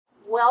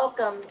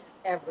Welcome,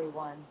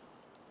 everyone.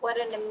 What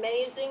an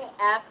amazing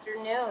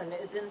afternoon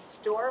is in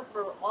store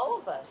for all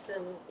of us,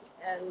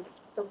 and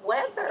the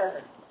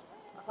weather.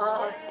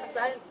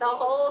 Spent the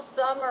whole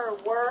summer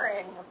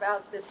worrying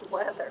about this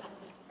weather,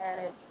 and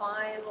it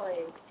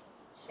finally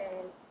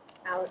came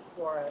out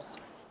for us.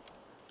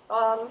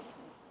 I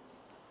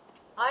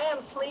am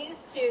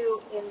pleased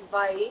to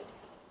invite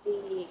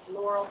the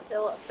Laurel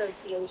Hill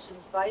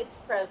Association's Vice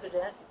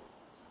President,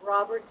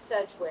 Robert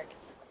Sedgwick,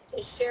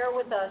 to share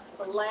with us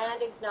the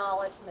land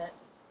acknowledgement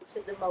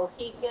to the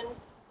Mohican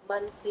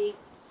Munsee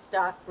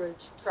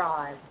Stockbridge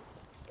tribe.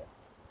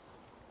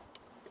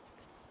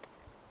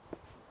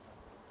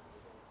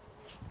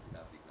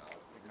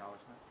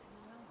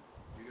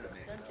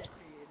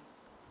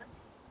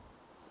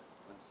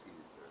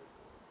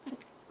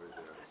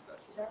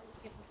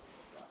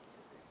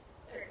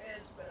 There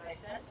is, but I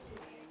sent it to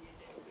you. You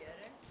didn't get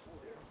it?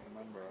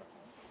 Remember.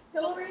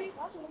 Hillary?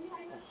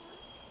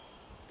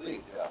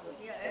 Please.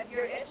 Yeah, if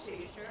you're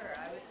itchy, sure.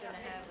 I was going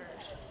to have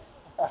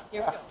her.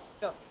 Here we go.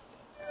 Go.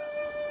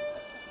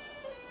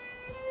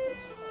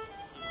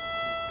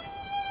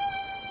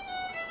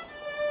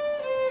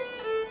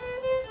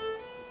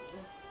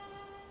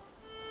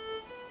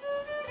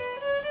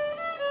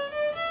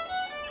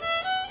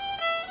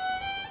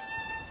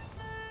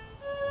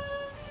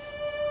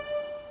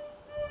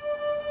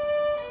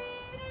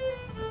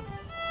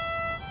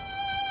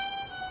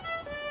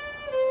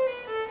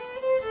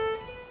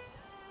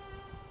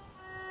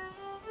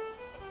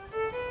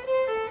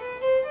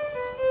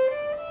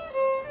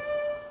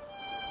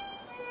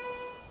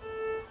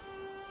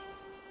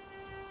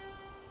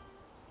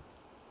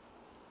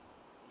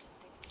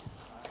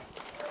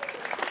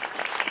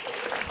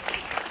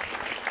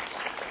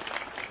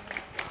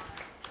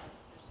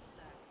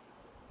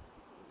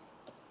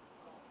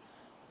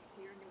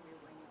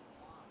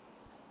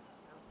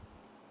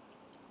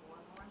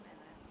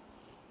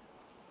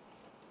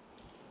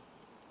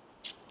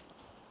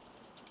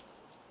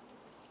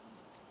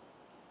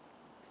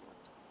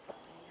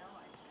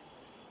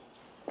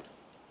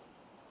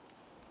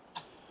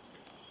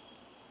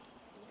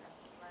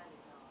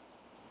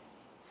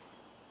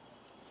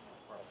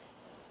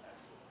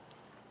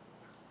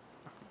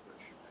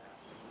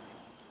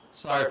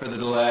 Sorry for the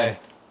delay.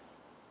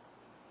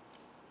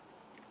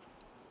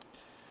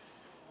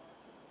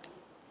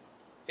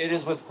 It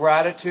is with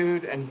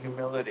gratitude and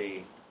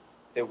humility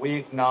that we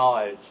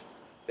acknowledge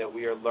that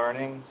we are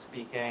learning,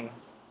 speaking,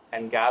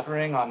 and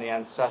gathering on the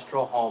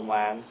ancestral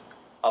homelands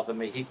of the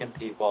Mohican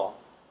people,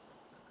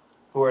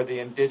 who are the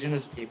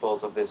indigenous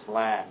peoples of this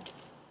land.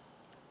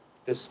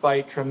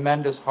 Despite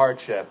tremendous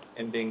hardship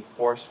in being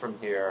forced from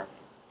here,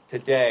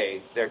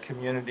 today their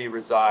community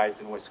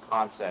resides in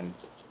Wisconsin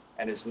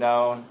and is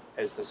known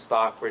as the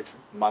Stockbridge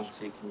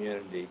Munsee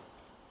community.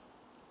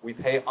 We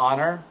pay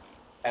honor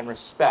and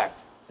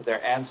respect to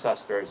their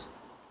ancestors,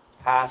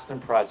 past and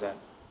present,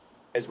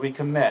 as we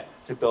commit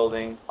to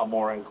building a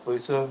more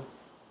inclusive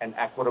and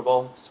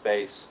equitable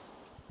space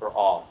for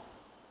all.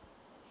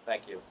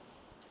 Thank you.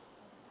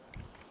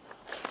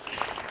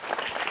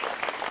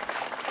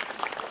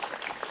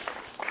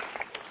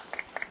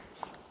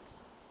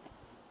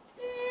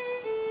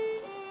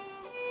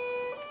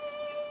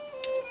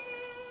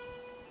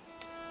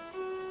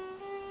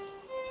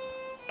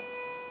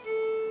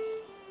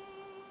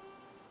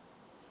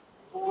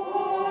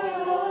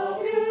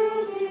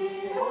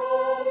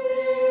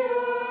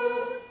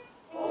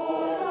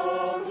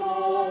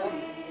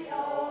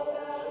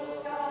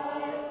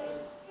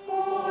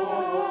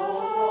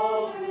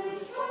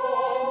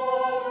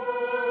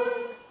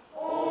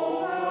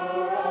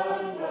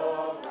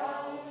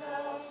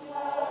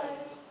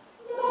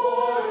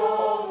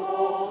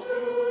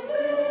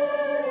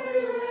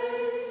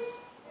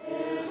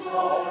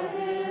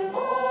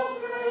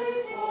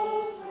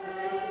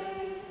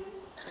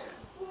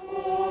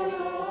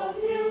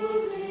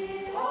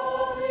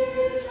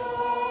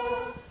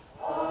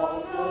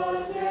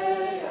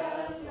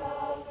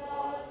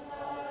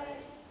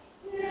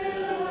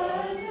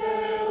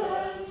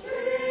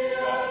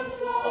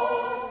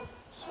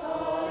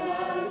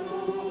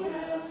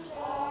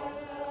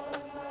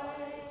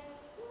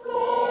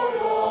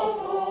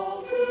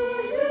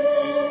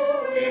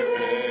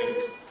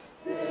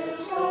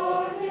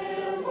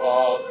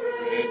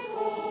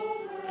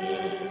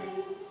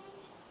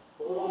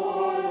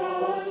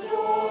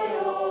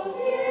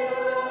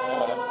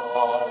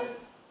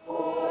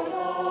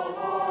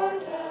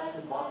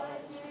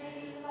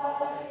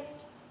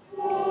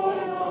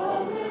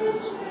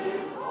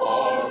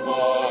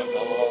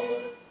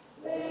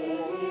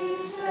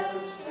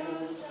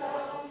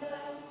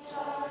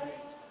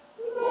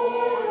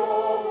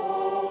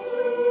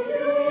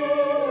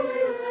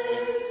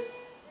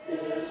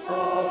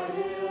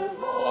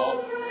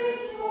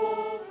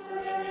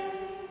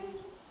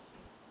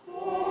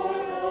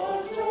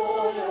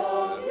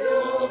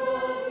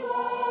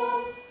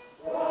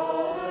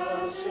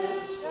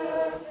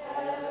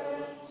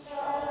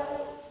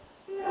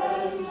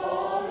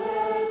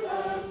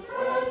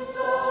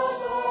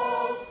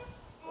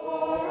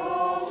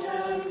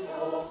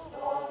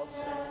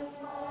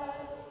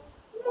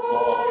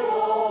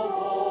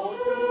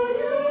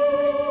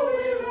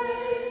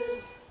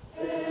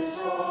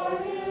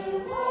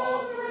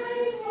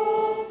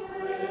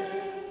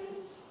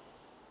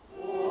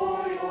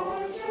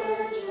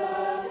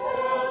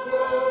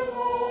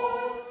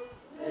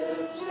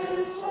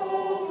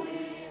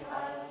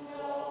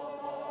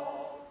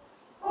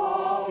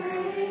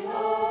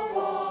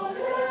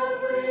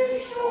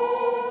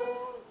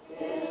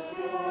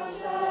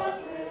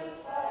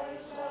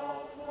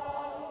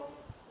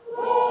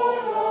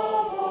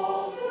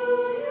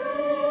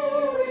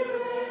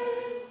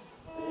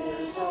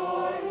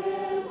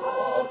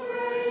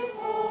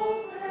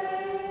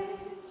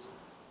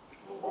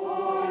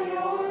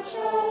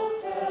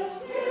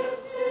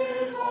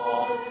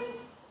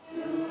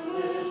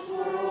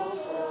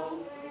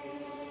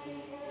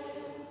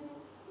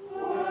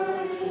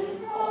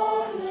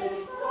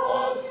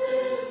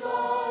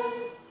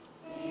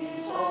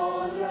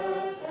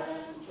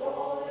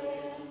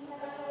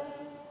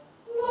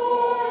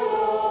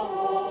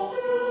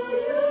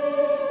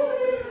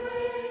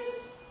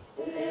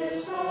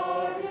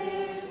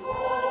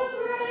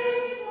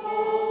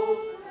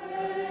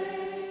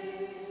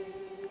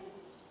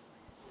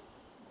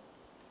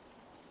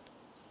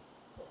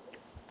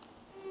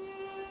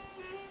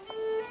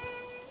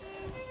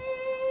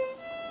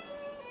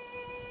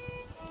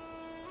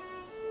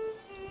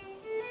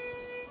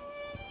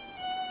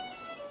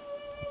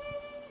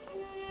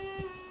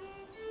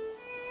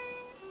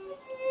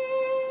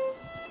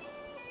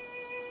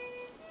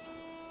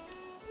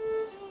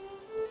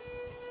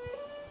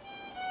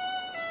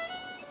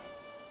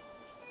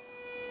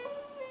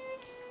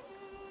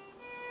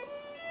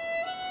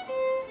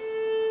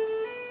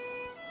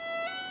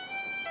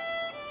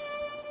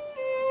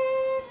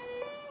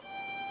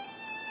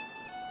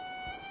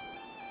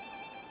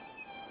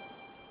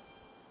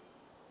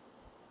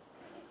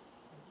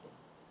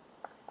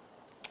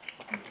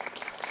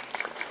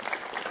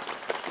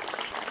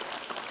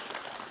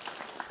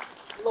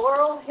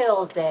 Laurel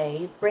Hill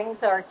Day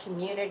brings our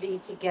community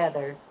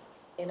together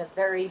in a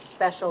very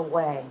special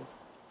way.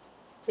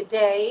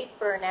 Today,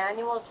 for an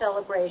annual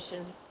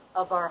celebration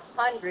of our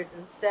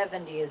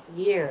 170th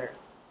year.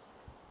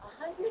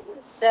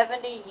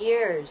 170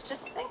 years,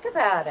 just think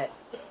about it.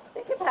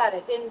 Think about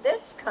it. In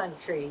this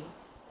country,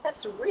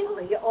 that's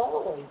really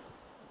old.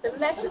 The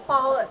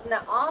Metropolitan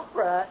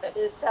Opera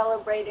is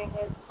celebrating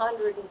its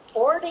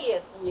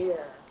 140th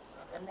year,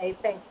 and they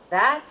think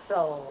that's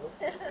old.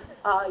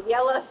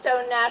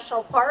 Yellowstone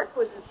National Park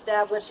was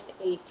established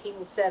in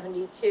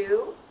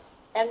 1872,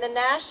 and the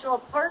National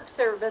Park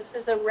Service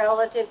is a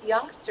relative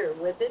youngster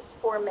with its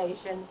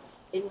formation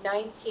in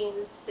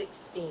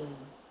 1916.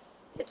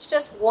 It's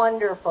just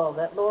wonderful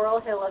that Laurel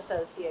Hill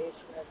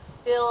Association is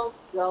still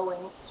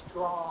going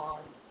strong.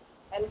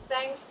 And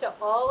thanks to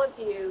all of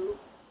you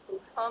who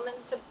come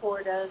and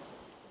support us,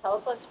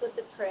 help us with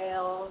the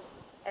trails,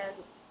 and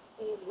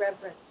be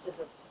reverent to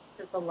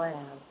the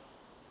land.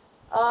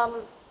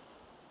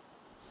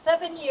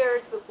 7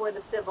 years before the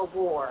Civil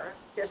War,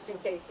 just in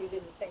case you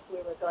didn't think we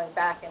were going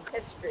back in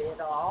history at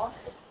all,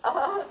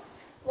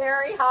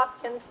 Mary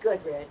Hopkins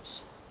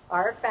Goodrich,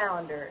 our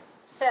founder,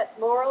 set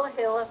Laurel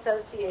Hill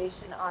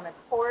Association on a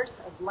course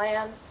of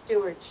land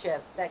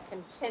stewardship that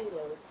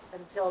continues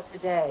until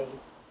today.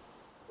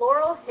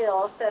 Laurel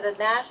Hill set a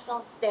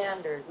national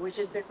standard which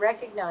has been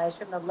recognized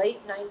from the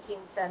late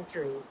 19th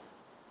century.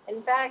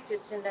 In fact,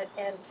 it's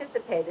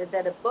anticipated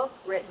that a book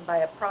written by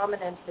a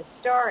prominent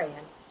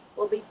historian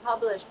will be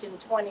published in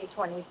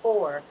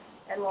 2024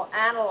 and will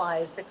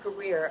analyze the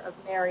career of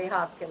Mary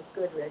Hopkins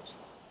Goodrich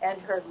and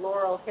her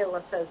Laurel Hill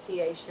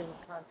Association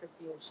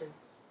contribution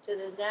to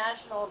the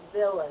National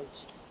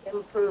Village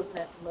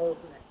Improvement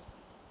Movement.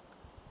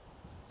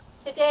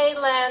 Today,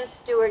 land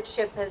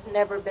stewardship has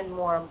never been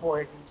more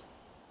important.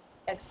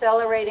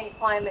 Accelerating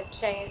climate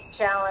change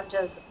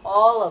challenges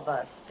all of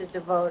us to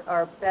devote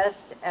our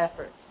best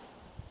efforts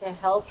to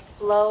help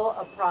slow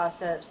a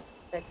process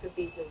that could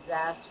be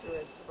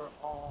disastrous for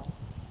all.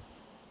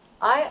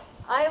 I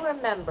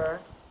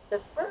remember the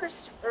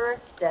first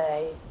Earth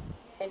Day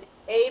in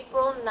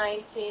April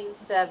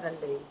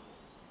 1970.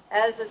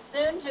 As a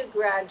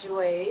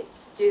soon-to-graduate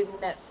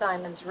student at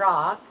Simon's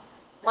Rock,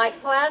 my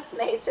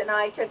classmates and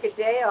I took a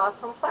day off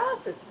from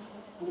classes.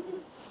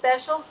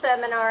 Special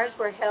seminars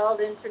were held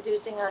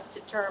introducing us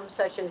to terms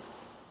such as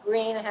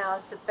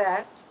greenhouse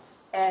effect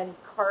and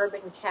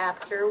carbon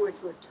capture,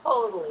 which were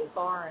totally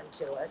foreign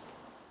to us,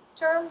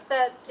 terms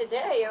that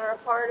today are a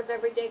part of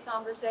everyday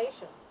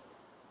conversation.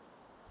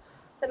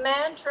 The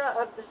mantra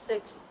of the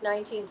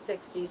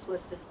 1960s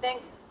was to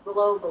think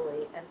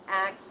globally and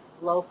act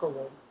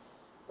locally.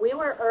 We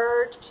were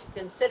urged to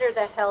consider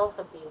the health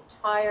of the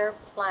entire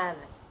planet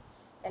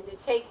and to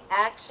take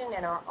action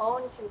in our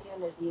own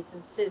communities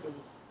and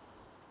cities.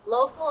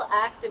 Local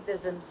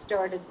activism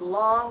started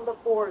long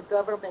before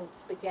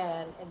governments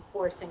began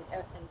enforcing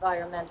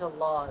environmental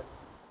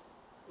laws.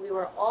 We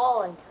were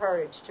all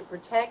encouraged to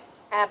protect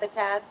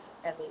habitats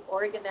and the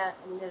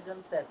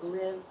organisms that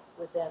live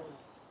within them.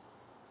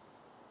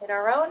 In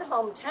our own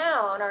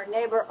hometown, our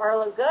neighbor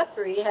Arlo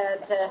Guthrie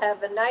had to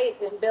have a night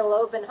in Bill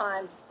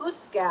Oppenheim's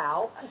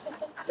Hooskow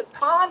to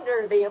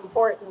ponder the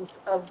importance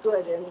of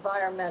good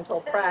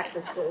environmental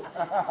practices,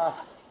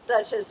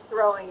 such as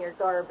throwing your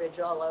garbage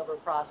all over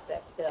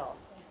Prospect Hill.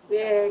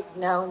 Big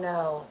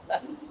no-no.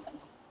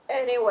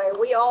 Anyway,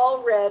 we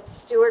all read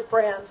Stuart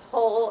Brand's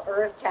Whole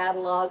Earth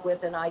catalog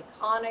with an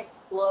iconic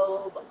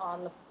globe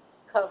on the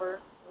cover.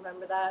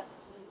 Remember that?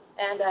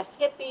 And a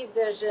hippie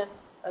vision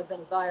of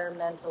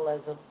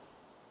environmentalism.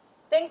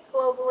 Think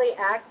globally,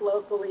 act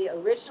locally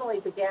originally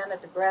began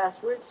at the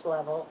grassroots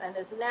level and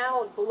is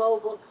now a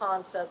global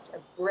concept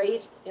of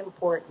great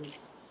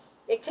importance.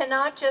 It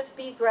cannot just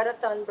be Greta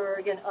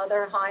Thunberg and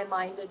other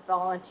high-minded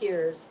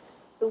volunteers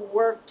who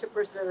work to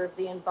preserve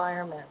the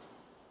environment.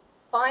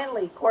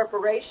 Finally,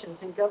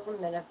 corporations and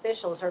government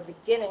officials are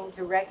beginning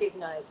to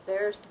recognize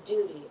their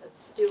duty of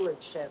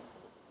stewardship.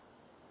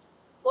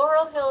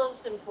 Laurel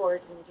Hill's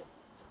importance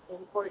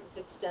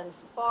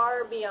extends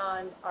far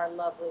beyond our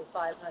lovely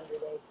 500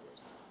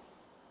 acres.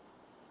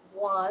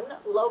 One,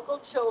 local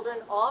children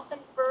often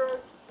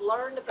first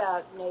learned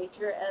about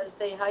nature as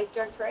they hiked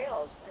our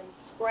trails and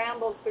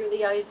scrambled through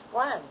the ice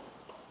glen.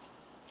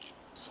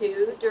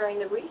 Two, during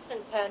the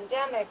recent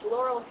pandemic,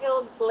 Laurel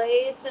Hill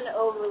glades and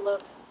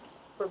overlooks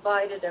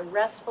provided a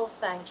restful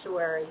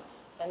sanctuary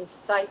and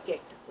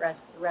psychic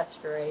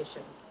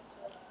restoration.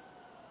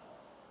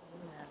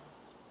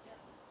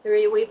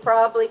 Three, we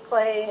proudly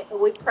claim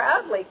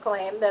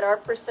that our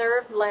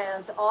preserved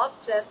lands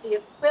offset the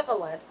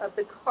equivalent of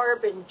the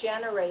carbon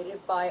generated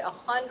by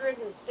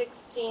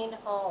 116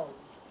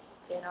 homes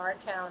in our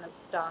town of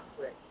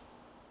Stockbridge.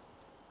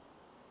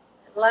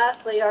 And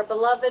lastly, our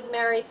beloved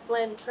Mary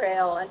Flynn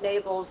Trail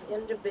enables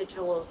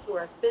individuals who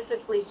are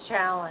physically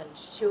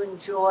challenged to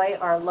enjoy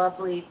our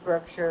lovely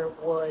Berkshire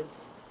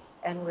woods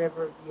and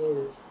river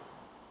views.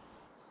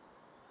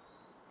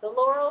 The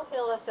Laurel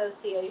Hill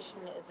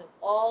Association is an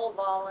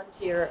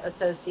all-volunteer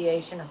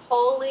association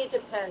wholly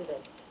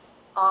dependent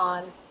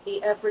on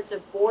the efforts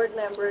of board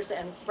members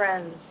and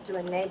friends to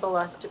enable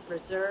us to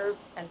preserve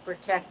and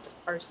protect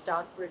our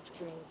Stockbridge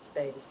green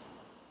space.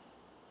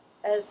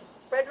 As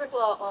Frederick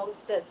Law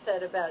Olmsted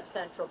said about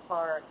Central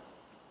Park,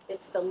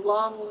 it's the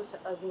lungs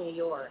of New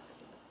York.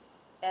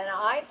 And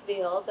I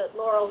feel that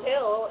Laurel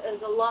Hill is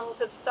the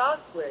lungs of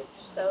Stockbridge.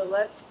 So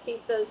let's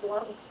keep those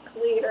lungs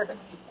clear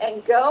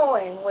and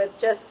going with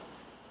just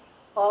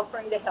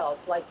offering to help,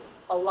 like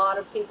a lot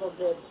of people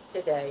did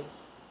today.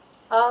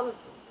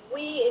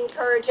 We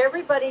encourage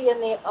everybody in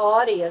the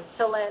audience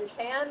to lend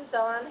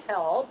hands-on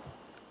help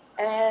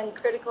and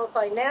critical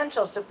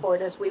financial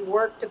support as we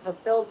work to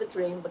fulfill the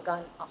dream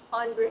begun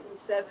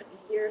 170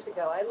 years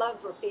ago. I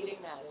love repeating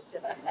that. It's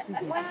just,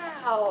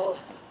 wow,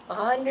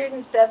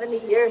 170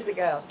 years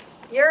ago.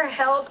 Your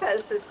help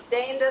has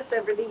sustained us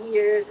over the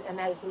years and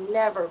has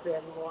never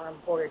been more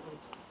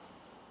important.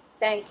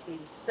 Thank you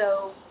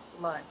so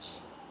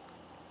much.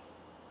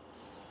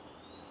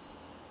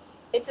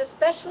 It's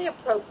especially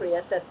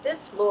appropriate that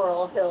this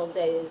Laurel Hill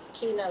Day's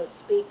keynote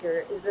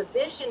speaker is a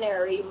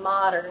visionary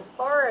modern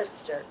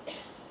forester.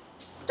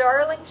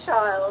 Starling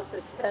Childs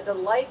has spent a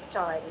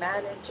lifetime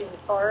managing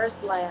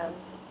forest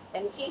lands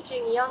and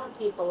teaching young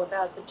people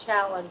about the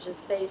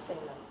challenges facing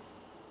them.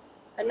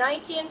 A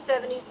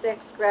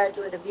 1976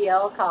 graduate of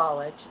Yale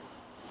College,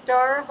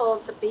 Starr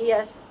holds a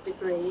BS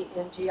degree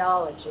in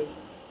geology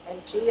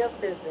and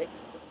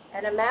geophysics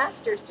and a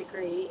master's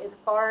degree in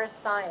forest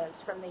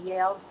science from the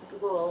Yale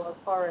School of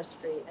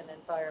Forestry and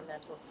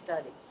Environmental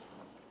Studies.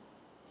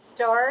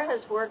 Starr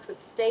has worked with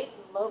state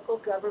and local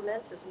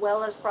governments as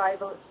well as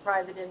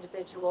private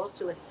individuals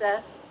to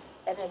assess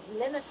and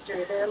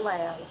administer their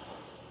lands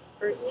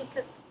for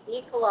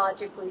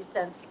ecologically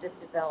sensitive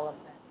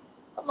development,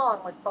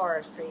 along with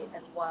forestry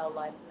and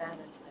wildlife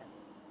management.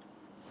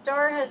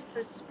 Starr has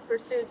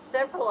pursued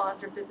several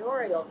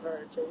entrepreneurial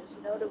ventures,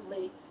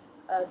 notably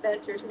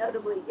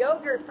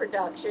yogurt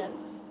production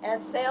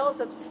and sales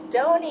of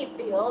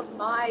Stonyfield,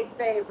 my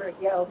favorite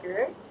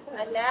yogurt,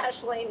 a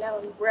nationally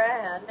known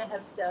brand,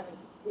 have done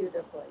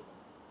beautifully.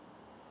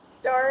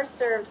 Starr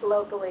serves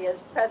locally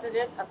as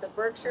president of the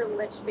Berkshire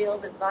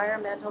Litchfield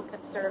Environmental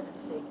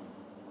Conservancy.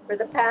 For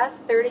the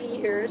past 30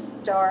 years,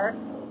 Starr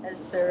has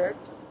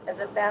served as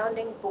a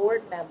founding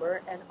board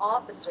member and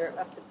officer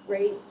of the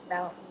Great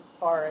Mountain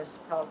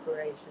Forest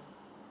Corporation,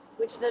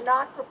 which is a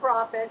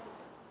not-for-profit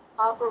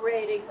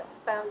operating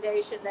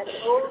foundation that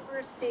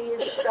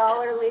oversees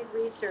scholarly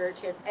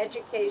research and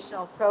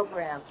educational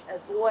programs,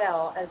 as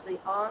well as the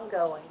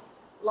ongoing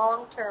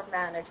long-term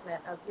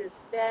management of his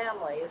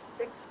family's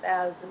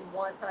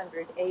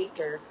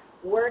 6,100-acre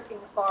working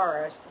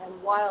forest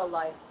and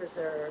wildlife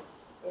preserve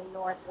in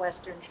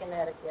northwestern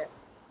Connecticut.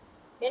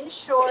 In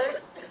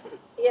short,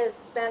 he has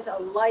spent a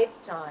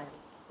lifetime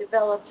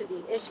devoted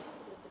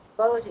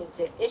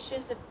to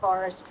issues of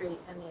forestry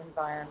and the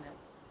environment.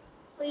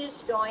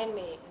 Please join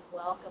me in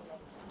welcoming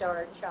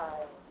Starr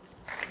Childs.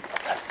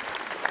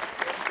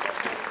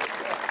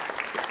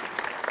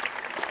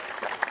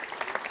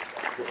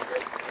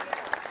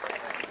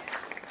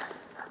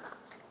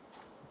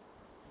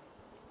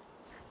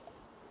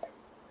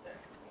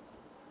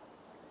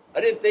 I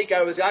didn't think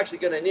I was actually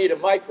going to need a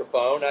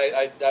microphone.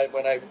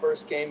 When I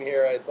first came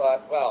here, I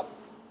thought, well,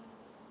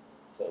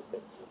 it's a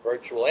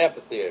virtual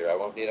amphitheater. I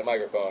won't need a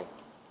microphone.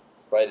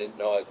 Probably didn't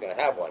know I was going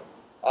to have one.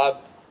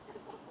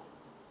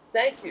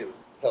 thank you,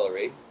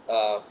 Hillary.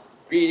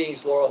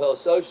 Greetings, Laurel Hill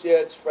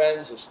Associates,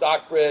 friends of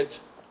Stockbridge.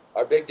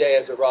 Our big day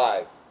has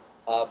arrived.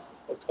 A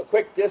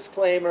quick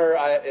disclaimer,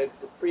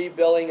 the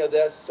pre-billing of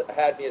this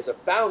had me as a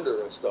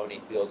founder of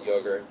Stonyfield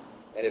Yogurt.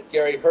 And if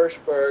Gary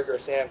Hirschberg or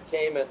Sam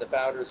Kamen, the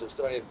founders of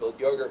Stonyfield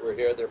Yogurt, were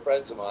here, they're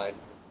friends of mine.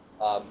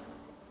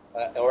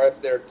 Or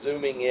if they're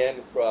zooming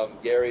in from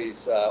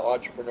Gary's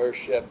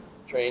entrepreneurship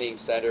training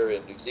center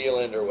in New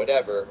Zealand or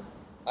whatever,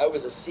 I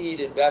was a seed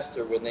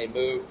investor when they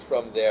moved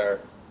from their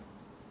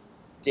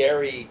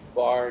dairy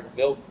barn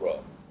milk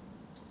room.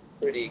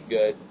 Pretty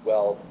good,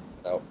 well,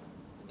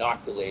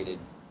 inoculated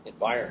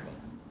environment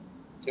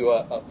to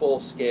a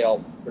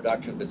full-scale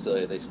production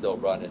facility they still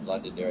run in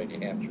Londonderry, New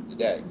Hampshire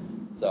today.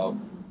 So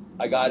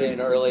I got in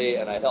early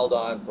and I held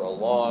on for a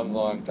long,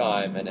 long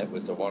time, and it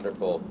was a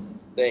wonderful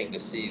thing to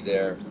see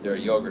their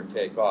yogurt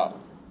take off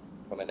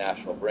from a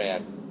national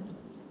brand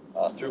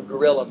through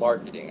guerrilla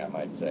marketing, I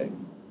might say.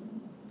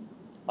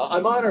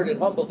 I'm honored and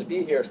humbled to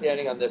be here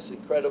standing on this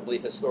incredibly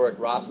historic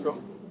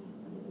rostrum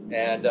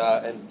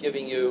and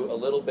giving you a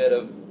little bit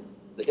of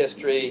the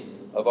history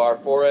of our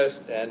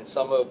forest and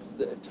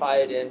tie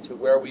it into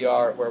where we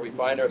are, where we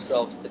find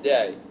ourselves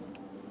today.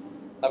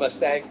 I must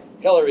thank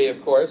Hillary,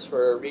 of course,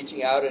 for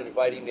reaching out and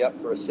inviting me up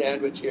for a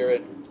sandwich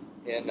here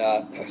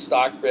in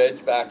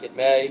Stockbridge back in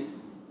May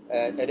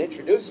and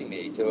introducing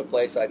me to a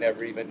place I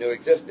never even knew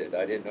existed.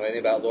 I didn't know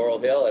anything about Laurel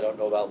Hill. I don't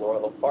know about Laurel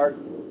Hill Park.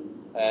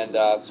 And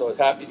so I was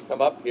happy to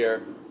come up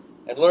here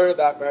and learn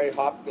about Mary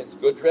Hopkins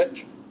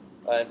Goodrich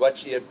and what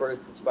she had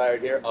first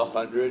inspired here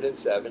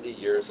 170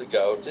 years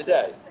ago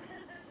today.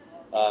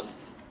 I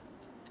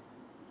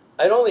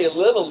had only a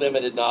little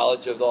limited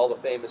knowledge of all the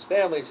famous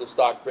families of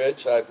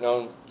Stockbridge. I've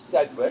known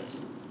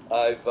Sedgwicks.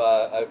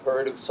 I've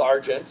heard of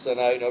Sargents, and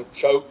I know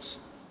Chokes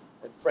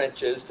and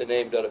Frenches, to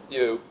name but a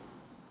few.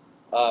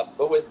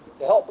 But with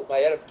the help of my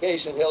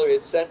edification, Hillary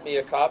had sent me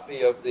a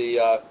copy of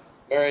the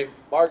Mary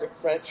Margaret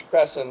French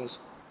Cresson's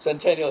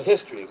Centennial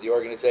History of the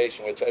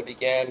organization, which I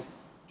began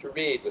to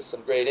read with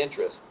some great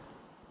interest.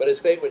 But as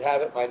fate would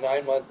have it, my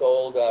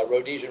 9-month-old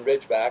Rhodesian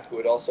Ridgeback, who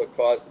had also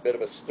caused a bit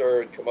of a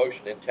stir and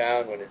commotion in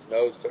town when his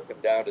nose took him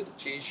down to the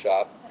cheese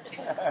shop,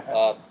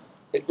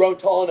 had grown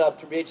tall enough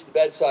to reach the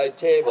bedside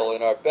table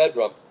in our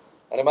bedroom,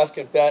 and I must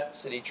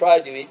confess that he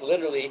tried to eat,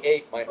 literally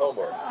ate my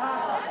homework.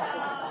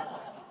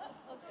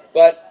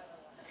 But,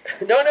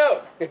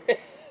 no.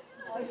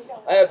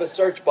 I have a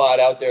search bot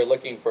out there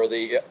looking for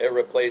the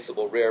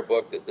irreplaceable rare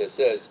book that this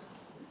is.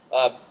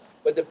 But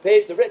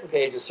the written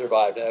pages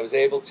survived, and I was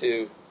able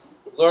to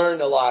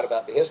learn a lot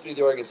about the history of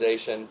the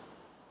organization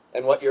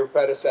and what your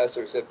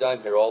predecessors have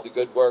done here, all the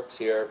good works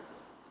here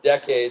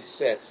decades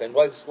since, and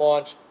was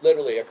launched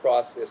literally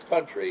across this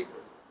country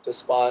to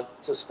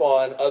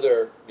spawn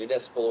other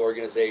municipal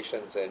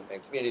organizations and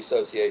community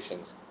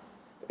associations.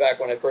 In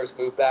fact, when I first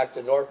moved back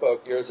to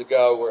Norfolk years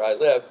ago, where I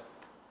live,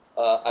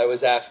 I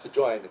was asked to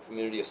join the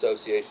Community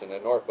Association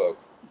in Norfolk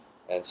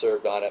and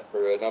served on it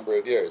for a number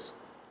of years.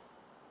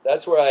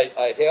 That's where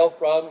I hail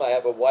from. I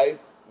have a wife,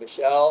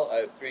 Michelle. I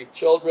have 3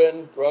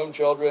 children, grown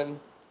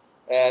children,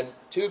 and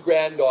 2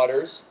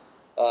 granddaughters,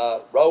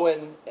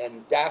 Rowan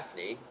and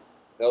Daphne.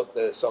 Note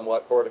the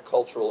somewhat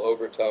horticultural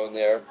overtone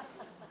there.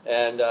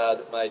 And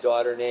my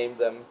daughter named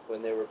them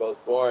when they were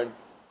both born.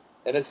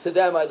 And it's to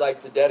them I'd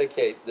like to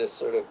dedicate this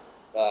sort of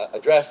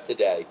address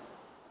today,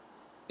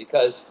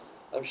 because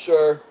I'm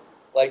sure,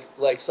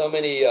 like so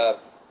many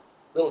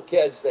little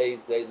kids,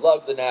 they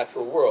love the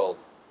natural world.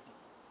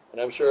 And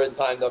I'm sure in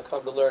time they'll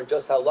come to learn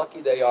just how lucky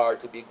they are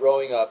to be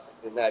growing up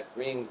in that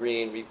green,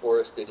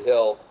 reforested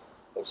hill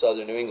of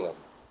southern New England.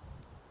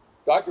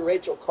 Dr.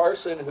 Rachel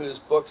Carson, whose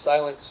book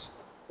Silent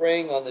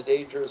Spring on the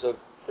Dangers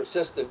of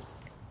Persistent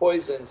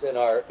Poisons in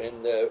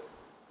the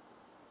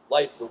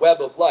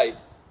Web of Life,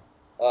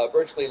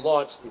 virtually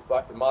launched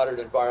the modern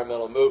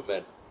environmental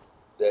movement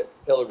that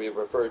Hillary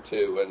referred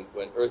to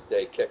when Earth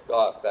Day kicked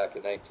off back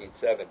in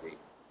 1970.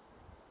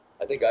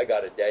 I think I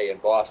got a day in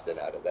Boston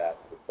out of that,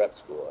 for prep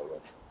school I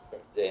went.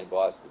 Day in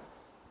Boston.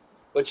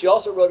 But she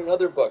also wrote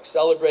another book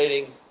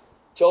celebrating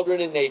children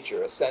in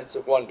nature, a sense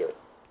of wonder.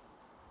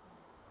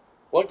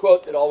 One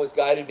quote that always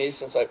guided me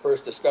since I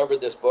first discovered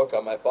this book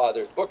on my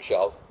father's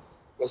bookshelf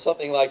was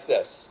something like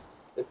this: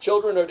 if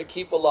children are to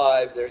keep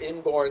alive their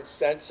inborn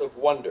sense of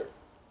wonder,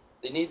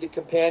 they need the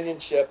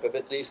companionship of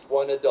at least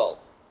one adult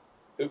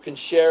who can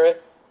share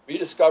it,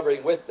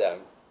 rediscovering with them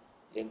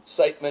the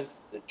excitement,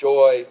 the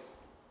joy,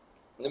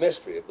 and the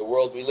mystery of the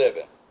world we live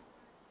in.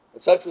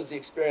 And such was the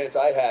experience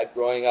I had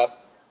growing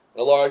up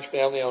in a large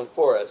family-owned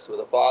forest with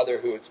a father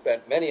who had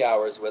spent many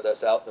hours with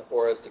us out in the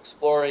forest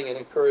exploring and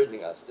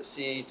encouraging us to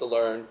see, to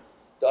learn,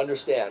 to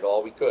understand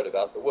all we could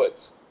about the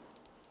woods.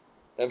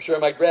 And I'm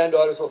sure my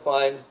granddaughters will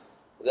find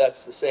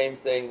that's the same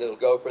thing that will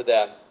go for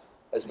them,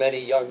 as many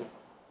young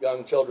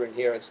children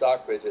here in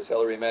Stockbridge, as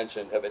Hillary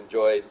mentioned, have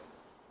enjoyed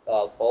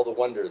all the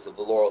wonders of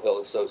the Laurel Hill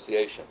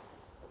Association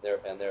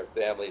and their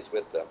families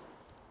with them.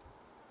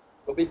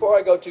 But before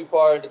I go too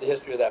far into the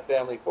history of that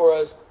family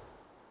forest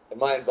and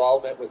my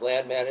involvement with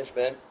land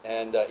management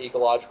and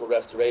ecological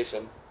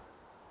restoration,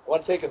 I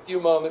want to take a few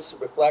moments to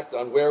reflect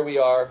on where we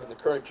are in the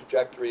current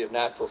trajectory of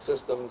natural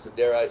systems and,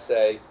 dare I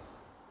say,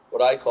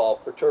 what I call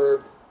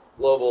perturbed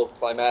global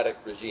climatic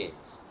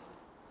regimes.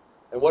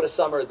 And what a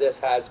summer this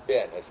has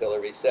been, as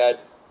Hillary said.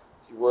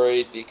 She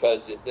worried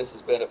because this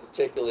has been a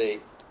particularly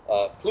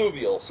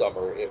pluvial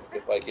summer,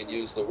 if I can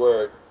use the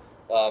word.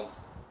 An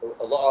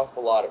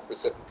awful lot of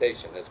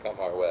precipitation has come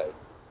our way.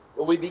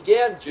 Well, we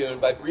began June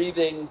by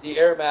breathing the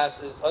air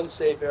masses,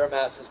 unsafe air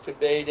masses,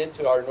 conveyed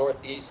into our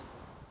northeast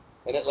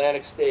and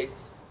Atlantic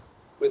states,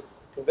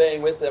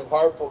 conveying with them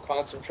harmful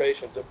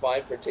concentrations of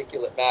fine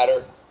particulate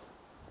matter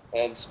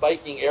and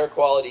spiking air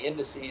quality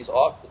indices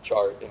off the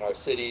chart in our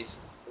cities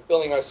and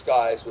filling our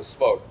skies with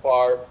smoke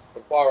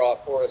from far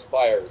off forest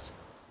fires,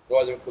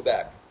 northern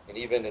Quebec, and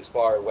even as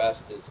far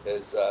west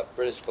as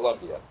British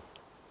Columbia.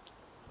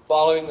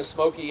 Following the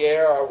smoky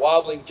air, our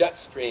wobbling jet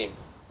stream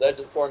led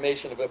to the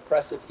formation of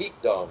oppressive heat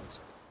domes,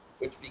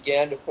 which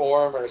began to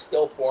form or are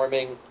still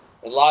forming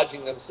and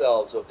lodging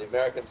themselves over the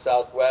American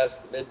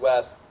Southwest, the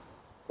Midwest,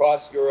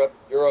 across Europe,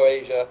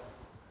 Eurasia,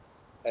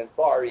 and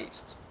Far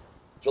East.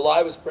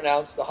 July was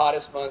pronounced the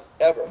hottest month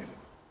ever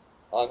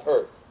on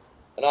Earth.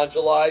 And on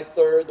July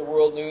 3rd, the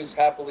world news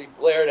happily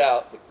blared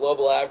out that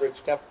global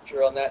average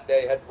temperature on that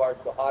day had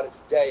marked the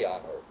hottest day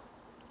on Earth,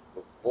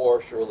 with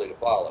more surely to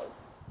follow.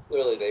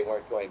 Clearly, they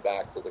weren't going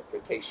back to the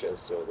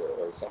Cretaceous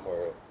or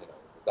somewhere,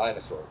 the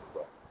dinosaurs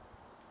were.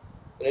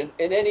 But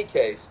in any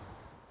case,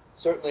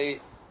 certainly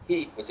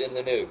heat was in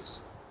the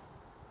news.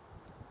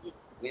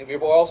 We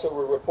also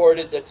were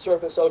reported that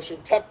surface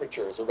ocean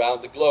temperatures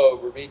around the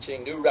globe were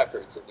reaching new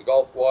records of the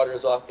Gulf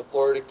waters off the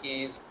Florida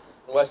Keys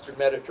and Western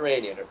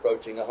Mediterranean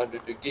approaching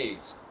 100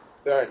 degrees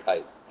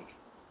Fahrenheit,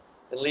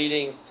 and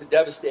leading to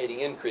devastating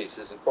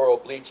increases in coral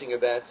bleaching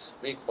events,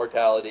 reef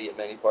mortality in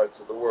many parts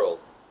of the world.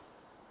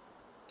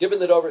 Given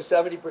that over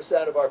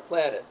 70% of our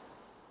planet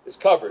is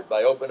covered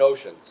by open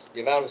oceans,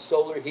 the amount of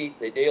solar heat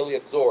they daily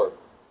absorb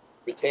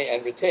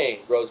and retain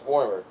grows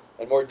warmer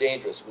and more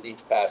dangerous with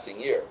each passing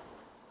year.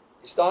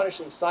 The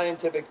astonishing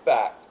scientific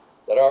fact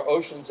that our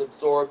oceans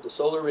absorb the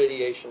solar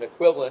radiation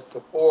equivalent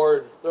to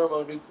 4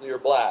 thermonuclear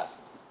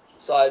blasts,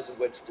 the size of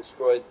which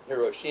destroyed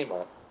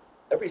Hiroshima,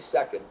 every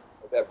second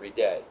of every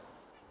day.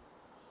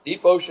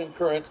 Deep ocean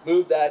currents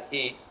move that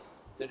heat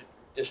to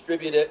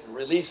distribute it and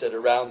release it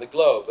around the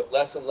globe, but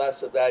less and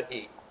less of that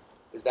heat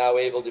is now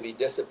able to be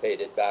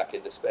dissipated back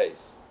into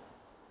space.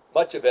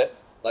 Much of it,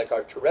 like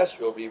our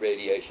terrestrial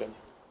re-radiation,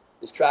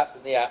 is trapped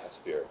in the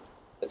atmosphere,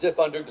 as if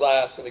under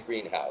glass in a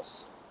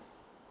greenhouse.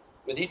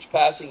 With each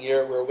passing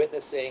year, we're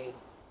witnessing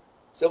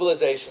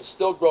civilization's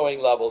still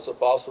growing levels of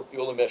fossil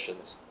fuel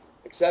emissions,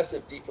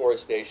 excessive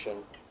deforestation,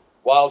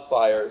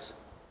 wildfires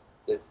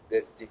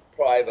that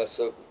deprive us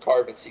of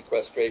carbon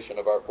sequestration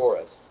of our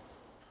forests,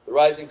 the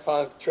rising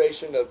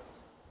concentration of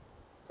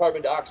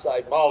carbon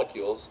dioxide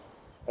molecules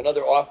and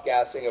other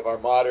off-gassing of our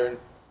modern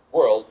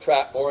world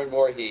trap more and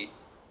more heat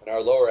in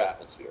our lower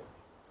atmosphere.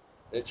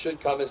 And it should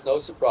come as no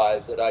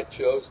surprise that I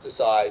chose to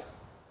side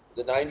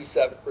with the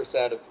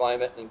 97% of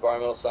climate and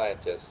environmental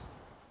scientists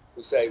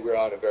who say we're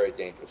on a very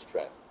dangerous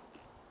trend.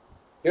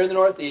 Here in the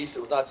Northeast,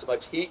 it was not so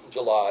much heat in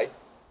July,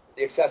 but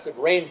the excessive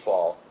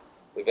rainfall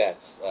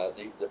events.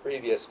 The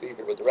previous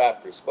speaker with the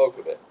Raptors spoke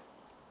of it.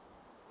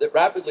 That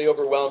rapidly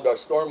overwhelmed our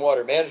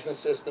stormwater management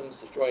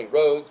systems, destroying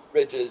roads,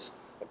 bridges,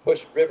 and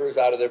pushed rivers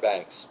out of their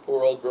banks.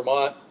 Poor old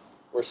Vermont,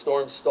 where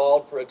storms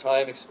stalled for a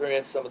time,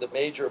 experienced some of the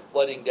major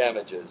flooding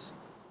damages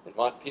in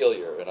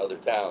Montpelier and other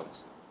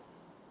towns.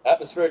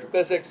 Atmospheric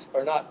physics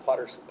are not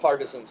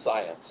partisan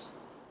science.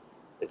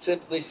 It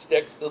simply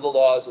sticks to the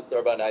laws of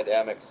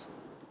thermodynamics,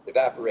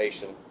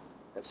 evaporation,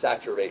 and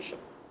saturation.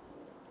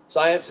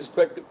 Science is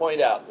quick to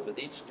point out that with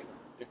each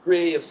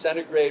degree of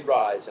centigrade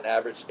rise in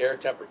average air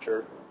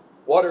temperature,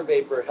 water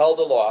vapor held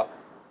aloft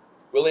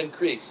will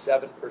increase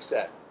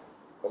 7%.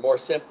 Or more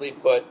simply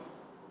put,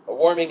 a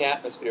warming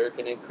atmosphere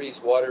can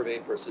increase water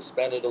vapor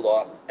suspended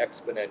aloft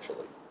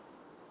exponentially.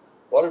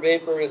 Water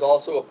vapor is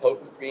also a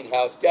potent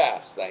greenhouse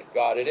gas, thank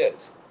God it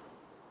is.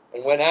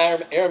 And when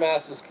air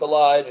masses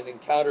collide and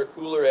encounter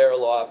cooler air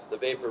aloft, the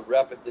vapor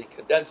rapidly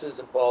condenses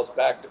and falls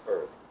back to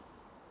Earth.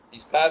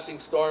 These passing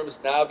storms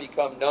now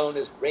become known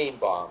as rain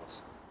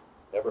bombs.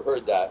 Never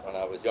heard that when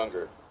I was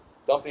younger.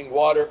 Dumping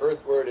water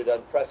earthward at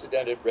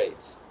unprecedented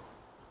rates.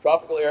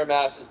 Tropical air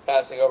masses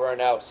passing over our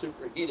now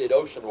superheated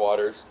ocean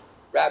waters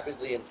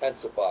rapidly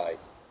intensify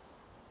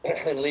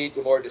and lead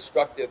to more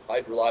destructive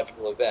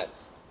hydrological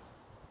events,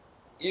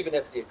 even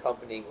if the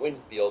accompanying wind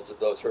fields of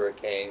those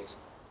hurricanes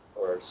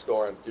or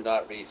storms do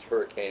not reach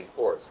hurricane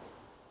force.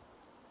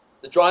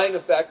 The drying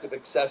effect of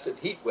excessive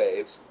heat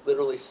waves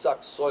literally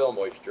sucks soil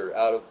moisture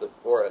out of the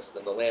forest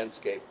and the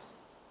landscape,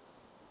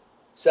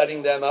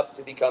 setting them up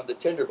to become the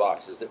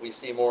tinderboxes that we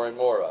see more and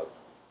more of.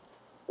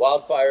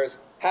 Wildfires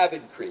have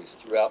increased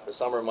throughout the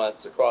summer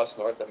months across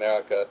North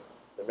America,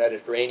 the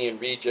Mediterranean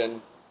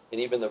region,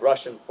 and even the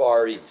Russian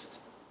Far East.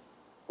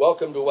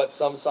 Welcome to what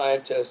some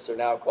scientists are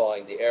now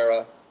calling the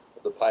era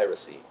of the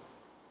Pyrocene.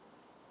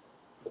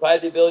 If I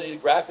had the ability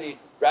to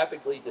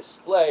graphically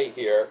display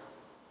here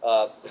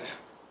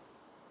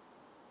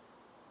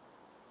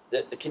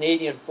that the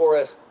Canadian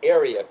forest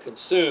area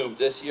consumed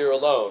this year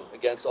alone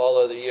against all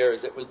other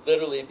years, it would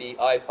literally be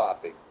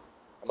eye-popping.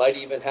 I might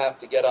even have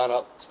to get on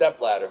a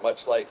stepladder,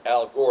 much like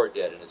Al Gore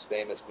did in his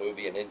famous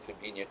movie An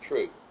Inconvenient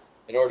Truth,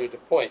 in order to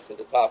point to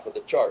the top of the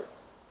chart.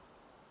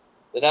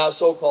 The now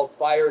so-called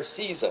fire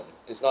season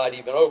is not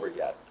even over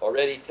yet.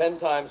 Already 10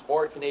 times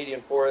more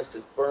Canadian forest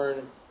is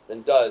burned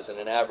than does in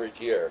an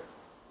average year.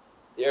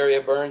 The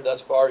area burned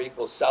thus far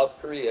equals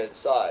South Korea in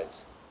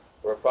size,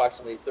 or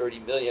approximately 30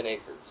 million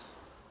acres.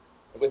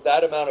 And with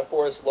that amount of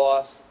forest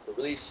loss, the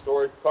released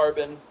stored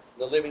carbon in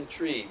the living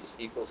trees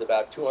equals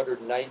about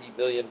 290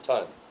 million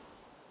tons.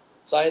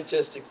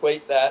 Scientists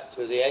equate that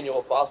to the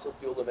annual fossil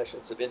fuel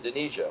emissions of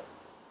Indonesia,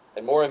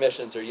 and more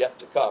emissions are yet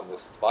to come,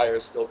 with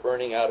fires still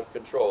burning out of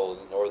control in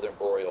the northern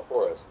boreal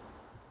forest.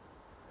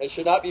 It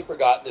should not be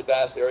forgotten that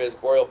vast areas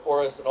of boreal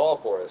forest and all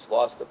forests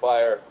lost to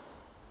fire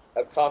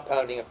have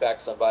compounding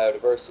effects on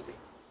biodiversity.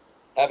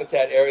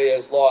 Habitat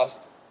areas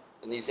lost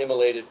in these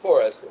immolated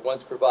forests that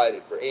once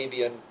provided for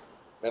avian,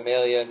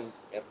 mammalian,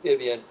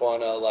 amphibian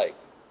fauna alike,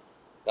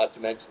 not to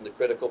mention the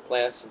critical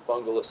plants and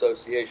fungal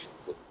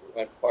associations that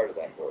went part of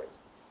that forest.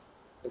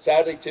 And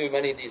sadly, too,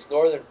 many of these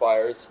northern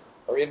fires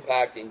are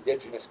impacting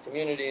indigenous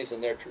communities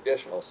and their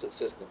traditional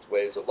subsistence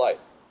ways of life.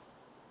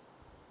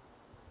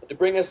 And to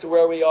bring us to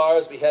where we are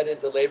as we head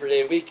into Labor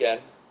Day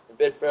weekend and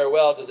bid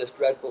farewell to this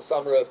dreadful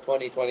summer of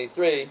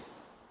 2023,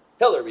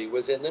 Hillary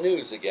was in the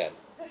news again.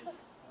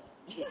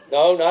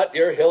 No, not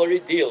dear Hillary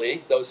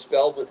Dealey, though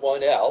spelled with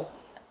one L,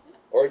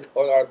 or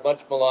our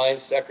much maligned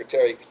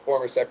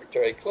former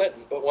Secretary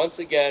Clinton, but once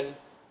again,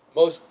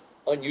 most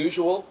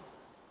unusual,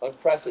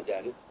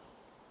 unprecedented,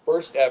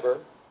 first ever,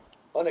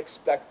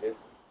 unexpected,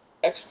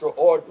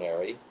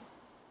 extraordinary,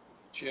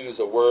 choose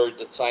a word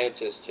that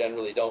scientists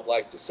generally don't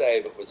like to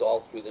say but was all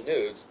through the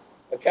news,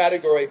 a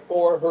Category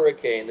 4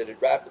 hurricane that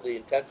had rapidly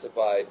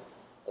intensified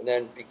and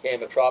then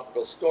became a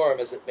tropical storm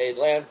as it made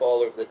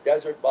landfall over the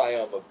desert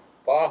biome of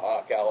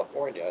Baja,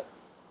 California,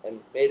 and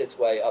made its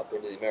way up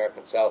into the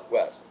American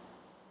Southwest.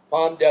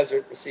 Palm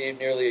Desert received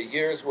nearly a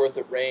year's worth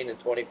of rain in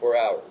 24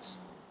 hours,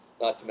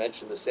 not to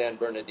mention the San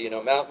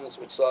Bernardino Mountains,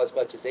 which saw as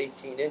much as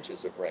 18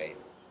 inches of rain.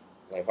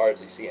 And I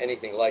hardly see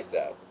anything like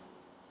that.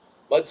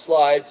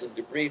 Mudslides and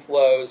debris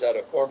flows out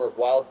of former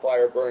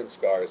wildfire burn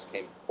scars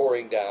came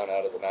pouring down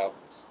out of the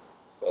mountains,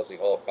 causing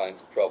all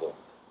kinds of trouble.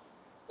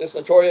 This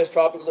notorious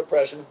tropical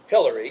depression,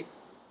 Hillary,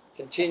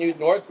 continued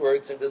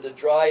northwards into the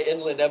dry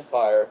inland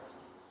empire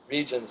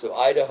regions of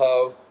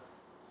Idaho,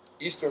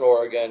 eastern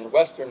Oregon,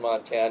 western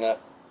Montana,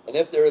 and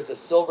if there is a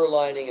silver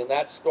lining in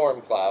that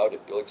storm cloud,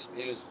 if you'll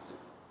excuse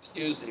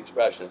the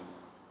expression,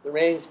 the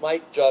rains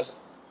might just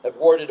have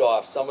warded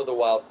off some of the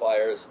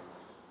wildfires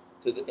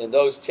in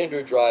those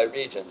tinder-dry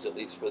regions, at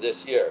least for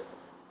this year.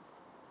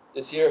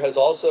 This year has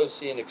also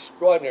seen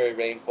extraordinary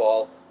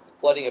rainfall and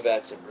flooding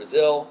events in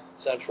Brazil,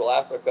 Central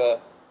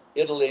Africa,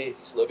 Italy,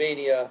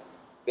 Slovenia,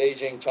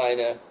 Beijing,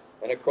 China,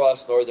 and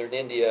across northern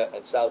India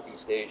and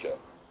Southeast Asia.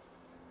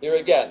 Here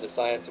again, the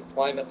science of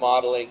climate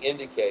modeling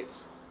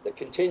indicates that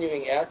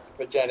continuing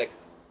anthropogenic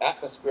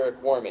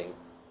atmospheric warming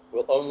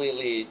will only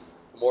lead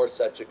to more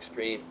such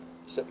extreme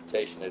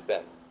precipitation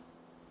events.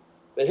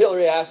 But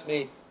Hillary asked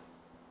me,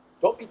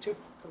 don't be too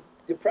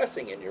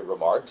depressing in your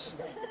remarks,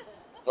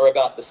 or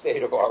about the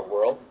state of our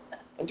world,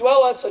 and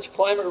dwell on such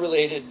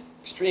climate-related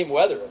extreme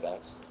weather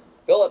events.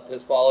 Philip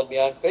has followed me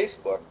on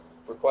Facebook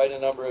for quite a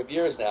number of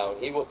years now,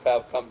 and he will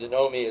have come to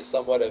know me as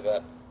somewhat of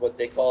a, what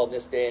they call in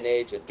this day and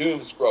age, a doom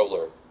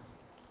scroller.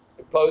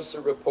 He posts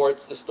or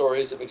reports the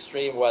stories of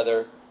extreme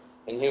weather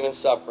and human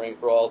suffering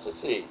for all to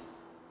see.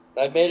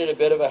 And I've made it a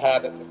bit of a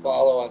habit to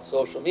follow on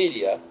social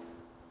media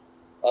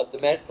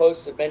the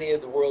posts of many of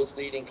the world's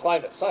leading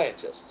climate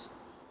scientists,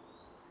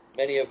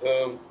 many of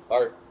whom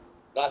are,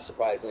 not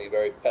surprisingly,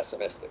 very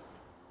pessimistic.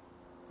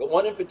 But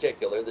one in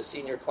particular, the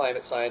senior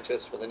climate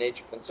scientist for the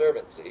Nature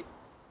Conservancy,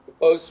 who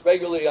posts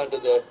regularly under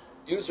the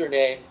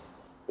username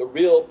The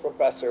Real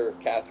Professor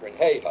Katharine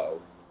Hayhoe,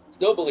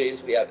 still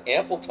believes we have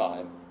ample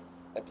time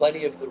and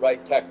plenty of the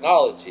right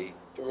technology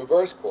to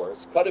reverse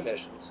course, cut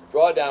emissions,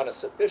 draw down a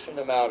sufficient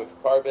amount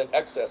of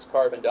excess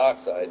carbon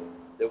dioxide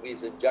that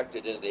we've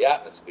injected into the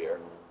atmosphere,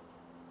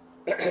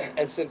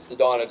 and since the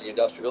dawn of the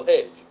industrial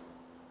age.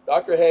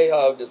 Dr.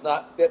 Hayhoe does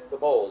not fit the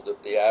mold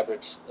of the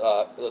average,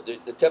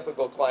 the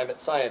typical climate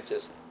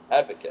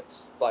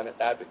advocates.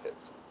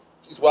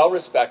 She's well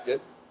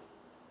respected,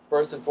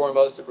 first and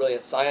foremost a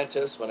brilliant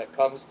scientist when it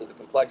comes to the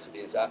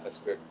complexities of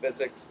atmospheric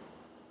physics,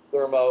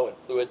 thermo and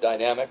fluid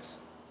dynamics,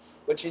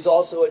 but she's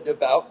also a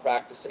devout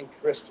practicing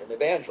Christian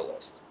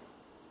evangelist.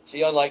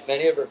 She, unlike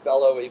many of her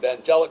fellow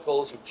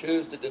evangelicals who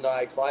choose to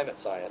deny climate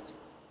science,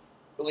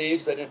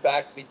 believes that in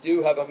fact we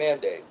do have a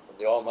mandate from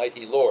the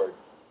Almighty Lord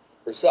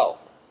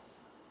herself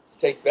to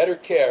take better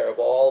care of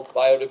all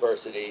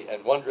biodiversity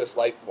and wondrous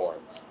life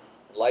forms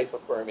and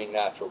life-affirming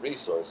natural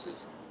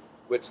resources,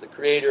 which the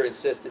Creator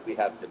insisted we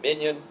have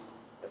dominion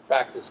and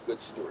practice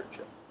good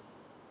stewardship.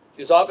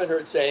 She's often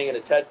heard saying in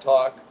a TED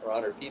Talk or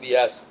on her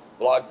PBS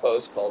blog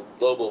post called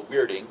Global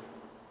Weirding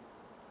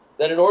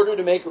that in order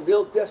to make a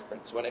real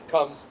difference when it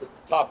comes to the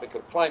topic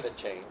of climate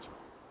change,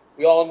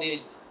 we all need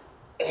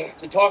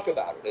to talk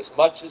about it as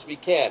much as we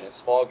can in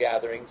small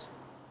gatherings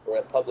or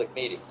at public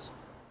meetings.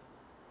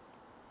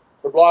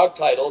 The blog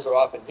titles are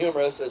often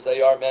humorous as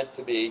they are meant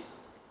to be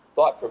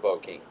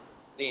thought-provoking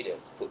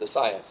lead-ins to the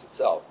science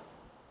itself.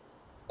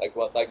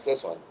 Like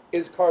this one.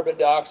 Is carbon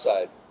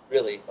dioxide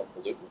really a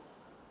pollutant?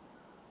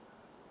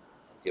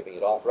 I'm giving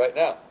it off right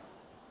now.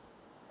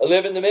 I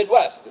live in the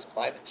Midwest. Does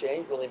climate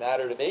change really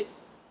matter to me?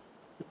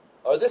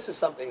 Or this is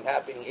something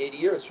happening 80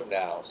 years from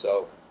now,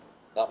 so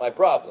not my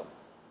problem.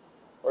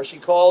 Or she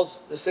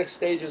calls the 6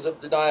 stages of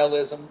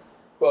denialism,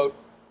 quote,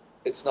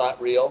 it's not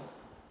real.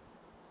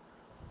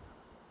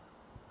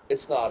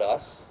 It's not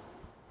us.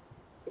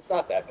 It's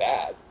not that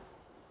bad.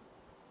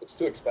 It's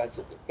too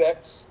expensive to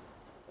fix.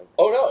 And,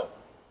 oh,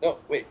 no,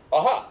 wait,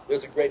 aha,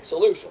 there's a great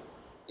solution.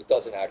 It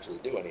doesn't actually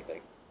do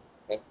anything.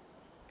 And,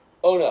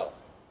 oh, no,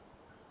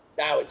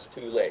 now it's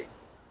too late.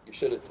 You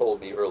should have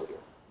told me earlier.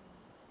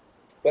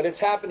 But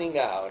it's happening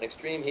now, and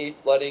extreme heat,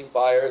 flooding,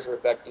 fires are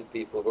affecting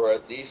people who are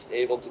at least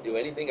able to do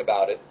anything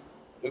about it,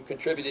 who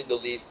contributed the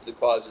least to the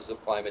causes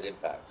of climate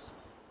impacts.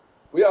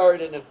 We are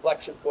at an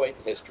inflection point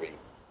in history.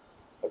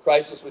 A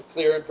crisis with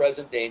clear and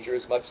present danger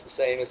is much the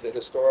same as the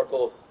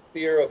historical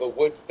fear of a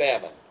wood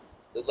famine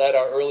that led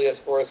our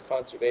earliest forest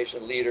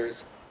conservation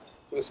leaders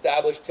to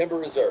establish timber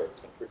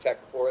reserves and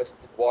protect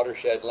forested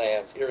watershed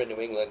lands here in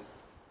New England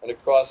and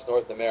across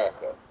North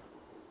America.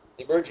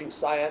 The emerging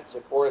science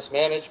of forest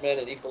management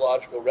and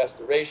ecological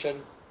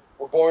restoration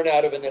were born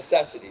out of a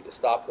necessity to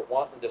stop the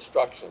wanton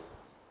destruction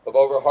of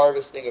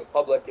overharvesting of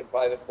public and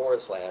private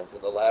forest lands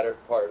in the latter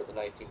part of the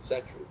 19th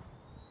century.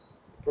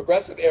 The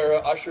progressive era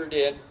ushered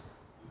in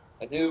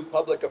a new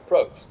public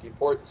approach to the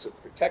importance of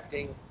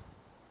protecting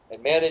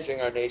and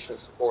managing our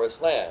nation's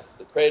forest lands.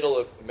 The cradle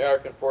of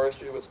American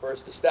forestry was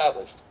first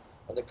established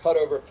on the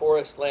cut-over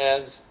forest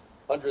lands,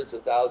 hundreds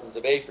of thousands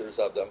of acres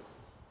of them,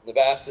 in the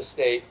vast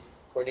estate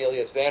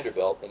Cornelius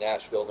Vanderbilt in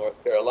Asheville,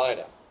 North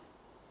Carolina.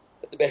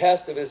 At the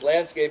behest of his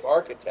landscape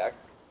architect,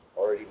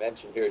 already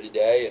mentioned here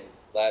today and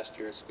last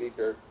year's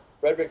speaker,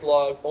 Frederick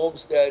Law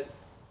Olmsted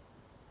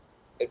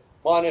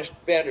admonished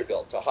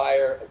Vanderbilt to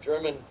hire a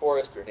German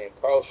forester named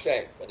Carl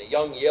Schenck and a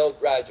young Yale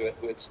graduate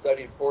who had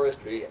studied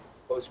forestry at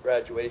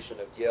post-graduation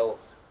of Yale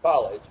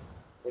College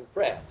in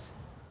France.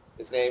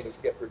 His name was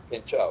Gifford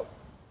Pinchot.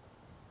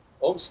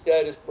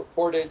 Olmsted is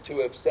purported to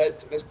have said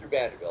to Mr.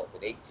 Vanderbilt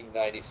in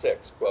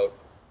 1896, quote,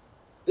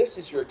 "This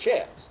is your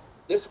chance.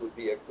 This would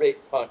be a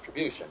great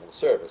contribution and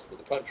service to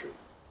the country,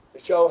 to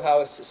show how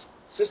a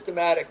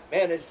systematic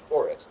managed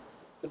forest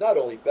could not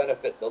only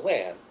benefit the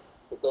land,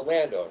 but the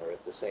landowner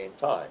at the same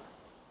time."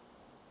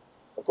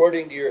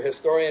 According to your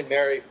historian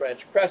Mary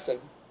French Cresson,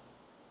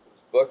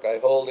 whose book I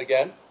hold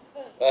again,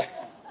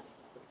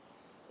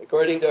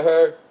 according to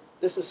her,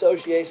 this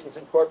association's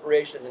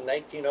incorporation in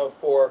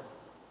 1904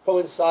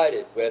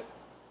 coincided with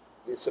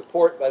the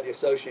support by the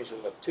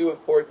association of 2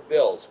 important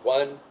bills,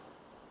 one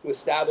to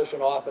establish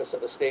an office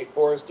of a state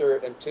forester,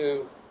 and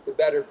 2 to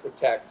better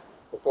protect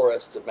the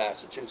forests of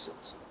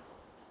Massachusetts.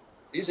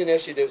 These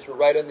initiatives were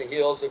right on the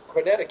heels of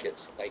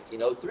Connecticut's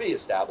 1903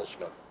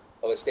 establishment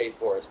of a state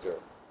forester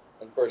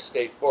and first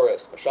state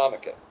forest,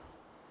 Mashamokin,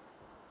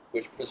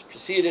 which was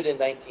preceded in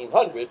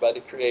 1900 by the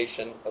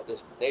creation of the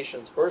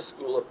nation's first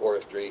school of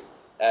forestry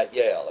at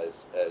Yale,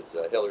 as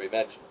Hillary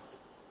mentioned.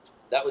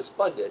 That was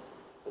funded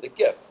with a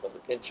gift from the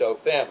Pinchot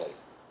family.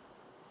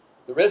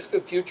 The risk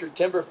of future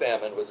timber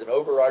famine was an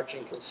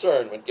overarching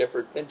concern when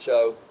Gifford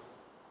Pinchot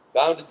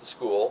founded the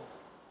school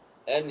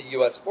and the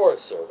U.S.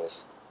 Forest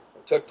Service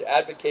and took to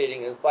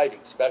advocating and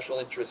fighting special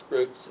interest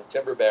groups and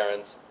timber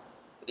barons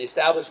for the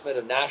establishment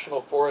of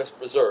national forest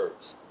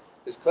reserves.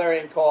 His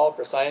clarion call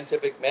for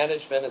scientific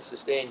management and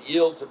sustained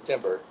yields of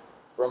timber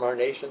from our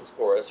nation's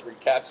forests were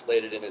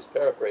encapsulated in his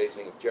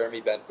paraphrasing of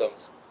Jeremy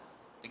Bentham's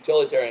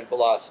utilitarian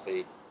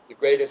philosophy, the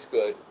greatest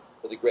good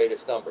for the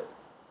greatest number,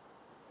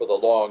 for the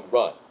long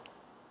run.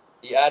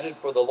 He added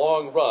for the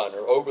long run,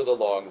 or over the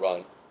long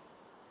run,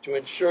 to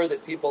ensure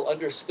that people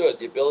understood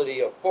the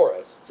ability of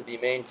forests to be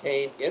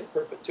maintained in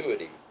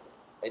perpetuity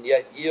and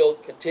yet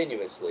yield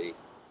continuously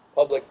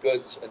public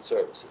goods and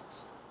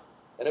services.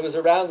 And it was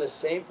around this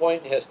same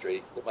point in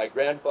history that my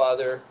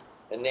grandfather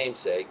and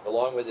namesake,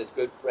 along with his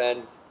good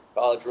friend,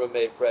 college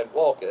roommate Fred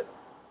Wolcott,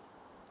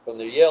 from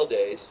their Yale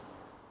days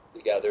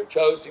together,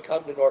 chose to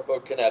come to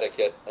Norfolk,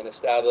 Connecticut and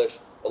establish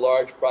a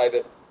large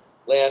private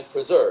land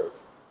preserve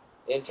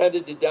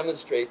intended to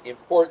demonstrate the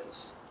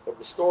importance of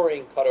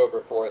restoring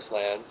cut-over forest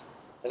lands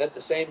and at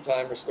the same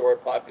time restore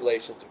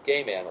populations of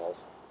game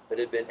animals that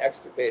had been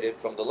extirpated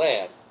from the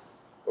land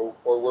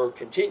or were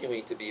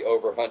continuing to be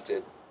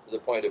overhunted to the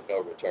point of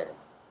no return.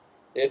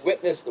 They had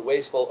witnessed the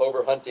wasteful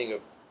overhunting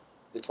of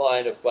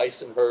decline of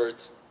bison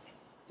herds,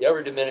 the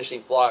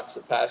ever-diminishing flocks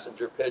of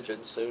passenger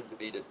pigeons soon to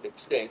be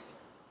extinct,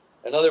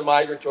 and other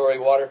migratory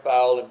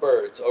waterfowl and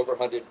birds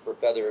overhunted for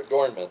feather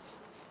adornments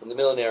in the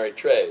millinery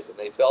trade, and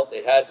they felt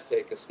they had to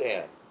take a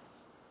stand.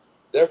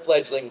 Their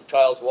fledgling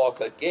Childs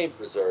Walcott Game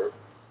Preserve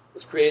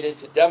was created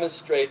to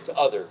demonstrate to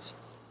others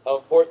how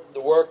important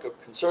the work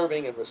of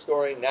conserving and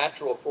restoring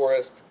natural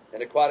forest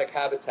and aquatic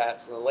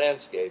habitats in the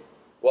landscape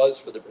was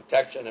for the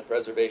protection and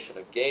preservation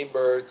of game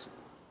birds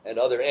and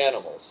other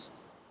animals,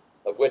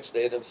 of which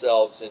they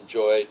themselves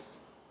enjoyed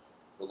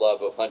the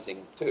love of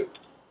hunting too.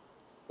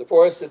 The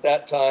forests at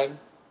that time,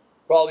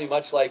 probably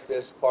much like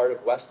this part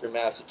of western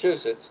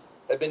Massachusetts,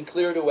 had been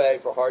cleared away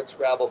for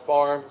hardscrabble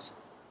farms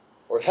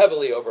or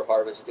heavily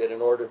overharvested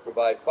in order to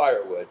provide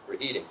firewood for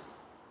heating,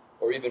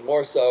 or even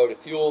more so to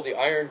fuel the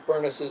iron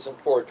furnaces and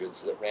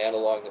forges that ran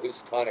along the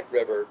Housatonic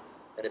River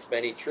and its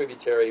many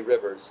tributary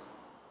rivers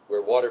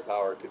where water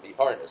power could be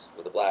harnessed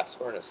for the blast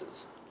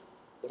furnaces.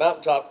 The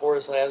mountaintop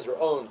forest lands were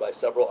owned by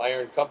several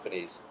iron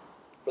companies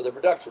for the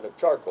production of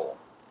charcoal,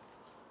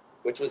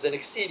 which was an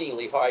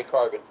exceedingly high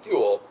carbon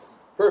fuel,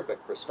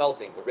 perfect for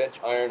smelting the rich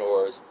iron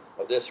ores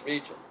of this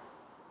region.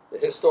 The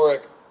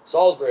historic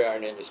Salisbury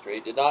iron industry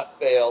did not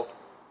fail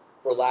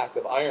for lack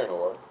of iron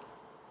ore,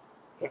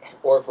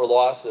 or for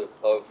loss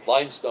of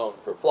limestone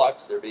for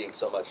flux, there being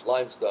so much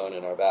limestone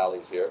in our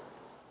valleys here,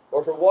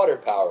 or for water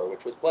power,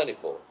 which was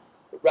plentiful.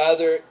 But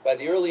rather, by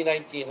the early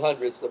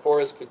 1900s, the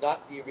forest could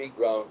not be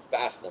regrown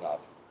fast enough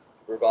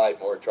to provide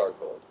more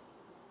charcoal.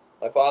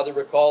 My father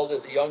recalled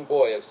as a young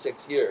boy of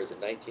 6 years,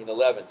 6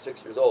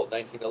 years old,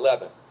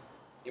 1911,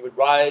 he would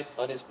ride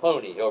on his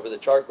pony over the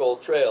charcoal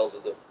trails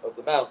of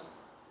the mountain.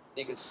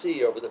 He could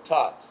see over the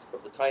tops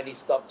of the tiny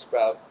stump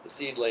sprouts, the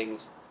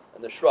seedlings,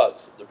 and the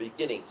shrubs at the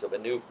beginnings of a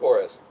new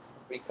forest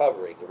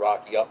recovering the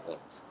rocky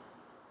uplands.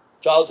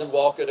 Childs and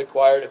Walcott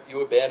acquired a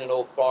few abandoned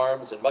old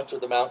farms and much of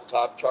the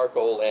mountaintop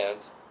charcoal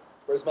lands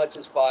for as much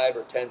as 5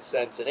 or 10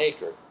 cents an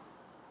acre,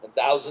 and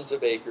thousands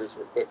of acres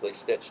were quickly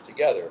stitched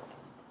together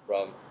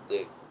from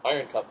the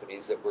iron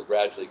companies that were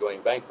gradually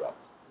going bankrupt.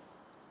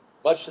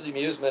 Much to the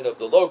amusement of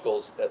the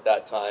locals at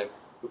that time,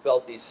 who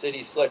felt these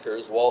city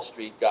slickers, Wall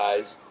Street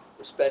guys,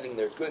 were spending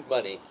their good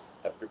money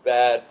after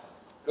bad,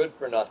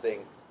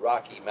 good-for-nothing,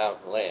 rocky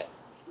mountain land.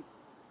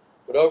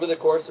 But over the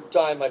course of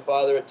time, my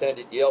father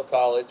attended Yale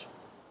College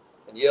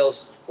and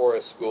Yale's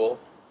Forest School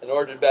in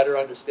order to better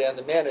understand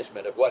the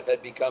management of what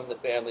had become the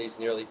family's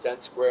nearly 10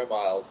 square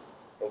miles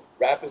of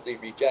rapidly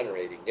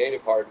regenerating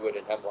native hardwood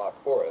and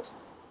hemlock forest.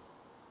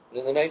 And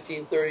in the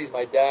 1930s,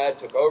 my dad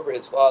took over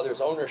his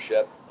father's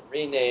ownership and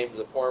renamed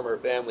the former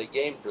family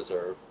game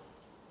preserve,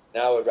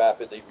 now a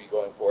rapidly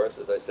regrowing forest,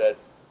 as I said,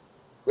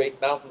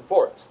 Great Mountain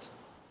Forest.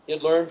 He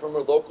had learned from a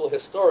local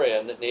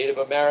historian that Native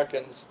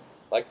Americans,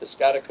 like the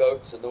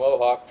Scotticokes and the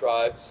Mohawk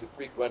tribes who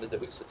frequented the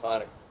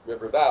Housatonic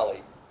River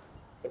Valley,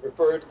 had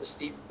referred to the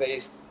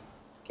steep-faced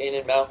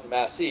Canaan Mountain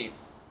Massif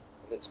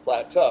and its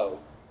plateau,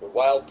 where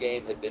wild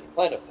game had been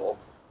plentiful,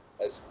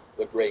 as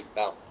the Great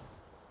Mountain.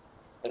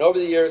 And over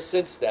the years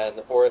since then,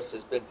 the forest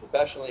has been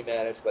professionally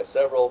managed by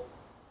several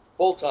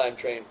full-time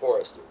trained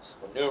foresters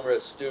and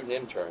numerous student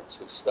interns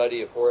whose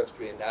study of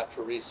forestry and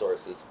natural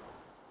resources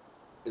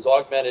is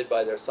augmented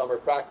by their summer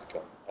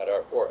practicum at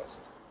our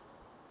forest.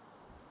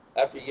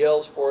 After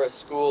Yale's Forest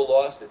School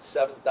lost its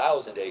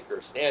 7,000-acre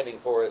standing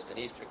forest in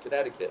eastern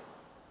Connecticut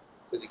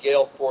to the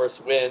gale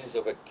force winds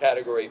of a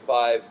Category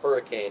 5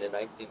 hurricane in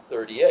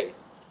 1938,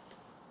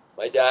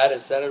 my dad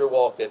and Senator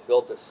Walcott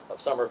built a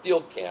summer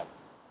field camp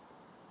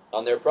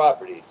on their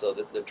property so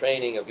that the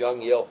training of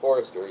young Yale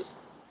foresters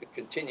could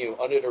continue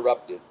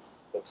uninterrupted,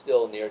 but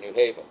still near New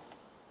Haven.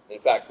 In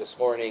fact, this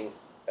morning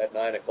at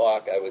 9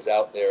 o'clock, I was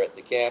out there at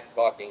the camp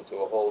talking to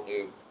a whole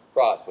new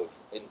crop of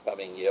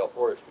incoming Yale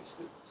forestry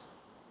students.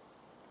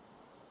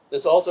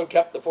 This also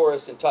kept the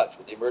forest in touch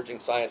with the emerging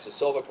science of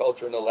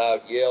silviculture and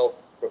allowed Yale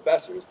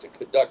professors to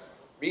conduct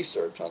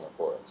research on the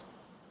forest.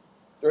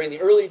 During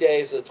the early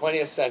days of the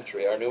 20th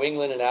century, our New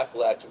England and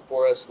Appalachian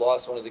forests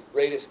lost one of the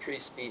greatest tree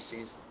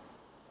species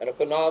and a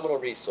phenomenal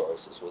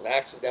resource. This was an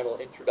accidental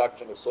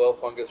introduction of soil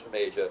fungus from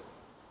Asia,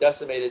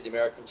 decimated the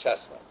American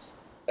chestnuts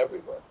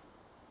everywhere.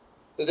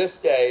 To this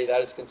day,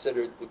 that is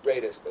considered the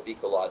greatest of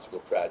ecological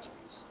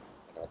tragedies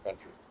in our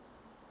country.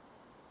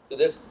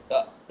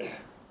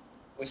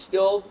 We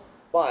still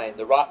find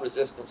the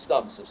rot-resistant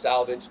stumps of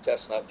salvaged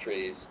chestnut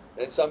trees,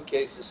 and in some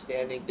cases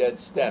standing dead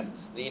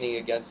stems leaning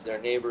against their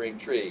neighboring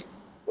tree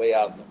way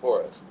out in the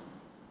forest.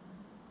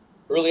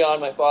 Early on,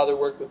 my father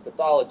worked with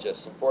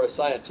pathologists and forest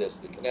scientists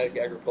at the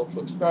Connecticut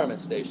Agricultural Experiment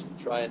Station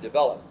to try and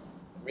develop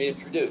and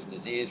reintroduce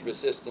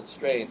disease-resistant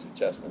strains of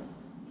chestnut.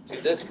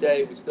 To this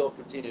day, we still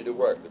continue to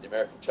work with the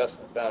American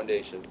Chestnut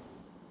Foundation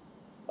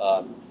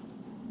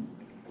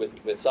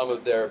with some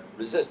of their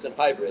resistant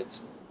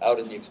hybrids out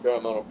in the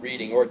experimental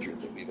breeding orchard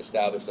that we've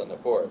established on the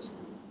forest.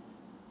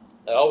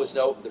 I always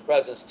note the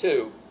presence,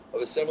 too,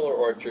 of a similar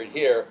orchard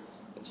here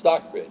in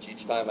Stockbridge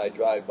each time I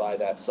drive by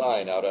that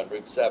sign out on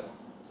Route 7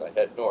 as I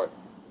head north.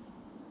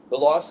 The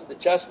loss of the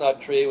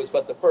chestnut tree was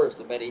but the first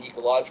of many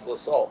ecological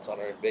assaults on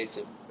our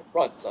invasive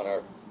fronts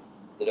that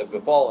have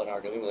befallen our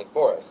New England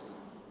forests.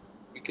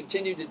 We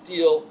continue to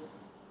deal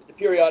with the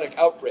periodic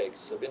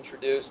outbreaks of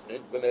introduced and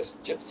infamous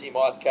gypsy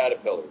moth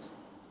caterpillars,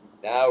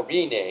 now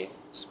renamed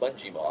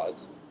spongy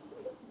moths,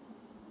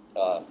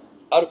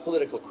 out of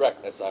political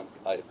correctness, I'm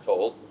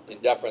told, in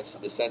deference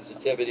to the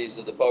sensitivities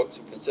of the folks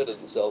who consider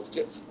themselves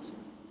gypsies.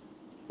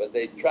 But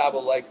they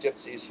travel like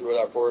gypsies through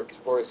our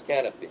forest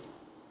canopy,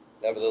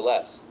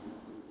 nevertheless.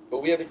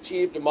 But we have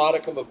achieved a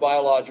modicum of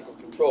biological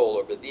control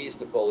over these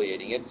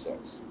defoliating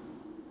insects.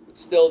 But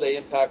still, they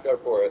impact our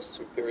forests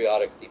through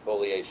periodic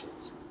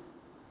defoliations.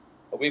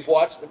 And we've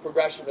watched the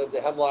progression of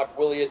the hemlock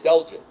woolly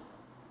adelgid,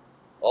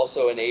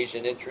 also an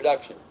Asian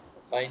introduction,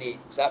 a tiny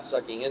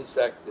sap-sucking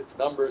insect. Its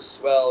numbers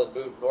swell and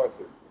move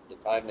northward from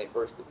the time they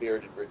first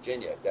appeared in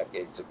Virginia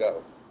decades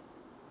ago.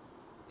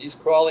 These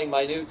crawling,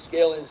 minute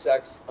scale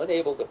insects,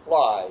 unable to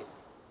fly,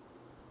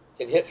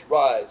 can hitch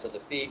rides on the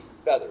feet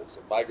and feathers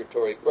of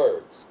migratory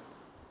birds.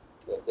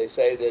 They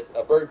say that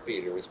a bird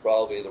feeder is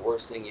probably the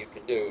worst thing you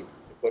can do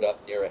to put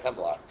up near a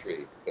hemlock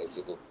tree, because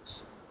it will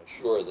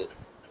assure that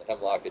the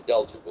hemlock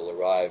adelgid will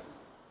arrive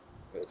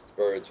as the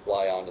birds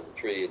fly onto the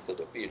tree into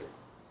the feeder.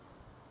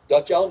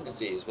 Dutch elm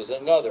disease was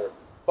another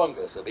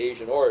fungus of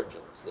Asian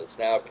origins that's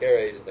now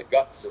carried in the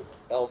guts of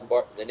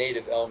the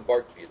native elm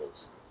bark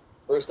beetles.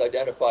 First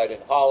identified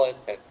in Holland,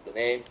 hence the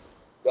name,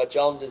 Dutch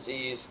elm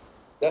disease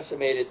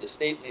decimated the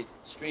stately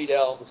street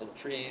elms and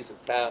trees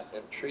of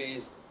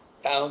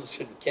towns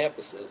and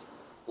campuses,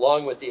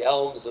 along with the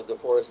elms of the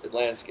forested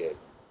landscape.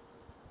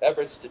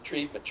 Efforts to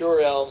treat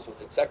mature elms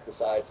with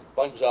insecticides and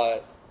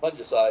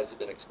fungicides have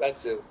been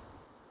expensive,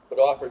 but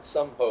offered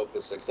some hope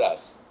of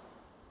success.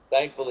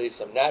 Thankfully,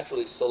 some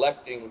naturally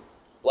selecting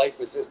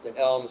blight-resistant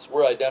elms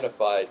were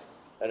identified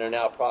and are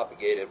now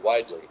propagated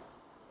widely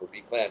for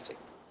replanting.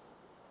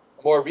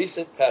 A more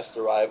recent pest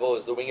arrival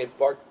is the winged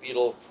bark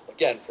beetle,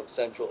 again from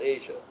Central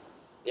Asia.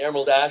 The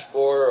emerald ash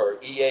borer, or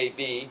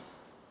EAB,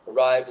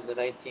 arrived in the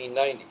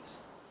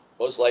 1990s,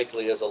 most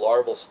likely as a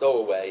larval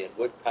stowaway in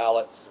wood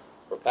pallets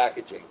or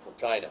packaging from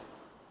China.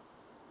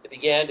 It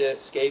began to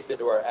escape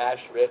into our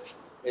ash-rich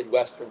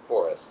Midwestern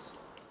forests,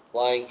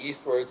 flying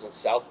eastwards and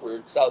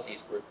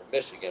southeastward from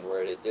Michigan,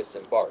 where it had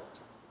disembarked,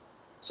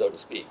 so to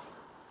speak.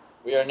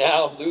 We are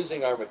now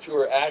losing our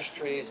mature ash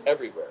trees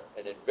everywhere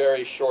and in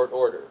very short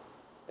order,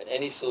 and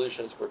any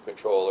solutions for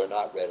control are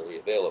not readily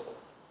available.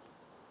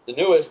 The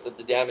newest of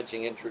the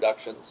damaging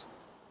introductions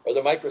are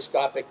the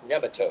microscopic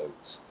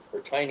nematodes,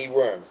 or tiny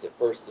worms that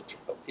first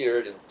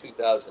appeared in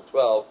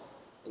 2012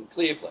 in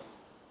Cleveland.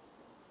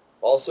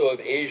 Also of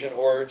Asian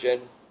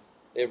origin,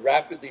 they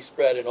rapidly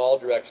spread in all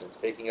directions,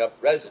 taking up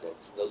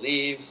residence in the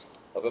leaves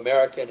of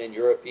American and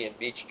European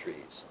beech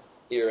trees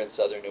here in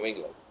southern New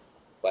England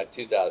by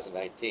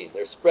 2019.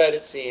 Their spread,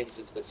 it seems,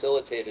 is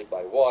facilitated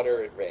by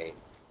water and rain,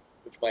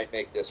 which might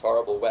make this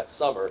horrible wet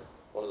summer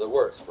one of the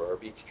worst for our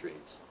beech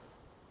trees.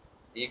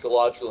 The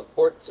ecological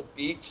importance of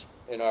beech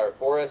in our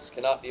forests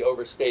cannot be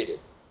overstated,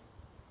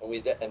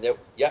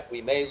 yet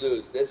we may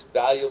lose this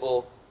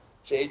valuable,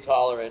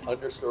 shade-tolerant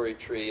understory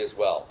tree as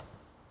well.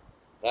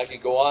 And I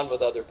could go on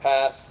with other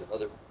pests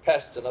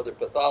and other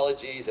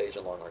pathologies,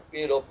 Asian longhorn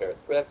beetle,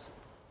 parathrips,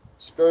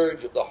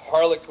 scourge of the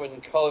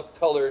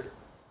harlequin-colored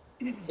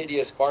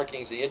hideous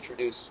markings, the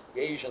introduced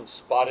Asian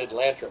spotted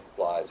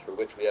lanternflies, for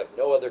which we have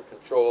no other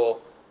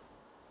control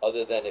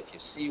other than if you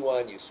see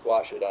one, you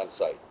squash it on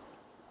sight.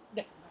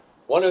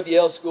 One of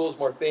Yale School's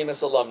more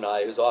famous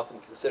alumni, who's often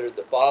considered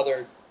the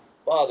father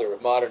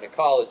of modern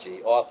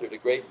ecology, authored a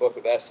great book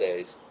of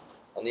essays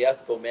on the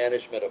ethical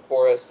management of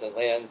forests and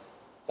land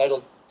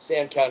titled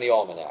Sand County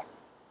Almanac.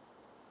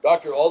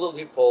 Dr. Aldo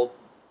Leopold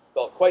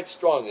felt quite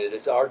strongly that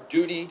it's our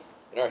duty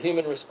and our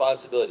human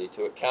responsibility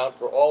to account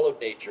for all of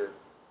nature,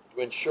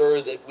 to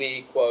ensure that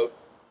we, quote,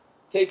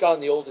 take on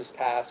the oldest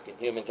task in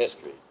human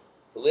history,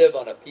 to live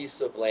on a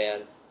piece of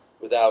land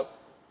without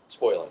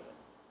spoiling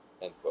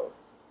it, end quote.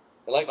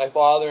 And like my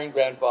father and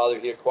grandfather,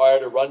 he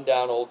acquired a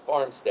rundown old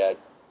farmstead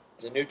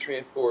in the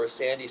nutrient-poor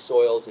sandy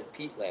soils and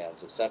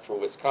peatlands of central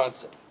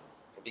Wisconsin,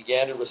 and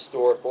began to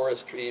restore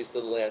forest trees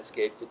to the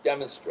landscape to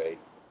demonstrate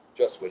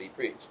just what he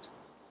preached.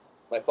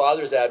 My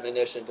father's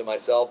admonition to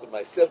myself and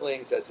my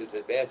siblings as his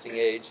advancing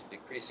age and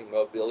decreasing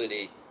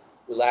mobility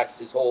relaxed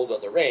his hold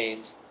on the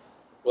reins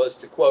was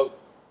to, quote,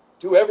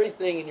 do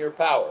everything in your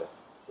power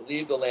to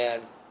leave the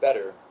land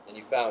better than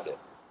you found it.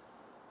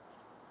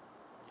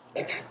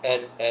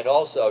 and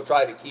also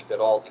try to keep it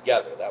all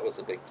together. That was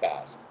a big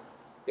task.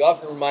 He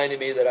often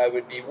reminded me that I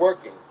would be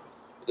working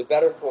with a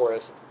better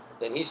forest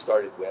than he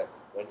started with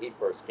when he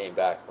first came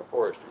back from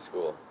forestry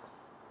school.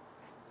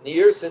 In the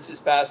years since his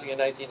passing in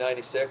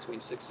 1996,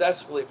 we've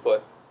successfully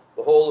put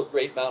the whole of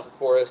Great Mountain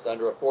Forest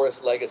under a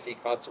Forest Legacy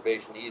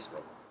Conservation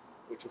easement,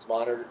 which is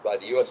monitored by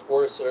the U.S.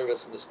 Forest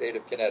Service in the state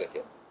of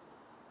Connecticut.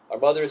 Our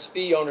mother's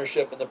fee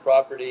ownership in the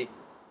property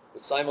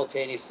was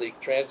simultaneously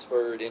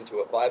transferred into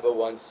a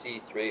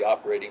 501c3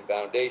 operating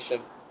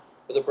foundation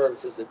for the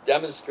purposes of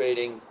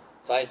demonstrating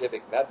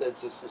scientific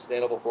methods of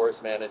sustainable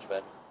forest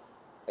management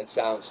and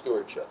sound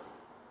stewardship.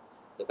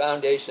 The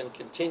foundation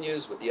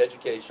continues with the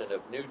education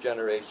of new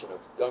generation of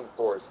young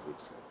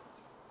foresters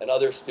and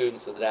other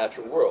students of the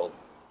natural world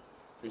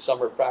through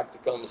summer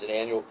practicums and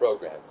annual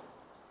programming.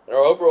 And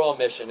our overall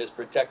mission is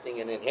protecting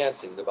and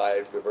enhancing the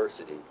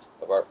biodiversity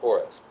of our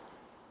forest.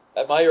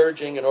 At my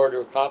urging, in order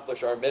to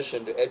accomplish our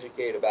mission to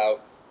educate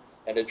about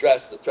and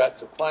address the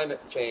threats of climate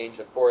change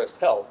and forest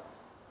health,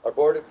 our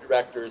board of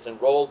directors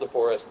enrolled the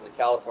forest in the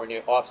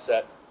California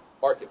offset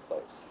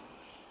marketplace.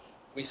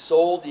 We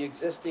sold the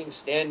existing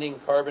standing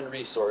carbon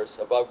resource,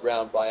 above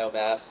ground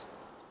biomass,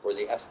 for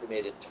the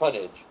estimated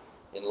tonnage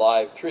in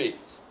live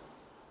trees.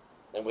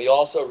 And we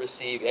also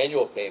receive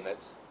annual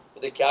payments for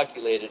the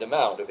calculated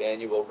amount of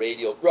annual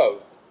radial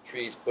growth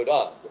trees put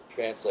on, that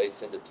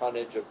translates into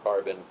tonnage of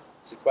carbon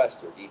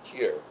sequestered each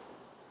year,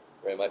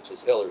 very much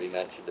as Hillary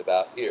mentioned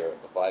about here,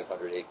 the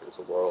 500 acres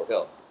of Laurel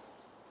Hill.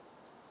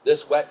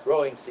 This wet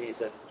growing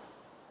season,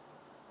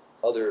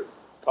 other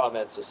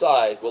comments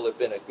aside, will have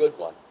been a good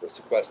one for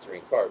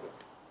sequestering carbon,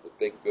 a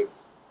big,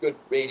 good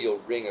radial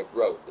ring of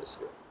growth this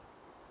year.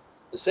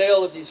 The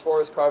sale of these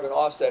forest carbon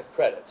offset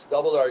credits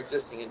doubled our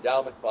existing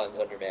endowment funds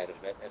under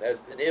management and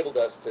has enabled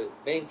us to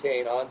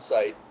maintain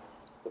on-site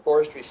the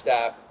forestry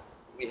staff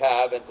we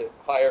have and to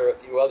hire a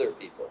few other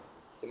people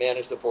to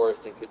manage the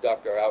forest and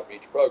conduct our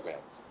outreach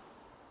programs.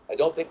 I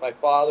don't think my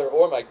father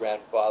or my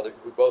grandfather,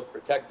 who both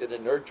protected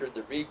and nurtured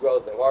the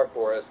regrowth of our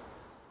forest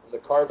from the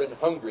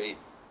carbon-hungry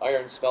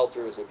iron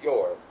smelters of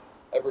yore,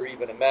 ever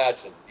even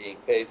imagined being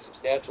paid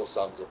substantial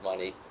sums of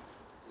money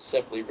to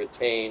simply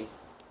retain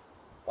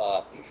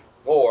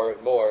more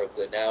and more of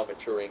the now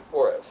maturing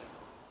forest.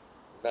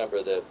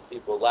 Remember, the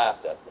people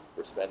laughed at them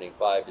for spending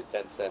 5 to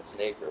 10 cents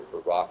an acre for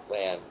rock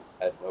land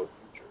that had no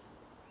future.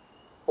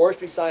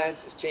 Forestry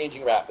science is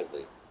changing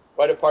rapidly.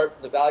 Quite apart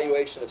from the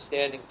valuation of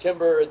standing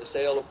timber and the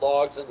sale of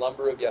logs and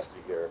lumber of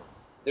yesteryear,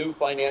 new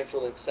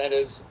financial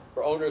incentives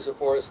for owners of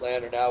forest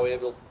land are now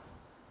able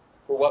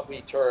for what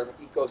we term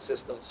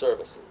ecosystem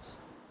services,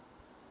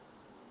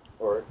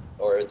 or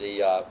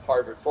the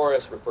Harvard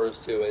Forest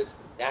refers to as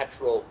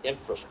natural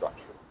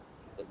infrastructure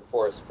that the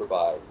forests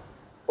provide.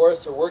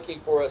 Forests are working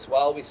for us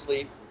while we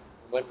sleep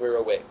and when we're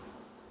awake.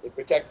 They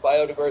protect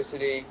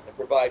biodiversity and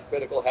provide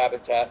critical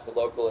habitat for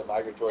local and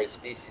migratory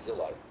species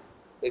alike.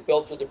 They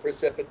filter the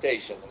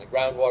precipitation and the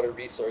groundwater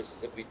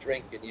resources that we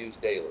drink and use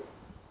daily.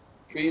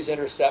 Trees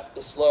intercept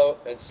the slow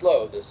the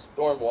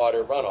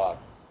stormwater runoff,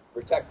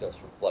 protect us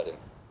from flooding.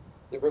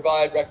 They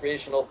provide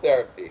recreational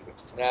therapy,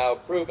 which is now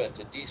proven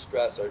to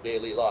de-stress our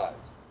daily lives.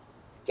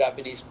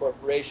 Japanese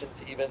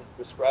corporations even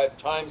prescribe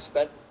time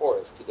spent in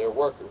forests to their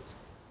workers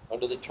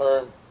under the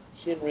term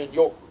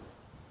shinrin-yoku,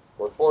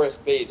 or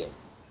forest bathing.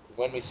 And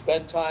when we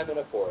spend time in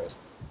a forest,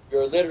 we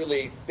are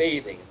literally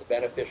bathing in the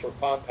beneficial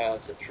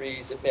compounds that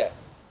trees emit,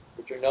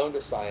 which are known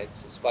to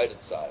science as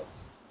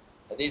phytoncides.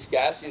 And these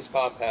gaseous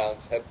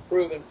compounds have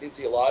proven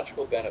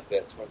physiological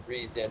benefits when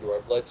breathed into our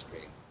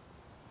bloodstream.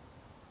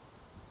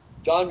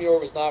 John Muir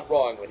was not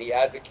wrong when he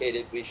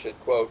advocated we should,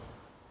 quote,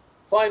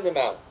 climb the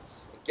mountains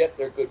and get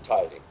their good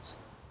tidings.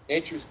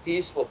 Nature's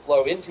peace will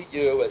flow into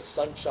you as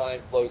sunshine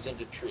flows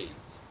into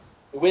trees.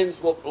 The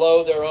winds will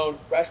blow their own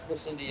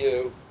freshness into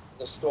you, and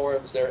the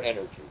storms their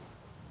energy.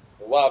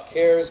 And while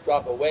cares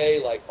drop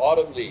away like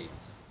autumn leaves,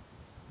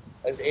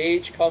 as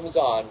age comes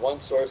on, one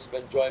source of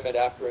enjoyment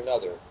after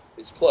another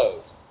is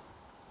closed.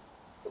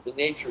 But the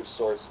nature's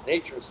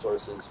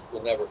sources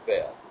will never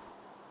fail.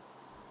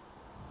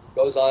 It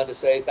goes on to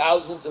say,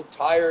 thousands of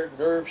tired,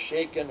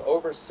 nerve-shaken,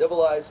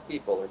 over-civilized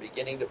people are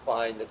beginning to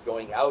find that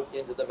going out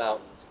into the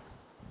mountains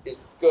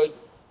is good,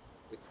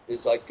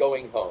 is like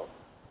going home.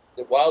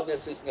 That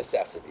wildness is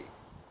necessity.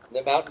 And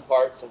the mountain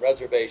parks and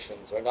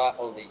reservations are not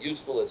only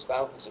useful as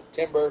fountains of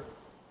timber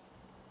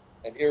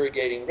and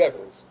irrigating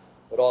rivers,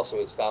 but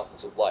also as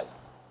fountains of life.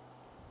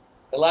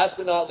 And last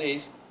but not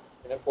least,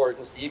 in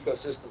importance, the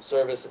ecosystem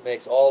service that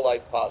makes all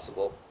life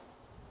possible,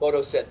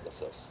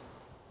 photosynthesis.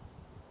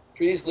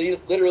 Trees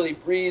literally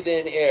breathe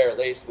in air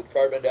laced with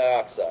carbon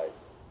dioxide,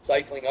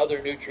 cycling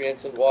other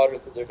nutrients and water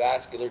through their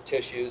vascular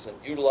tissues and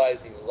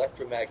utilizing the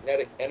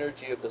electromagnetic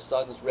energy of the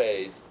sun's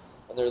rays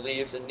on their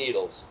leaves and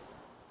needles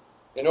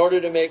in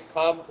order to make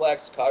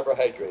complex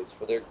carbohydrates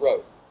for their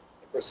growth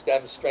and for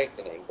stem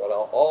strengthening, but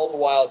all the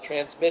while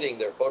transmitting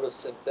their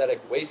photosynthetic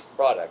waste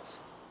products,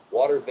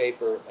 water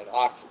vapor and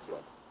oxygen,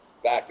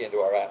 back into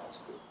our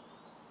atmosphere.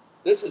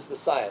 This is the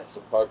science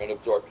of carbon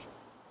absorption,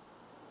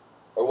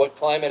 or what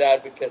climate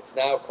advocates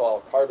now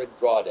call carbon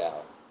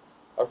drawdown.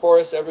 Our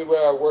forests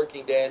everywhere are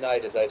working day and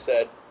night, as I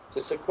said,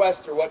 to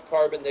sequester what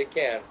carbon they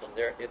can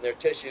in their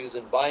tissues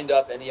and bind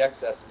up any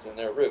excesses in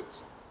their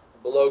roots,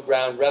 below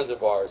ground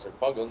reservoirs and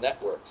fungal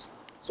networks,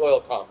 soil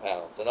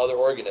compounds, and other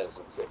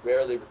organisms that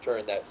rarely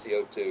return that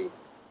CO2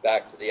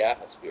 back to the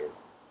atmosphere,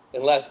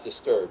 unless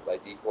disturbed by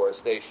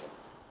deforestation,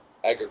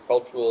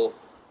 agricultural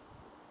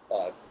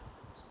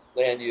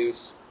land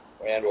use,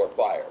 and/or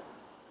fire.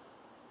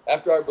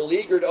 After our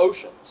beleaguered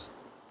oceans,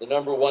 the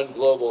number one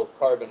global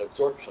carbon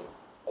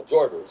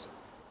absorbers,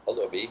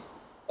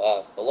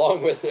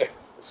 along with their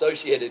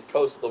associated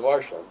coastal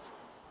marshlands,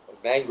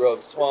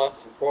 mangrove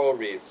swamps and coral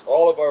reefs,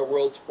 all of our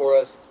world's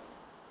forests,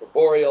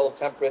 arboreal,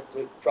 temperate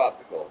to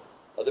tropical,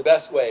 are the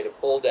best way to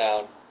pull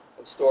down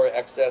and store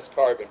excess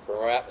carbon from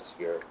our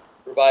atmosphere,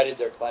 provided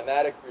their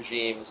climatic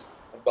regimes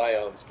and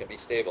biomes can be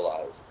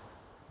stabilized.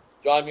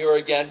 John Muir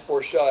again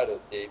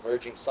foreshadowed the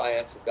emerging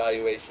science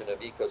evaluation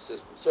of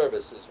ecosystem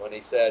services when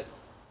he said,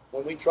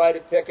 when we try to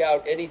pick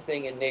out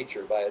anything in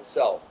nature by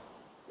itself,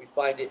 we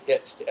find it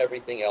hitched to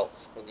everything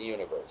else in the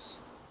universe.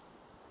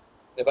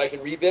 If I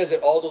can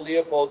revisit Aldo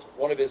Leopold's,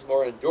 one of his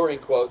more enduring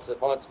quotes that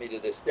haunts me to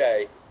this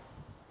day,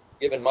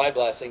 given my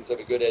blessings of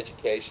a good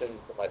education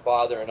from my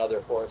father and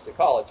other forest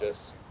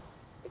ecologists,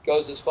 it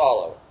goes as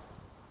follows.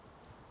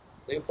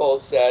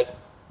 Leopold said,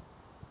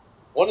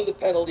 one of the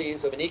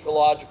penalties of an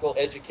ecological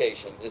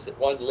education is that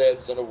one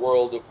lives in a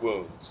world of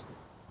wounds.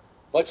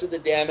 Much of the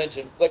damage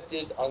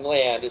inflicted on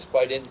land is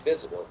quite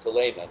invisible to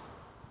laymen.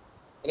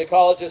 An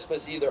ecologist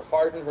must either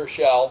harden her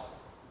shell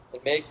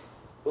and make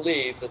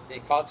believe that the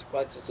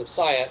consequences of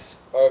science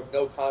are of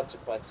no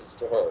consequences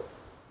to her,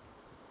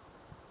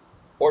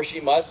 or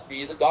she must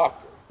be the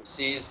doctor who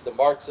sees the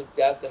marks of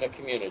death in a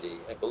community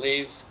and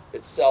believes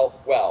itself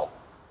well,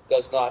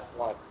 does not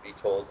want to be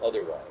told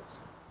otherwise.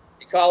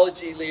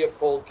 Ecology,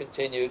 Leopold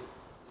continued,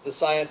 is the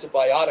science of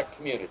biotic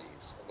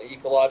communities, and the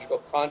ecological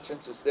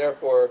conscience is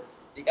therefore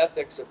the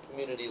ethics of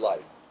community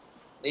life.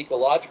 An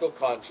ecological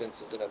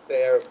conscience is an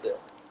affair of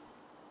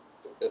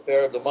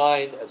the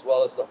mind as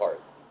well as the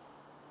heart.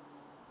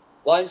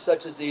 Lines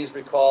such as these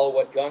recall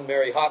what young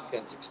Mary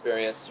Hopkins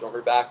experienced from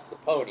her back of the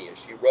pony as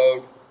she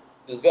rode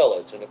to the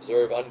village and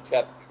observed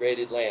unkept,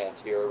 degraded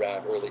lands here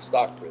around early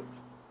Stockbridge.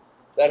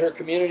 That her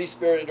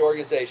community-spirited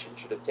organization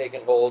should have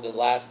taken hold and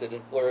lasted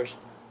and flourished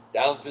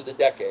down through the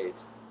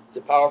decades is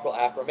a powerful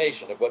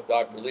affirmation of what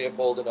Dr.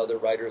 Leopold and other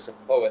writers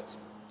and poets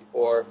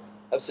before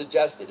have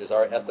suggested is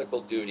our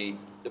ethical duty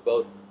to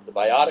both the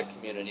biotic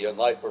community and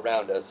life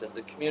around us and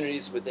the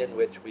communities within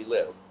which we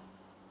live.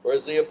 Or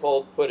as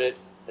Leopold put it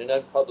in an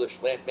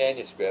unpublished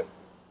manuscript,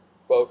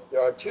 quote,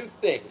 there are two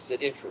things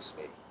that interest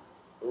me,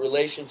 the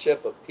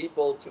relationship of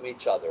people to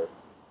each other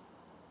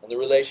and the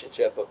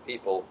relationship of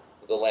people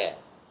to the land.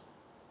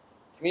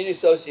 Community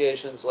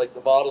associations like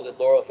the model that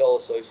Laurel Hill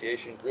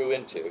Association grew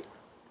into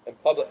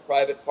and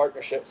public-private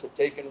partnerships have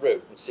taken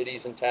root in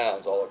cities and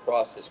towns all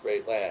across this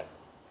great land.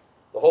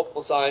 The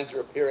hopeful signs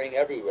are appearing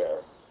everywhere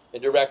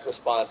in direct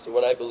response to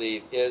what I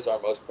believe is our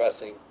most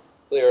pressing,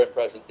 clear and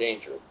present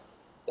danger,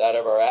 that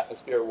of our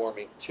atmosphere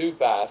warming too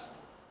fast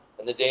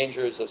and the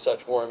dangers of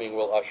such warming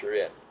will usher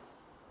in.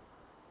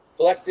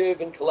 Collective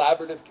and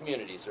collaborative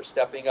communities are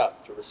stepping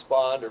up to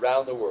respond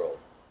around the world.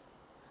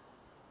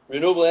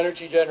 Renewable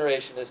energy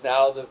generation is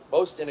now the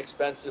most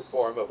inexpensive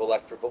form of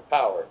electrical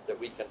power that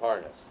we can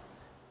harness.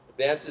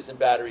 Advances in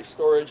battery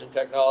storage and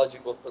technology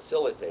will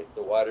facilitate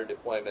the wider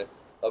deployment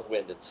of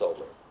wind and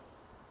solar.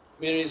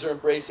 Communities are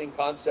embracing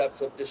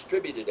concepts of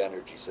distributed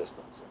energy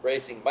systems,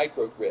 embracing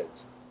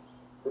microgrids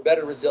for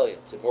better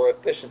resilience and more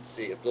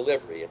efficiency of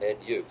delivery and end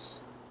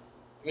use.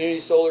 Community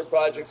solar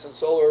projects and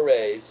solar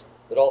arrays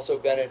that also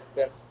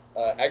benefit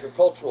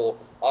agricultural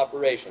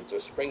operations are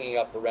springing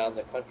up around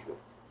the country.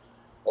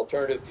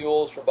 Alternative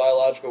fuels from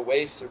biological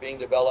wastes are being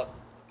developed.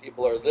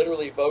 People are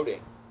literally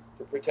voting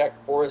to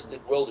protect forested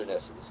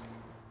wildernesses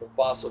from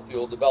fossil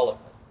fuel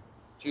development,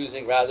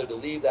 choosing rather to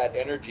leave that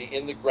energy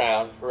in the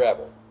ground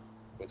forever,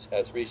 which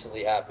has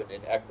recently happened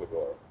in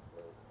Ecuador,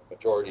 where the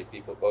majority of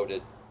people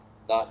voted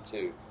not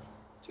to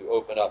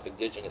open up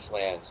indigenous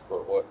lands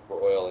for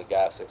oil and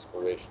gas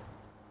exploration.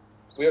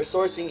 We are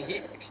sourcing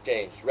heat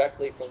exchange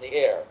directly from the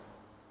air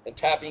and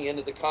tapping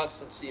into the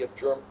constancy of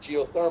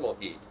geothermal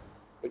heat,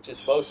 which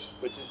is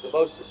the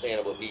most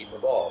sustainable heat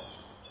of all.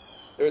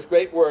 There is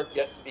great work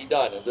yet to be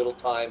done and little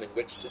time in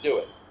which to do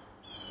it.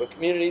 But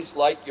communities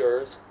like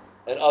yours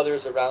and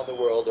others around the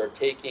world are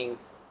taking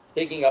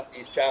up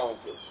these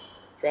challenges.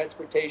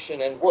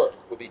 Transportation and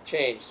work will be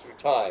changed through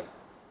time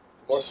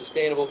to more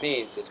sustainable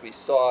means, as we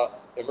saw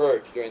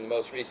emerge during the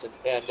most recent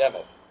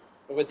pandemic,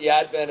 and with the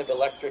advent of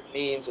electric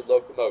means of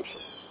locomotion.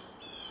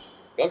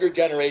 Younger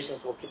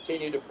generations will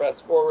continue to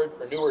press forward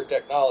for newer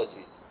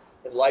technologies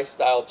and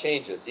lifestyle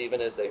changes,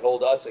 even as they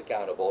hold us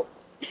accountable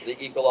for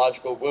the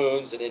ecological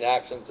wounds and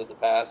inactions of the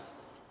past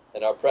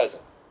and our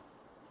present.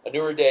 A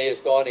newer day is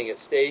dawning at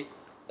state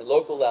and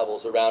local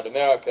levels around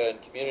America,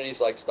 and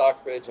communities like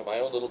Stockbridge and my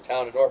own little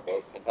town in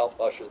Norfolk can help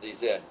usher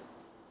these in.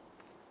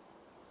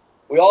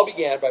 We all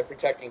began by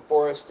protecting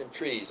forests and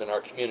trees in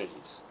our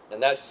communities,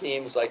 and that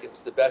seems like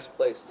it's the best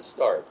place to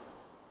start.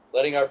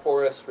 Letting our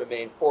forests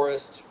remain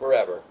forests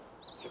forever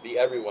should be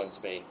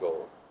everyone's main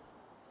goal.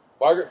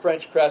 Margaret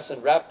French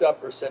Cresson wrapped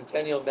up her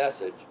centennial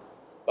message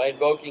by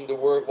invoking the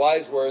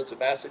wise words of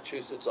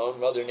Massachusetts' own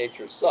Mother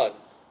Nature's son,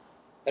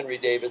 Henry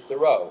David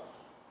Thoreau.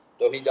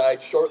 Though he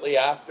died shortly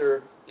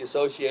after the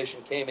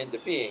association came into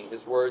being,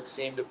 his words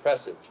seemed to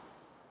presage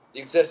the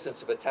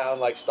existence of a town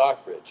like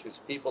Stockbridge, whose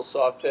people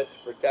saw fit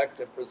to protect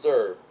and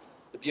preserve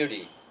the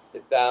beauty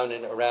it found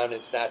around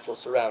its natural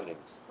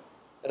surroundings.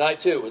 And I,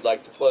 too, would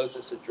like to close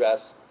this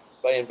address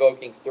by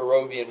invoking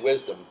Thoreauvian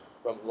wisdom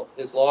from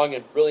his long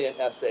and brilliant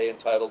essay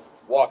entitled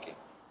Walking.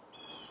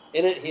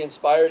 In it, he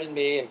inspired in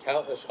me and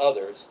countless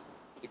others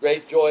the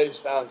great joys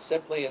found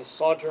simply in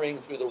sauntering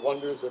through the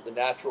wonders of the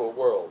natural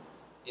world,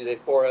 be they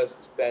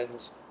forests,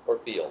 fens, or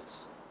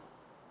fields.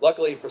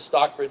 Luckily for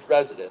Stockbridge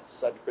residents,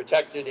 such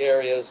protected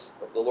areas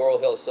of the Laurel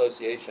Hill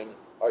Association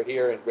are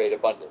here in great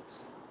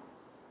abundance.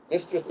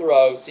 Mr.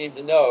 Thoreau seemed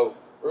to know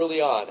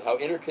early on how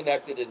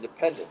interconnected and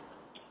dependent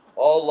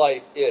all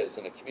life is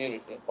in a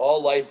community.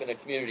 All life in a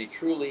community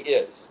truly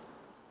is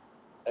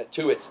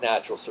to its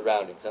natural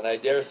surroundings, and I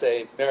dare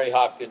say Mary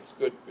Hopkins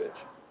Goodrich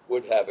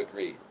would have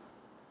agreed.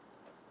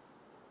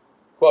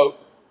 Quote,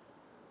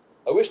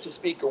 I wish to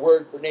speak a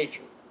word for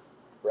nature,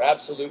 for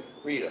absolute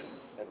freedom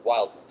and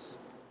wildness,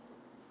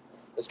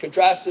 as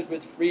contrasted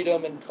with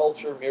freedom and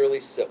culture merely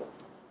civil.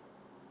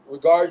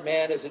 Regard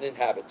man as an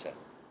inhabitant,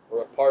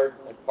 or a part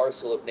and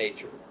parcel of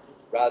nature,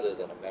 rather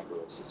than a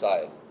member of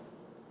society.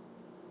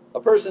 A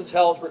person's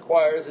health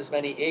requires as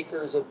many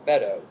acres of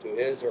meadow to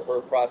his or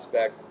her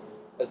prospect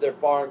as their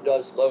farm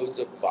does loads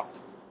of buck.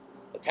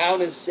 A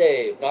town is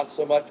saved not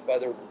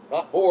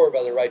more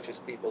by the righteous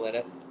people in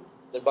it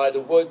than by the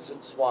woods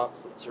and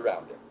swamps that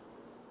surround it.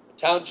 A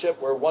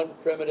township where one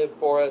primitive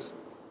forest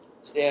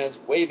stands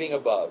waving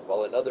above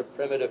while another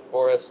primitive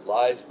forest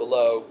lies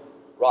below,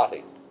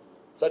 rotting.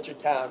 Such a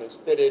town is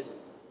fitted to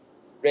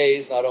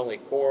raise not only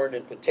corn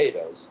and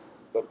potatoes,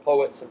 but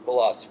poets and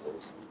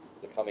philosophers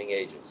of the coming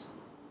ages.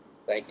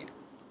 Thank you.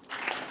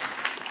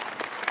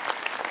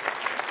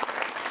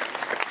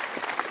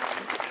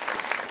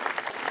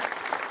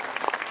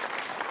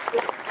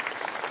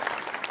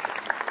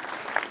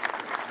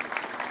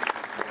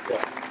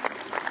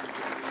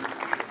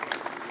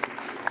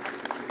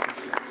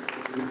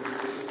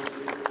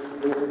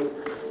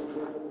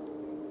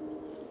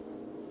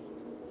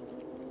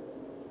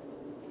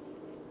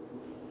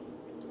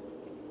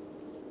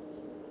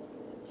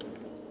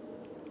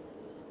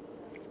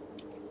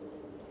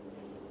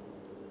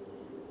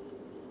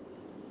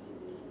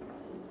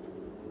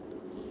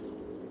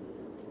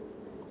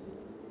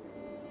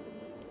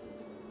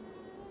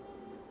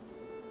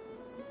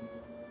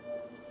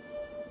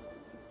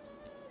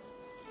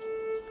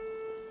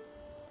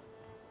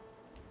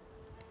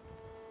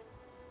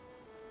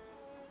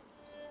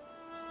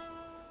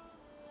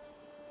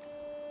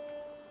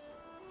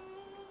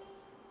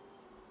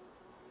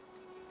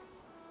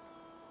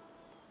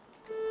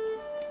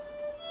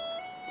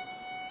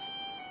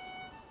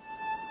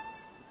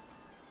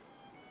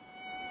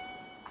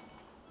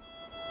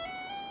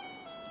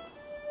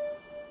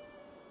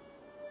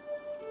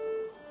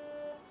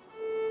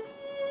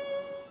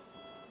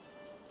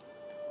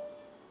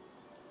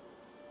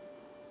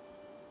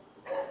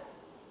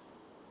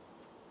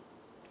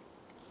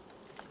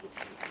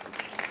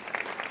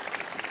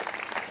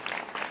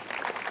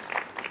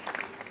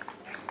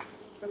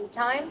 From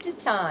time to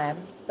time,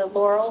 the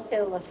Laurel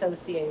Hill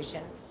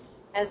Association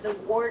has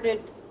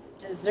awarded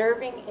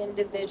deserving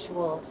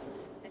individuals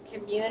the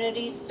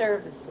Community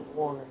Service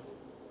Award.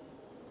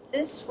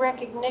 This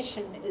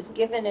recognition is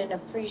given in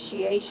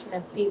appreciation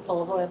of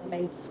people who have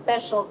made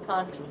special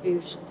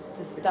contributions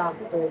to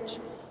Stockbridge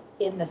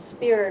in the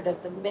spirit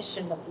of the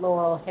mission of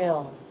Laurel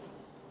Hill.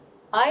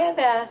 I have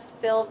asked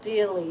Phil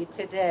Dealey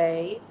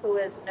today, who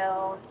has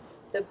known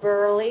the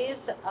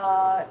Burleys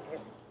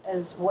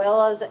as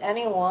well as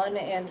anyone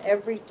in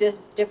every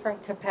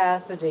different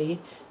capacity,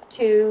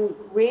 to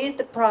read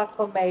the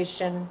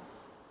proclamation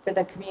for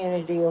the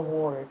Community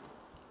Award.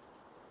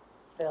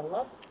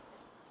 Philip?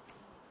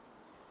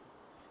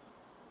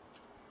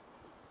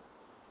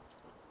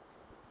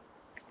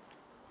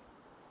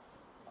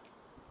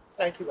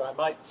 Thank you. I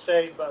might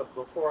say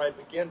before I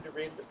begin to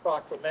read the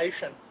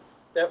proclamation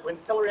that when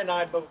Hillary and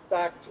I moved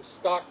back to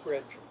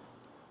Stockbridge,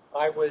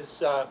 I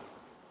was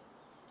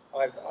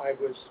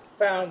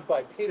found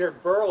by Peter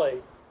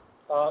Burley,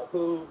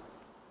 who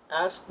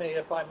asked me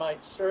if I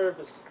might serve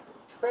as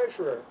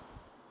treasurer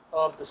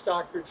of the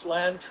Stockbridge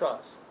Land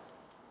Trust.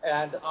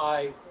 And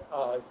I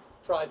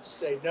tried to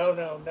say,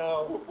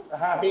 no,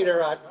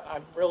 Peter,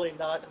 I'm really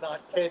not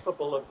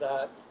capable of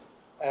that.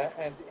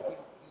 And he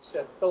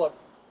said, Philip,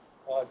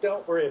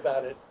 don't worry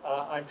about it.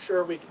 I'm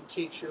sure we can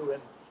teach you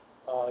in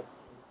a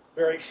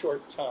very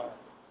short time.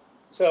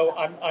 So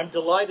I'm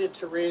delighted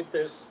to read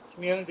this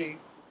community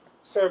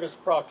service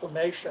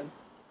proclamation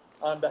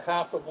on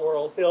behalf of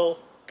Laurel Hill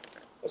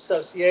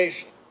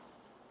Association,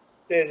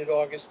 dated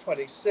August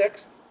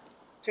 26,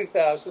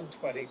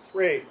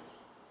 2023.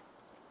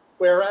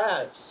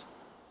 Whereas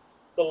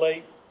the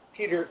late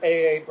Peter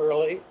A.A.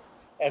 Burley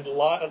and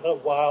Lila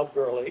Wild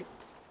Burley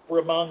were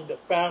among the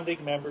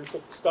founding members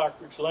of the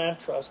Stockbridge Land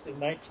Trust in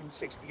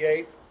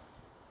 1968,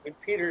 with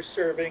Peter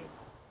serving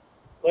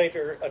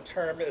later a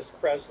term as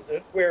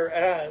president,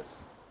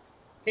 whereas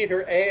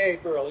Peter A.A.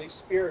 Burley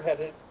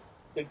spearheaded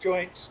the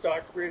joint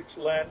Stockbridge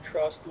Land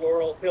Trust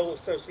Laurel Hill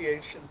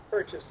Association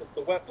purchase of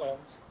the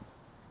wetlands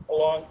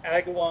along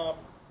Agawam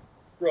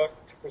Brook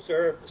to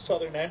preserve the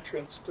southern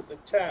entrance to the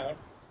town,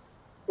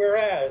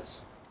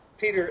 whereas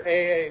Peter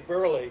A.A.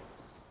 Burley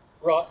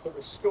brought the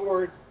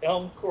restored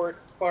Elm Court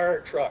fire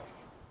truck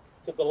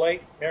to the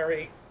Lake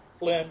Mary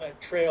Flynn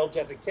Trail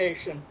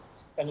dedication,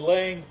 and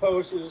laying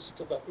hoses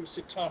to the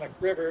Housatonic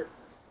River,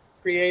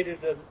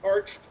 created an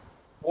arched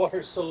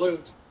water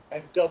salute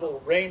and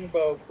double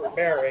rainbow for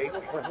Mary,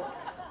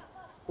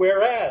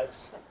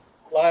 Whereas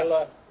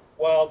Lila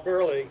Wild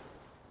Burley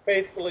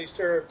faithfully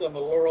served on the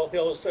Laurel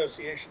Hill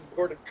Association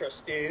Board of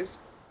Trustees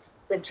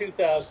from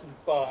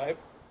 2005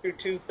 through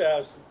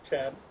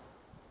 2010.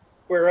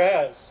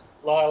 Whereas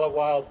Lila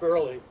Wild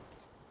Burley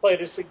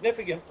played a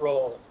significant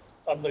role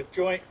on the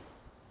joint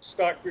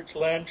Stockbridge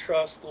Land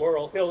Trust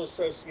Laurel Hill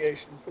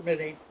Association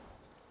Committee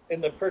in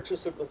the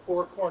purchase of the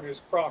Four Corners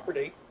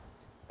property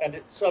and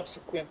its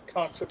subsequent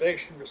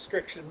conservation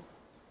restriction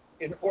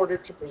in order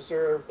to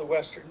preserve the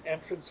western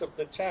entrance of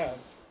the town.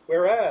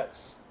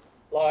 Whereas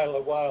Lila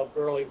Wild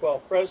Burley, while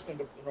president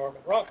of the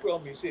Norman Rockwell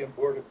Museum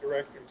Board of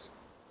Directors,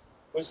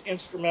 was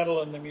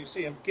instrumental in the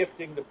museum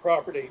gifting the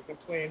property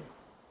between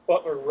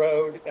Butler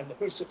Road and the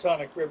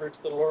Housatonic River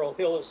to the Laurel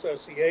Hill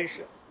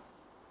Association.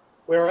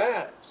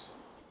 Whereas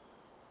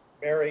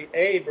Mary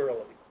A.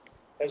 Burley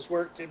has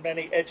worked in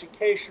many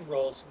education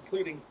roles,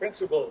 including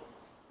principal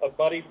of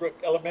Muddy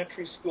Brook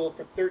Elementary School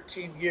for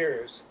 13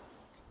 years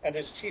and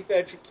as chief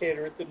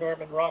educator at the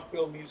Norman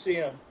Rockwell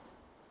Museum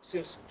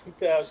since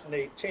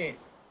 2018.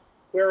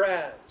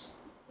 Whereas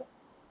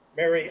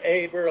Mary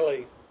A.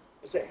 Burley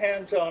is a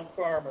hands-on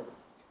farmer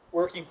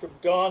working from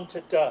dawn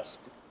to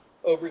dusk,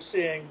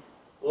 overseeing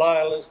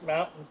Lila's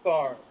Mountain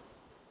Farm,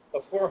 a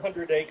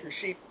 400-acre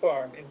sheep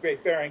farm in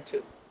Great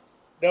Barrington,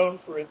 known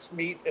for its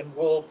meat and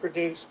wool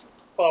produced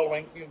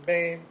following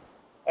humane,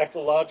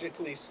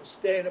 ecologically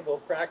sustainable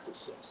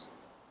practices.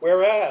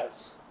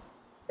 Whereas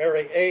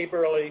Mary A.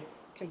 Burley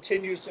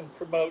continues and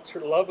promotes her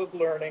love of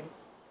learning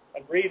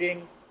and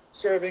reading,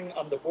 serving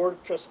on the Board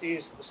of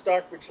Trustees of the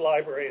Stockbridge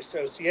Library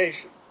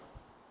Association.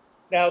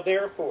 Now,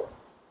 therefore,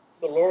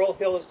 the Laurel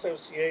Hill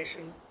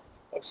Association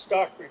of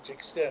Stockbridge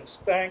extends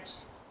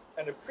thanks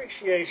and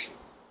appreciation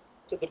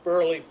to the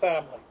Burley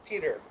family,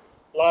 Peter,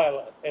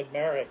 Lila, and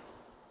Mary,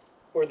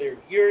 for their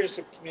years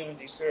of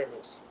community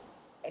service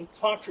and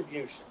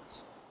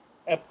contributions,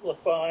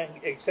 exemplifying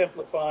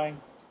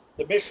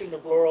the mission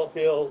of Laurel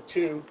Hill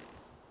to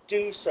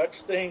do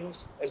such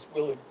things as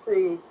will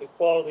improve the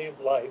quality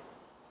of life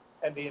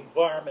and the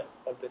environment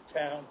of the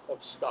town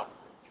of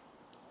Stockbridge.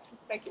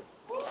 Thank you.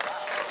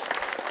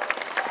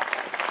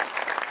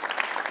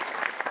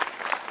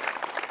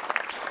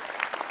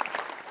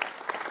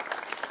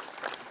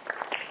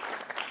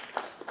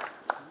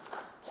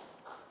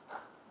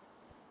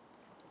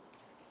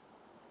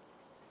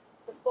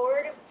 The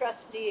Board of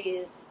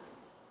Trustees.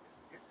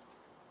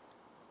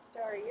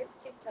 Star, you're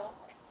too tall.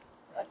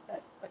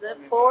 The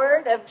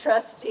Board of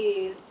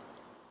Trustees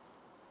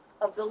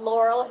of the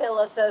Laurel Hill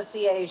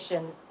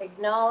Association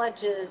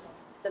acknowledges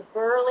the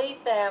Burley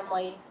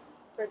family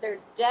for their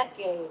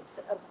decades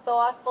of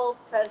thoughtful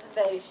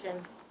preservation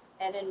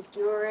and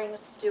enduring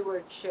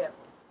stewardship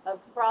of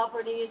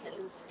properties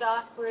in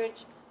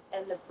Stockbridge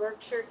and the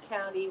Berkshire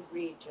County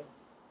region.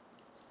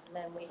 And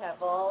then we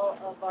have all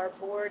of our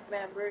board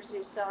members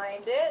who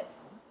signed it.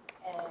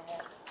 And I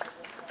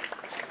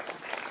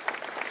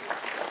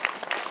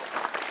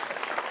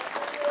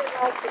would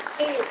like to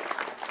see it.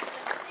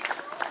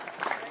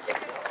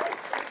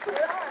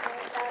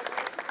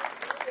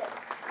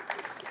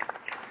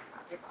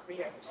 It's for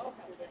yours.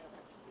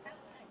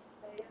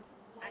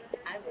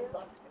 I would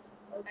love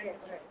to. Okay,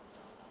 great.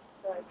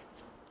 Good.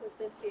 Put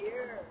this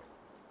here.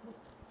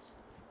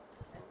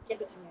 And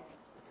give it to Mary.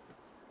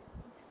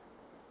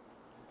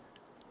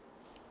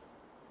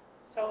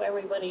 So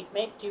everybody,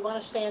 do you want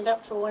to stand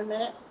up for 1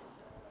 minute?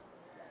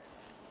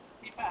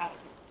 Yeah.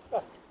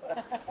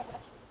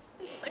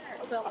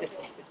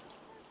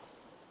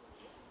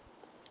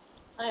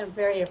 I am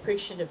very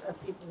appreciative of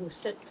people who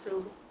sit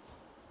through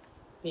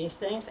these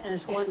things, and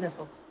it's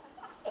wonderful.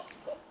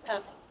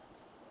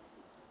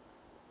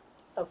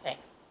 Okay,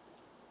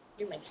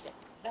 you may sit.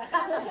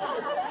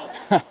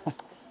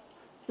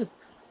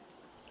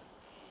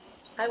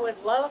 I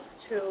would love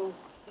to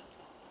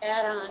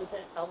add on to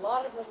a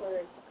lot of the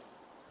words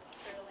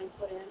Sterling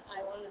put in.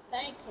 I want to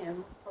thank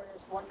him for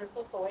his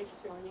wonderful voice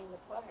joining the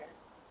choir.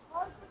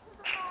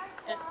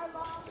 And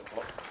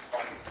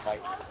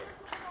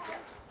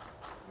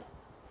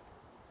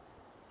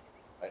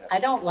I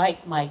don't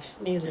like mics,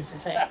 needless to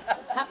say.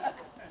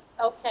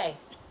 Okay.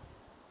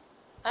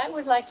 I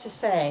would like to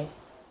say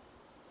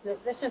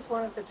that this is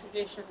one of the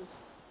traditions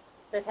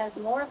that has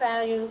more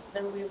value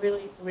than we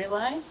really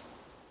realize.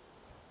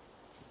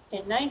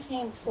 In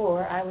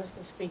 1904, I was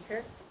the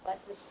speaker, like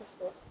Mr.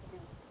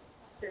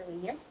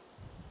 Sterling here.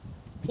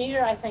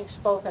 Peter, I think,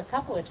 spoke a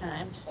couple of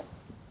times,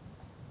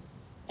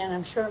 and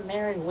I'm sure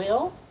Mary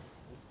will.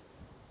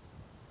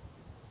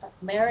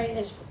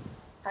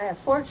 I have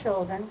 4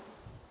 children,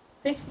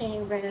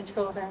 15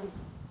 grandchildren,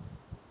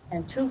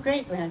 and 2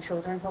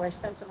 great-grandchildren who I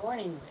spent the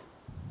morning with.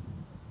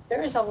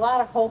 There is a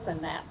lot of hope in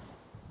that.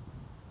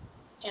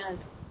 And,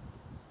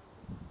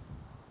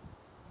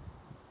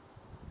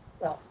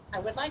 well, I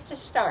would like to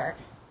start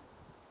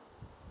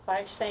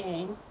by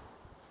saying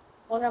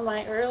one of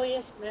my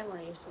earliest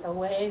memories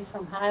away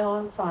from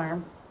Highland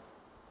Farm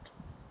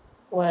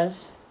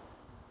was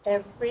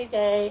every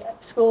day,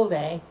 school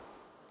day,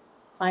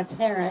 my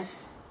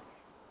parents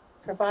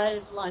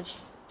provided lunch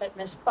at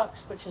Miss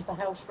Buck's, which is the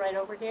house right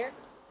over here.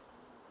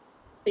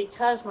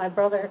 because my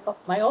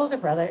older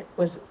brother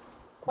was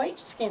quite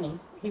skinny.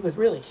 He was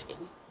really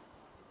skinny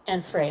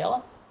and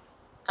frail.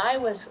 I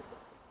was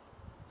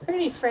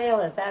pretty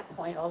frail at that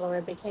point, although I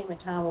became a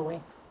tomboy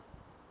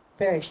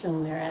very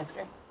soon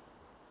thereafter.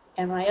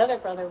 And my other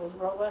brother was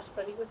robust,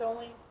 but he was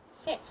only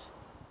 6.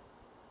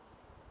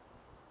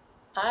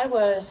 I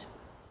was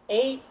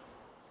 8,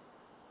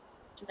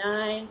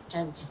 9,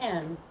 and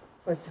 10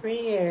 for 3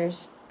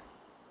 years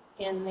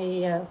in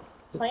the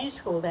plain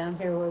school down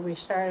here where we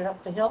started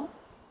up the hill.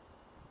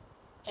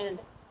 And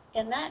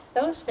in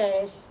those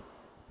days,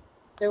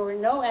 there were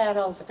no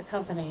adults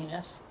accompanying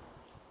us.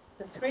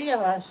 The 3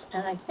 of us,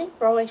 and I think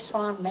Roy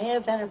Swan may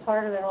have been a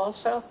part of it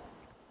also,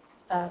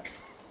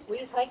 we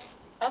hiked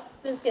up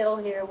the hill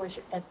here, which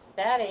at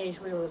that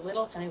age we were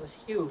little, and it was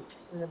huge.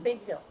 It was a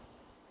big hill.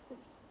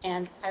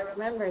 And I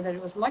remember that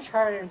it was much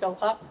harder to go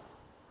up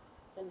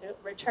than to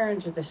return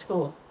to the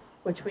school,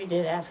 which we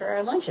did after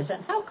our lunches.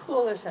 And how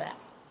cool is that?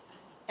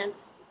 And,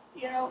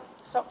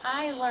 so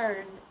I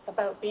learned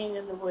about being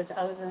in the woods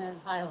other than in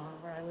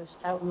Highland, where I was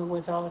out in the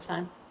woods all the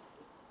time.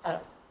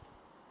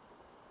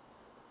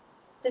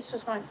 This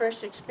was my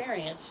first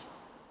experience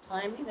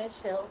climbing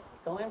this hill,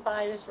 going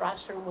by this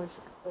rostrum, which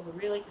was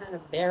really kind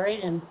of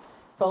buried in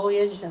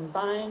foliage and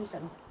vines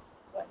and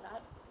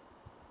whatnot.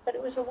 But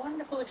it was a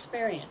wonderful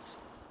experience.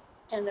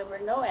 And there were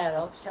no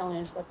adults telling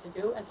us what to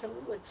do. And so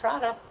we would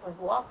trot up or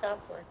walk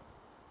up or,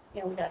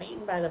 we got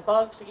eaten by the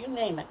bugs or you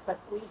name it. But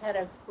we had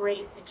a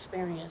great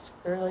experience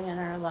early in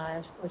our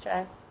lives, which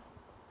I'm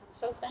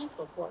so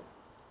thankful for.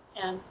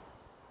 And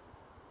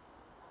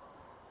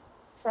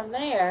from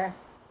there,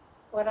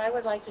 what I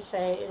would like to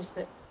say is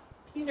that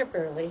Peter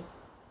Burley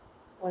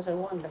was a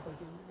wonderful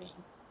human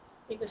being.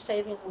 He was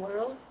saving the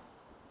world.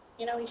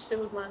 He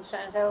sued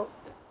Monsanto,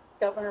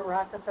 Governor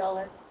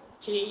Rockefeller,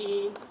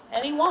 GE,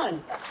 and he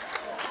won.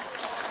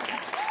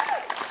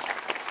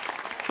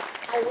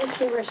 I wish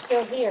he were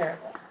still here.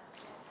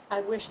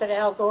 I wish that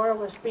Al Gore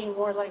was being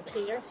more like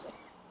Peter.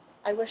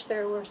 I wish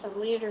there were some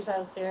leaders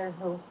out there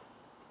who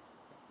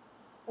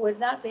would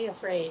not be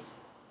afraid.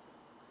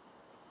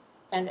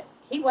 And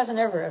he wasn't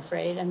ever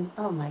afraid. And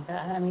oh my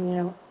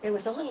God, it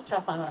was a little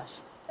tough on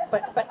us.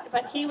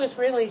 But he was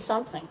really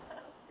something.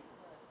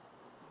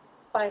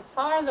 By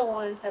far the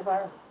one of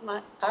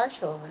our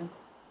children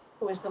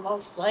who is the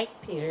most like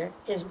Peter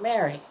is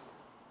Mary.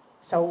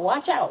 So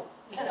watch out.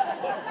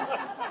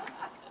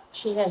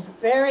 She has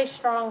very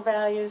strong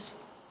values,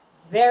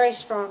 very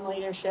strong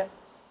leadership.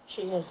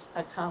 She has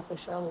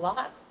accomplished a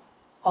lot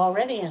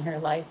already in her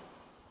life.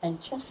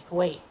 And just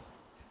wait.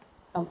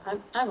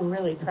 I'm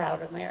really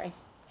proud of Mary.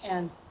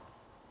 And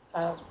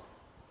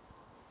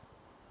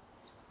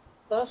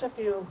those of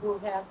you who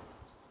have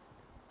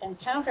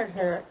encountered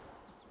her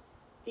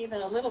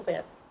even a little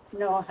bit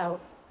know how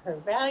her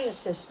value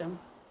system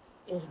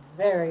is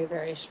very,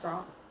 very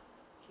strong.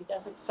 She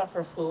doesn't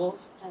suffer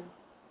fools, and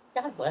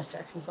God bless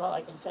her, is all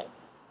I can say.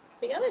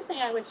 The other thing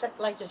I would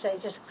like to say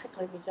just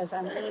quickly, because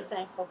I'm really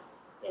thankful,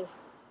 is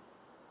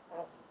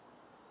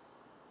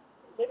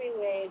Libby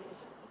Wade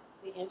is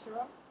the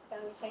interim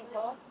down in St.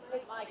 Paul.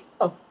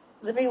 Oh,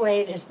 Libby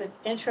Wade is the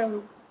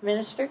interim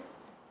minister.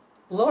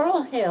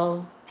 Laurel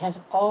Hill has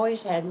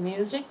always had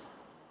music,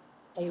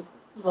 a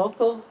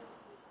local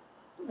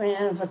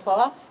man of the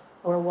cloth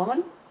or a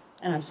woman,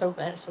 and I'm so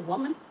glad it's a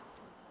woman.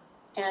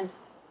 And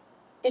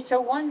it's a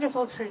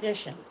wonderful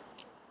tradition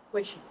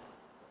which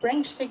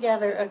brings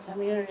together a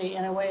community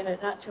in a way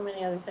that not too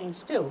many other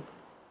things do.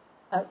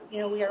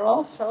 We are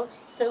all so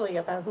silly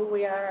about who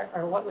we are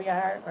or what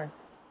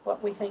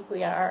we think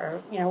we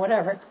are or,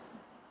 whatever.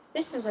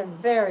 This is a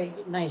very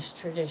nice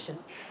tradition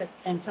that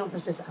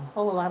encompasses a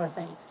whole lot of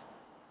things.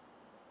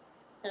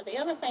 Now, the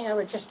other thing I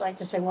would just like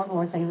to say, one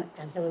more thing,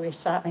 and Hillary,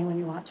 stop me when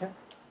you want to,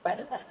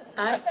 but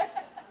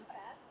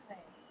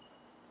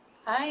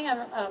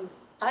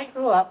I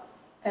grew up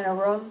in a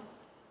room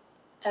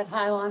at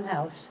Highland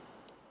House,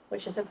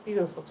 which is a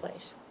beautiful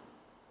place,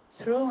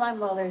 through my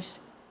mother's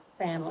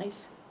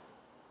families.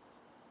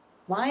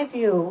 My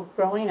view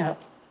growing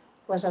up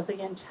was of the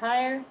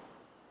entire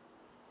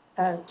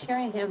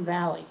Tyringham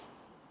Valley.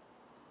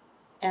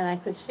 And I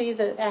could see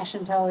the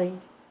Ashen Tully.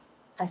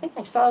 I think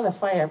I saw the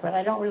fire, but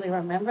I don't really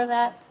remember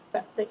that.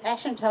 But the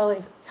Ashen Tully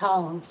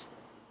columns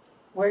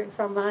were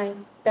from my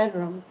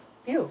bedroom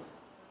view.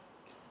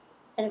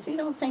 And if you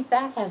don't think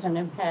that has an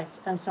impact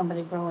on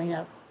somebody growing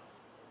up.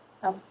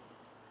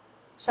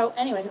 So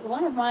anyway,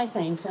 one of my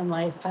things in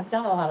life, I've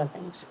done a lot of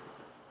things.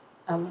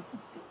 And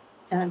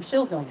I'm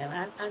still doing them.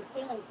 I'm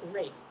feeling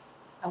great.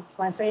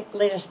 My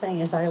latest thing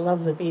is I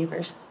love the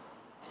beavers.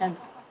 And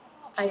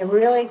I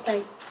really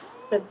think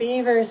the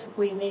beavers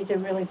we need to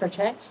really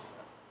protect.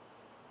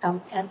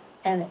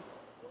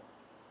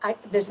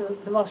 There's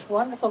the most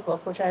wonderful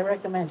book, which I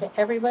recommend to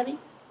everybody,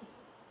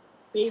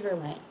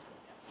 Beaverland.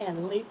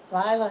 And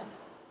Lila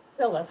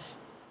Phillips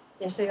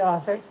is the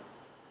author.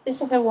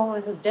 This is a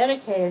woman who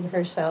dedicated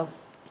herself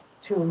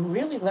to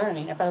really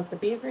learning about the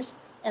beavers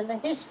and the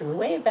history,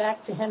 way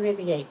back to Henry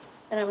VIII.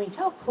 And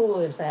how cool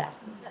is that?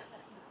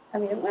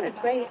 What a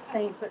great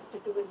thing to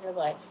do in your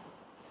life.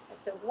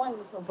 It's a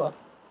wonderful book,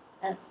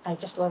 and I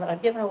just love it.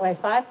 I've given away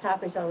 5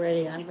 copies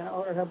already, and I'm going to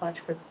order a bunch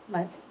for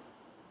my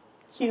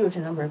huge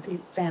number of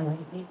people, family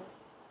people.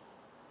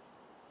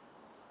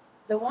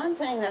 The one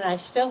thing that I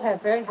still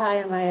have very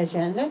high on my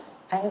agenda,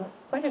 I have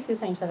quite a few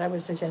things that I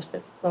would suggest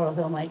that Laurel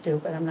Hill might do,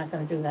 but I'm not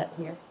going to do that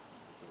here.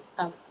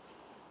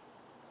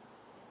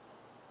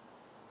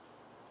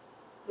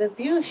 The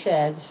view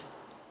sheds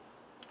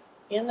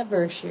in the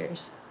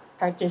Berkshires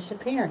are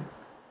disappearing.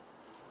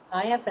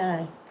 I have been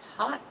a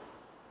hot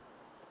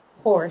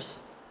horse,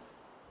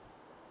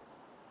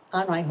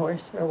 on my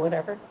horse or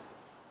whatever,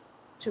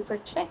 to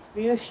protect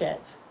view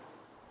sheds.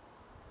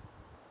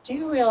 Do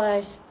you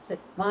realize that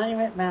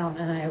Monument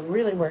Mountain, and I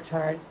really worked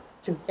hard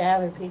to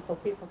gather people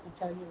can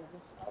tell you,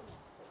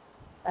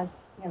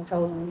 I've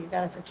told them, you've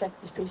got to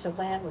protect this piece of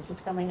land which is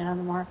coming on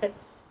the market.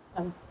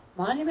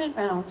 Monument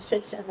Mountain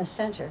sits in the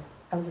center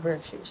of the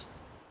Berkshires.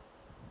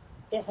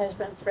 It has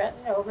been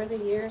threatened over the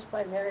years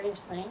by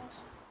various things.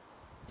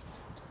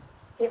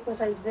 It was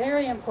a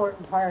very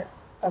important part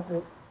of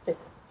the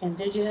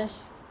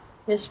indigenous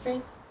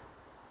history,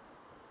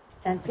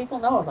 and people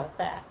know about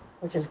that,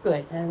 which is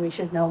good, and we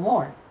should know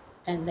more,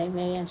 and they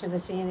may enter the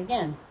scene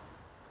again.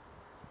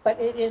 But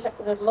it is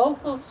the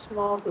local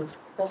small groups,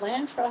 the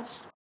land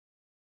trust.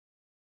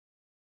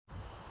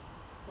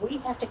 We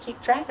have to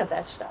keep track of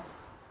that stuff.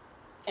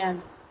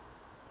 And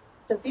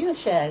the view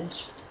shed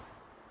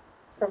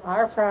from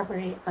our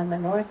property on the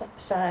north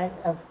side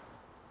of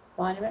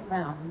Monument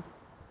Mountain,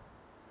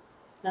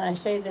 and I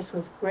say this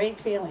with great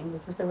feeling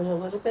because there was a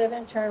little bit of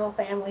internal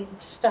family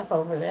stuff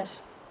over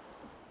this,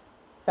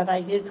 but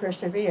I did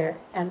persevere.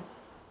 And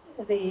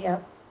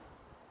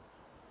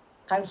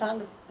I was on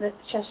the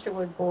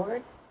Chesterwood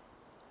board.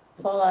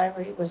 Paul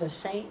Ivory was a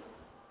saint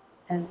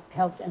and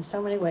helped in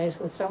so many ways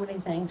with so many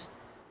things.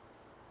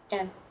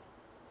 And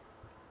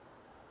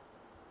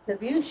the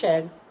view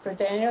shed for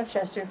Daniel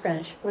Chester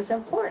French was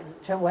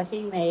important to what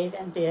he made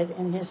and did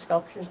in his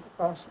sculptures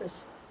across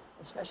this,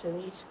 especially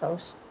the East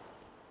Coast.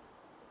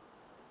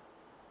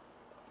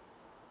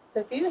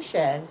 The view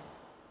shed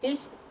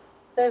is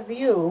the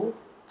view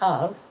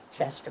of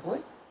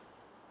Chesterwood,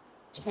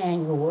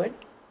 Tanglewood,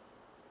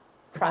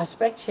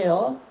 Prospect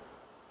Hill,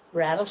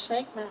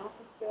 Rattlesnake Mountain,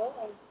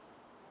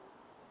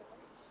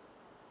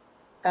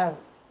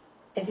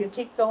 if you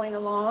keep going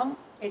along,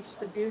 it's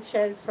the view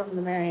shed from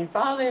the Marian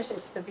Fathers.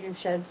 It's the view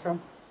shed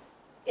from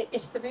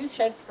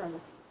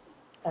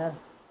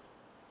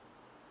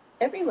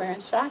everywhere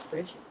in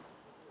Stockbridge,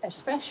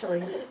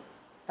 especially.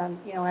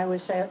 I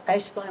would say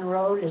Ice Glen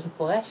Road is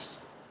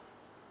blessed,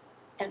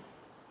 and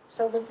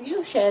so the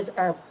view sheds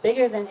are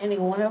bigger than any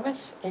one of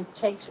us. It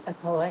takes a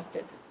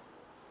collective,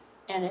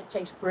 and it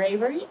takes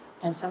bravery,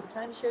 and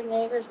sometimes your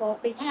neighbors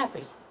won't be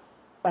happy.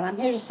 But I'm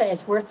here to say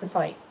it's worth the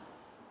fight.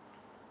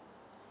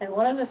 And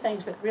one of the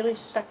things that really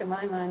stuck in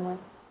my mind when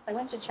I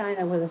went to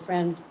China with a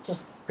friend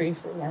just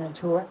briefly on a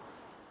tour,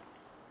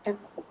 and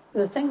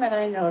the thing that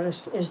I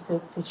noticed is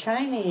that the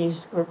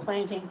Chinese were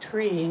planting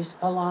trees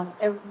along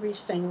every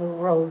single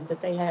road that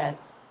they had,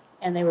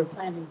 and they were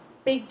planting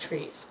big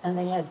trees, and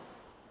they had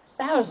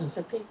thousands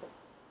of people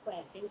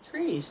planting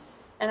trees.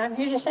 And I'm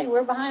here to say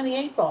we're behind the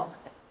 8 ball.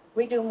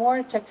 We do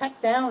more to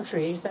cut down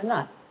trees than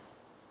not.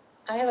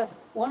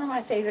 One of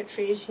my favorite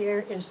trees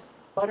here is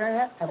a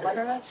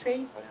butternut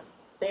tree.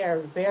 They are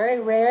very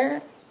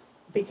rare,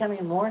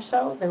 becoming more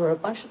so. There were a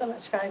bunch of them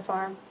at Sky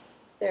Farm.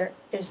 There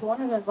is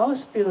one of the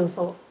most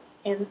beautiful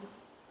in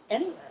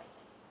anywhere,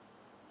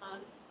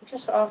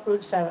 just off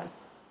Route 7.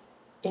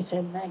 It's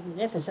a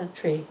magnificent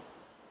tree.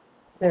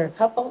 There are a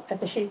couple at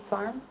the sheep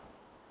farm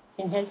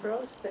in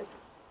hedgerows, but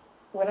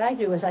what I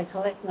do is I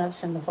collect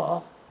nuts in the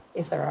fall,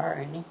 if there are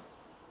any,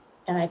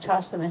 and I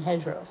toss them in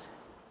hedgerows.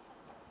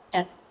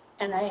 And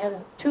I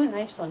have 2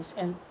 nice ones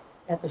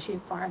at the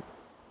sheep farm.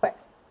 But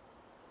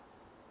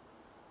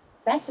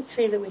that's a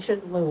tree that we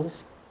shouldn't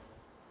lose.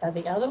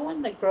 The other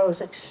one that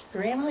grows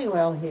extremely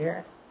well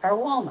here are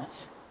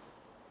walnuts.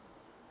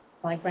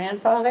 My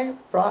grandfather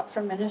brought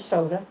from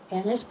Minnesota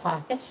in his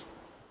pockets.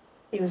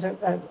 He was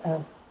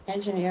an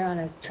engineer on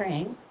a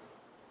train.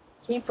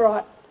 He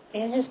brought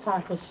in his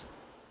pockets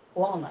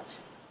walnuts.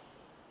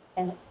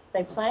 And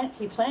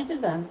he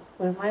planted them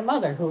with my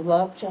mother, who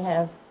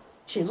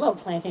she loved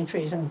planting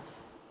trees. And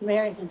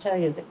Mary can tell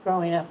you that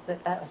growing up,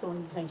 that was one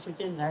of the things we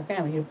did in our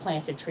family. You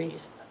planted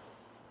trees.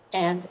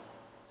 And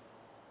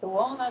the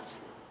walnuts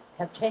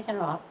have taken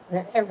off.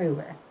 They're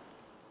everywhere.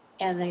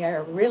 And they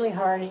are really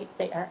hardy.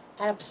 They are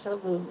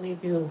absolutely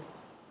beautiful.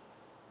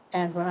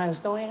 And when I was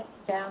going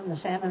down the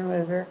Salmon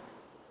River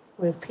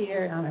with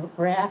Peter on a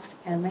raft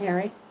and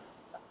Mary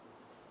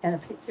and a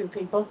few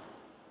people,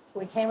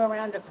 we came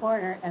around a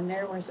corner and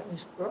there was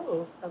this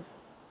grove of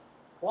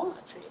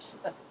walnut trees.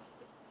 It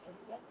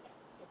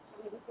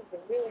was a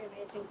really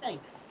amazing thing.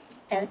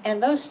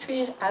 And those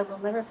trees, I will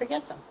never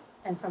forget them.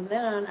 And from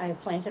then on, I have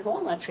planted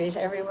walnut trees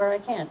everywhere I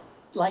can,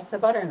 like the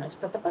butternuts.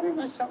 But the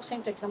butternuts don't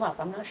seem to come up.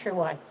 I'm not sure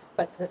why.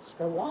 But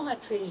the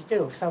walnut trees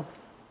do. So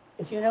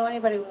if you know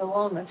anybody with a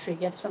walnut tree,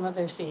 get some of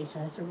their seeds.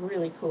 And it's a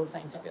really cool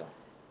thing to do.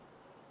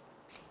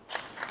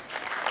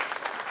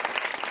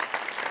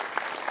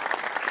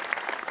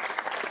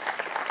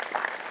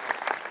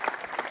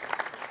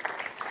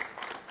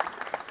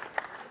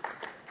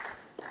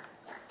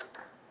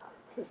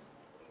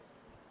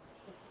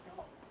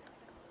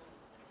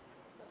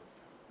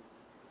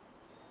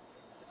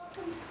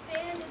 welcome to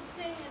stand and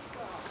sing as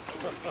well.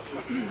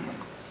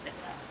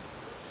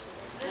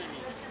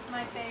 This is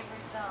my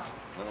favorite song.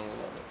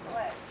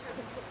 What?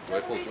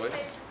 Joyful Joy?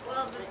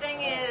 Well, the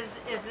thing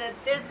is that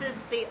this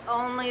is the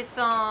only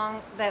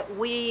song that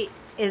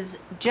is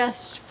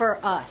just for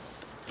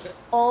us.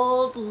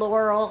 Old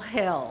Laurel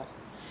Hill.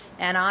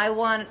 And I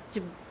want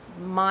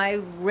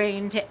my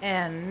reign to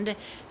end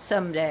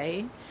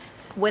someday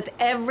with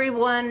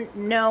everyone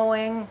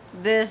knowing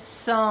this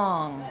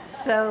song.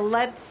 So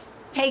let's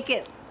take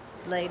it,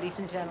 ladies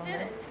and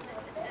gentlemen.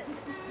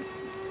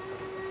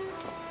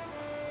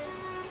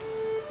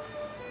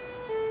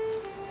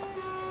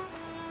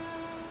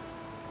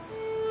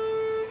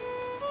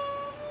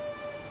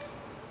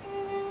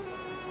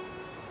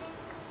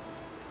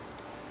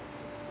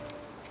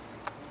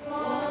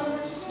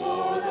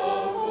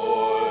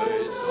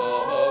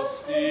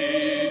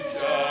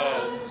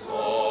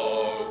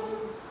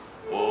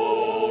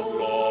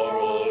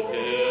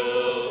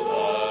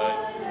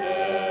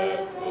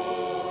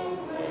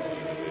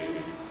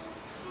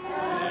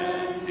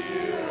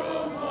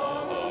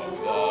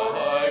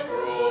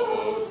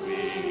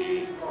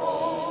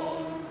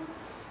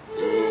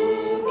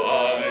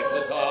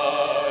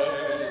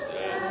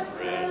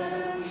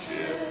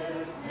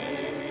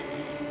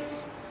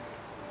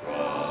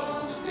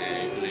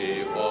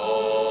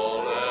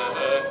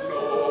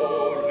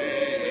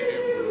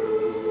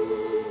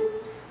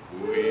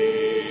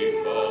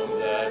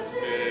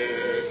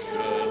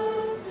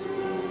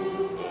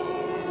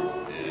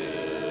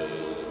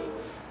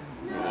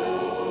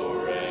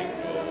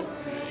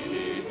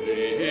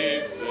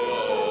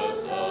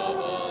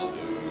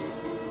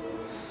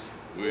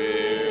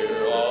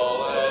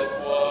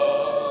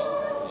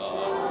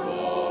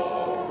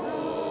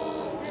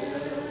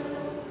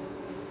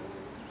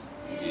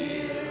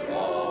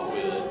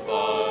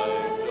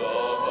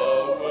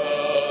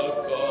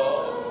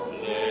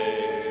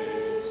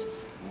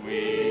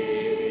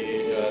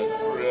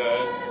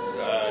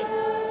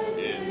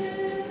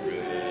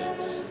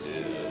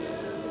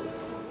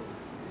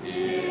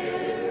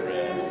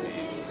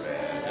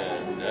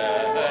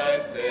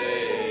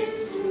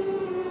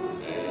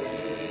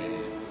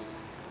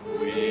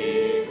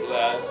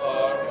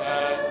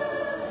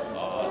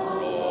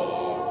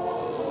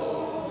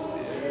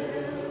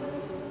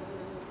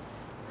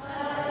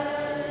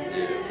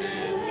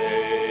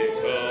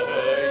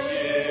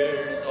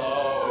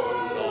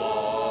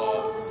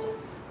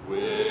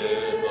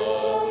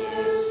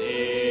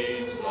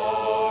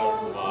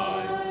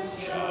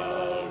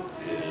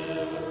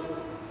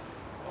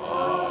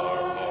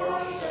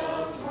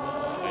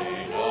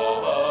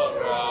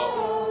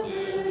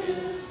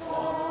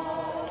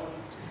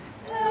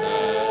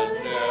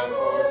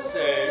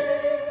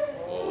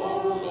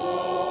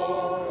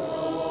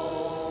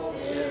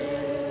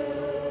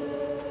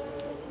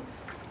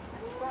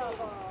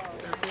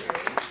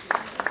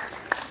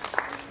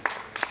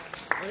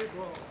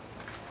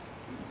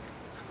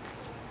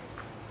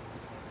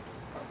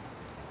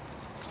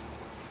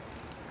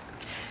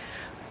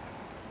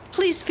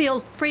 Please feel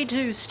free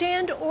to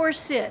stand or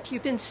sit.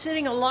 You've been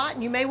sitting a lot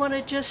and you may want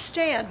to just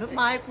stand, but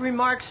my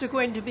remarks are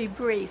going to be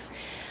brief.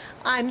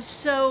 I'm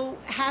so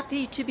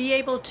happy to be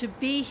able to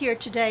be here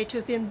today, to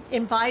have been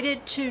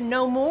invited to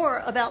know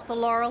more about the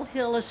Laurel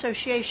Hill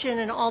Association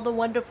and all the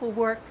wonderful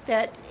work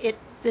that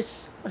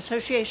this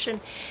association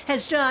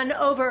has done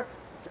over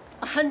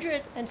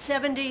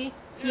 170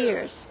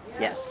 years.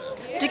 Yes.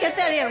 To get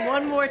that in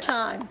one more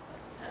time.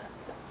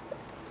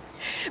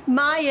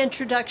 My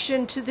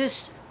introduction to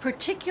this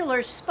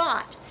particular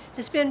spot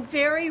has been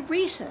very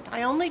recent.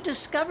 I only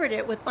discovered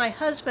it with my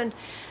husband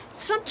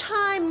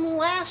sometime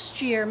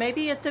last year,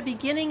 maybe at the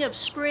beginning of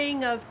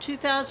spring of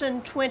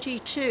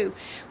 2022,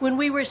 when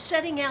we were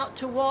setting out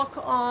to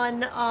walk on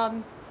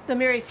the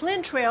Mary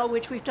Flynn Trail,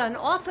 which we've done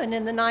often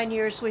in the 9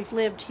 years we've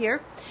lived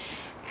here,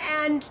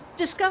 and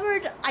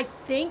discovered, I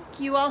think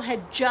you all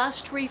had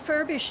just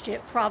refurbished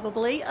it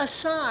probably, a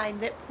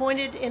sign that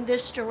pointed in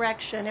this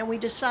direction, and we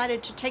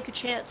decided to take a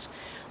chance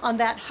on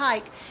that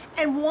hike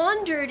and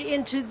wandered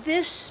into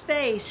this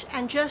space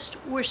and just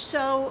were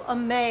so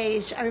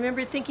amazed. I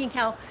remember thinking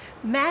how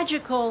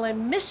magical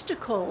and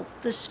mystical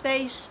the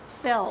space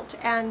felt,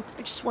 and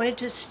I just wanted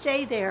to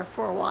stay there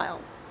for a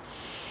while.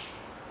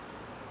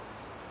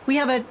 We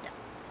have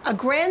a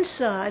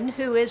grandson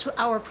who is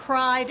our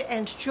pride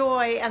and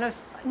joy, and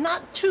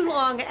not too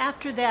long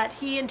after that,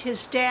 he and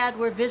his dad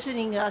were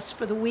visiting us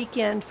for the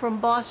weekend from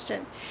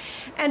Boston.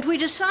 And we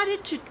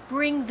decided to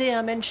bring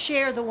them and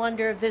share the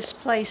wonder of this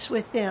place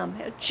with them.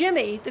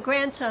 Jimmy, the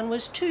grandson,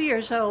 was 2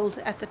 years old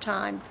at the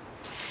time.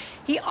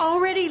 He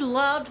already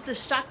loved the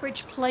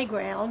Stockbridge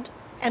playground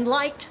and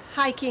liked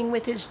hiking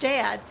with his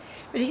dad.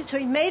 So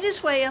he made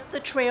his way up the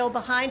trail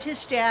behind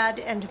his dad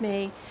and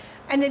me.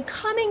 And then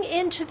coming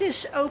into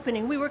this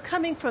opening, we were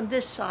coming from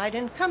this side,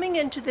 and coming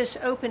into this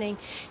opening,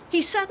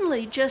 he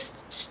suddenly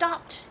just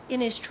stopped in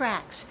his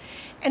tracks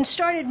and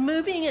started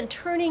moving and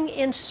turning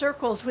in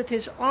circles with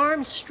his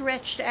arms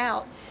stretched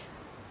out,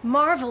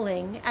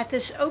 marveling at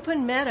this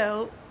open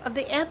meadow of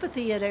the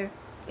amphitheater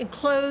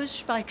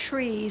enclosed by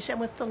trees and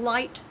with the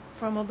light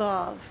from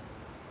above.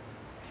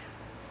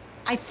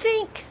 I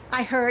think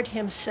I heard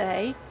him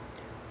say,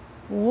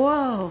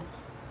 "Whoa,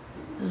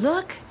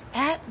 look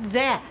at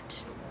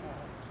that."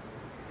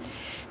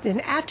 Then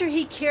after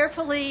he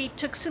carefully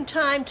took some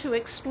time to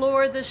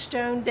explore the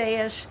stone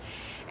dais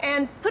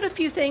and put a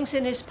few things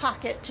in his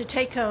pocket to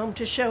take home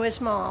to show his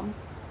mom,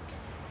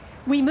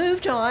 we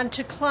moved on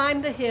to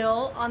climb the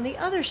hill on the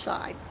other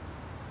side.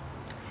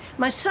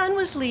 My son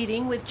was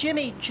leading with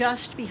Jimmy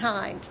just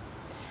behind.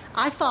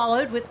 I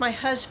followed with my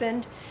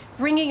husband,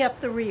 bringing up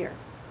the rear.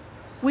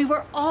 We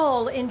were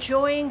all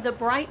enjoying the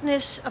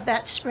brightness of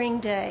that spring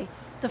day,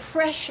 the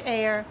fresh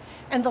air,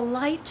 and the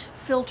light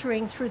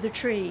filtering through the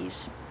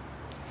trees.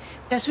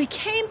 As we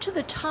came to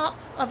the top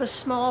of a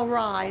small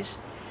rise,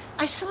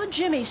 I saw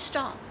Jimmy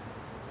stop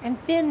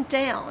and bend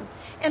down,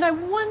 and I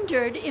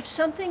wondered if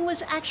something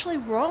was actually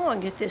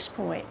wrong at this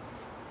point.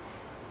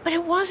 But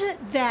it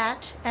wasn't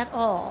that at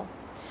all.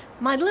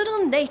 My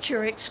little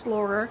nature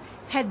explorer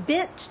had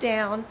bent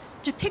down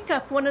to pick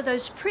up one of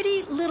those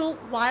pretty little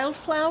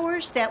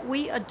wildflowers that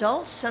we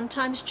adults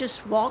sometimes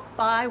just walk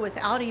by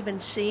without even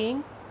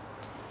seeing.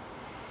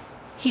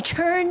 He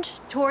turned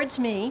towards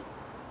me,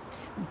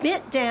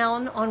 bent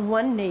down on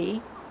one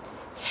knee,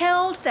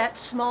 held that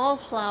small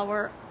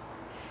flower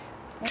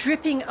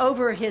dripping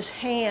over his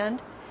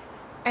hand,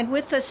 and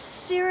with a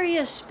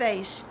serious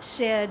face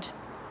said,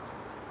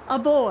 "A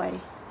boy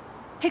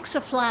picks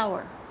a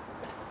flower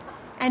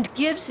and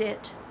gives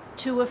it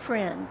to a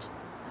friend.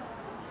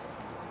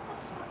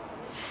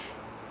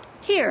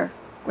 Here,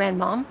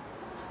 Grandmom."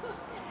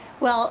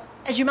 Well,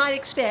 as you might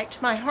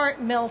expect, my heart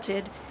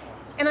melted,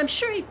 and I'm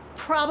sure he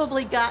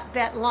probably got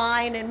that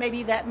line and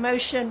maybe that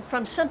motion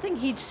from something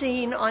he'd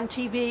seen on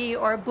TV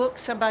or a book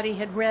somebody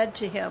had read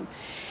to him.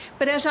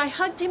 But as I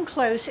hugged him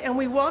close and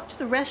we walked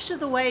the rest of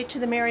the way to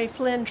the Mary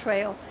Flynn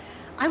Trail,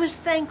 I was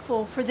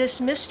thankful for this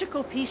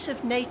mystical piece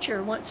of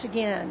nature once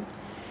again,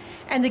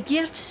 and the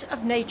gifts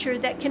of nature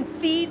that can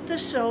feed the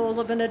soul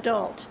of an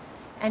adult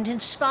and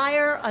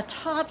inspire a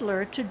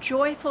toddler to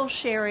joyful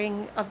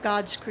sharing of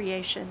God's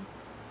creation.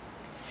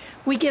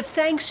 We give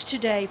thanks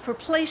today for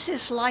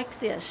places like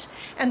this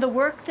and the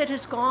work that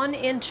has gone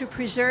into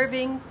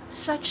preserving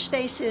such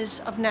spaces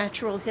of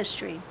natural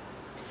history.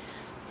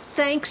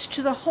 Thanks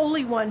to the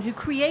Holy One who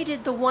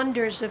created the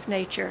wonders of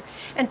nature,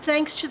 and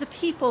thanks to the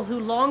people who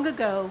long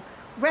ago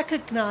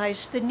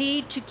recognized the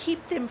need to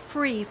keep them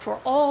free for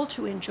all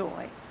to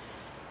enjoy,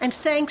 and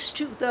thanks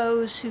to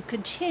those who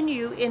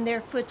continue in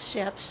their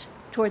footsteps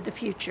toward the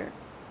future.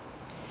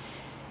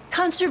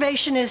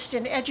 Conservationist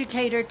and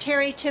educator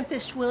Terry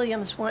Tempest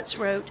Williams once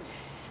wrote,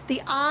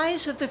 "The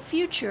eyes of the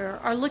future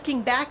are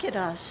looking back at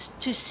us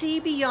to see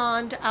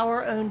beyond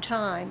our own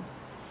time.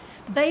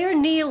 They are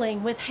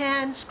kneeling with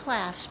hands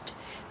clasped,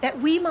 that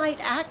we might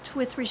act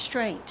with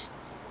restraint,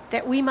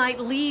 that we might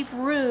leave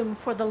room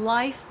for the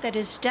life that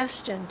is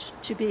destined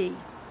to be."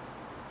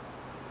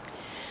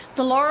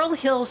 The Laurel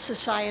Hills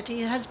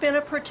Society has been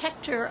a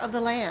protector of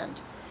the land.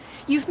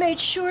 You've made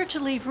sure to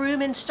leave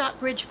room in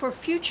Stockbridge for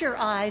future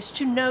eyes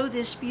to know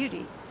this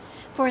beauty,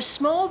 for a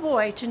small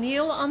boy to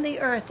kneel on the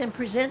earth and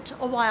present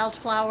a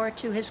wildflower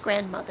to his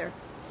grandmother,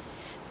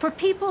 for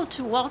people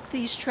to walk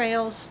these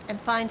trails and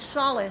find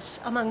solace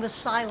among the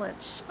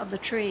silence of the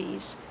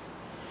trees,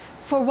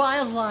 for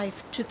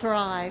wildlife to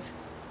thrive,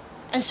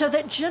 and so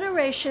that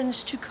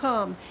generations to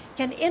come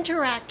can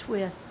interact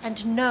with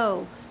and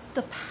know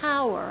the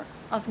power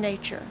of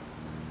nature.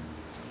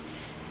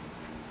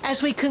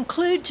 As we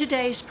conclude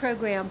today's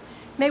program,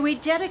 may we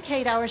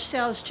dedicate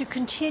ourselves to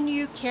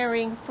continue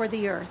caring for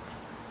the earth.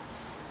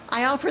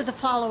 I offer the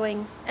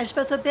following as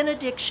both a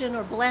benediction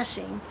or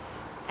blessing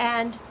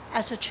and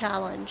as a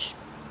challenge.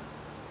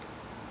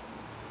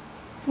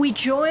 We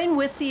join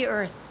with the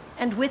earth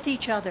and with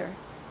each other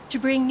to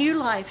bring new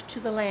life to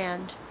the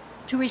land,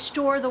 to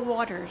restore the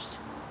waters,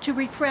 to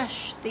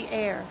refresh the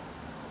air.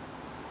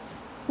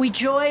 We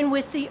join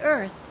with the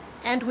earth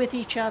and with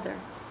each other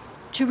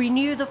to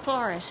renew the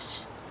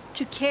forests,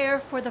 to care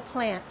for the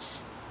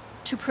plants,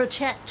 to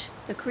protect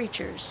the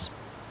creatures.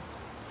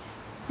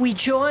 We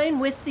join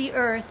with the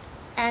earth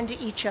and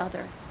each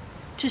other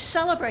to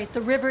celebrate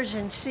the rivers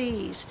and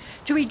seas,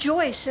 to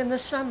rejoice in the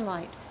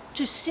sunlight,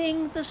 to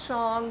sing the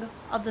song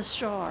of the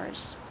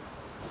stars.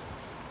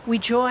 We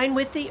join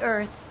with the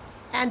earth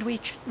and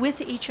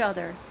with each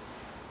other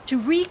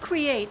to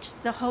recreate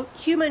the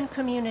human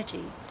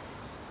community,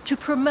 to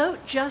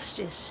promote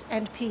justice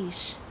and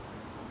peace,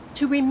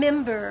 to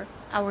remember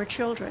our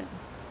children.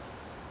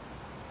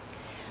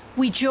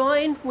 We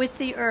join with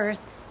the earth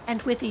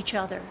and with each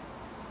other.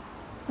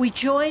 We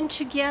join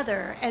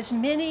together as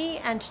many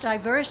and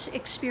diverse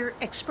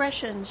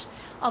expressions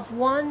of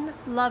one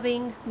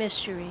loving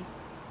mystery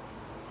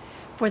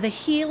for the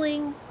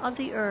healing of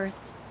the earth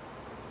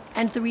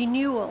and the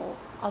renewal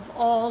of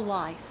all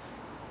life.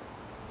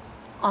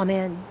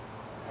 Amen.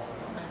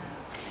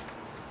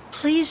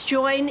 Please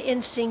join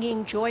in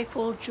singing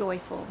Joyful,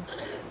 Joyful.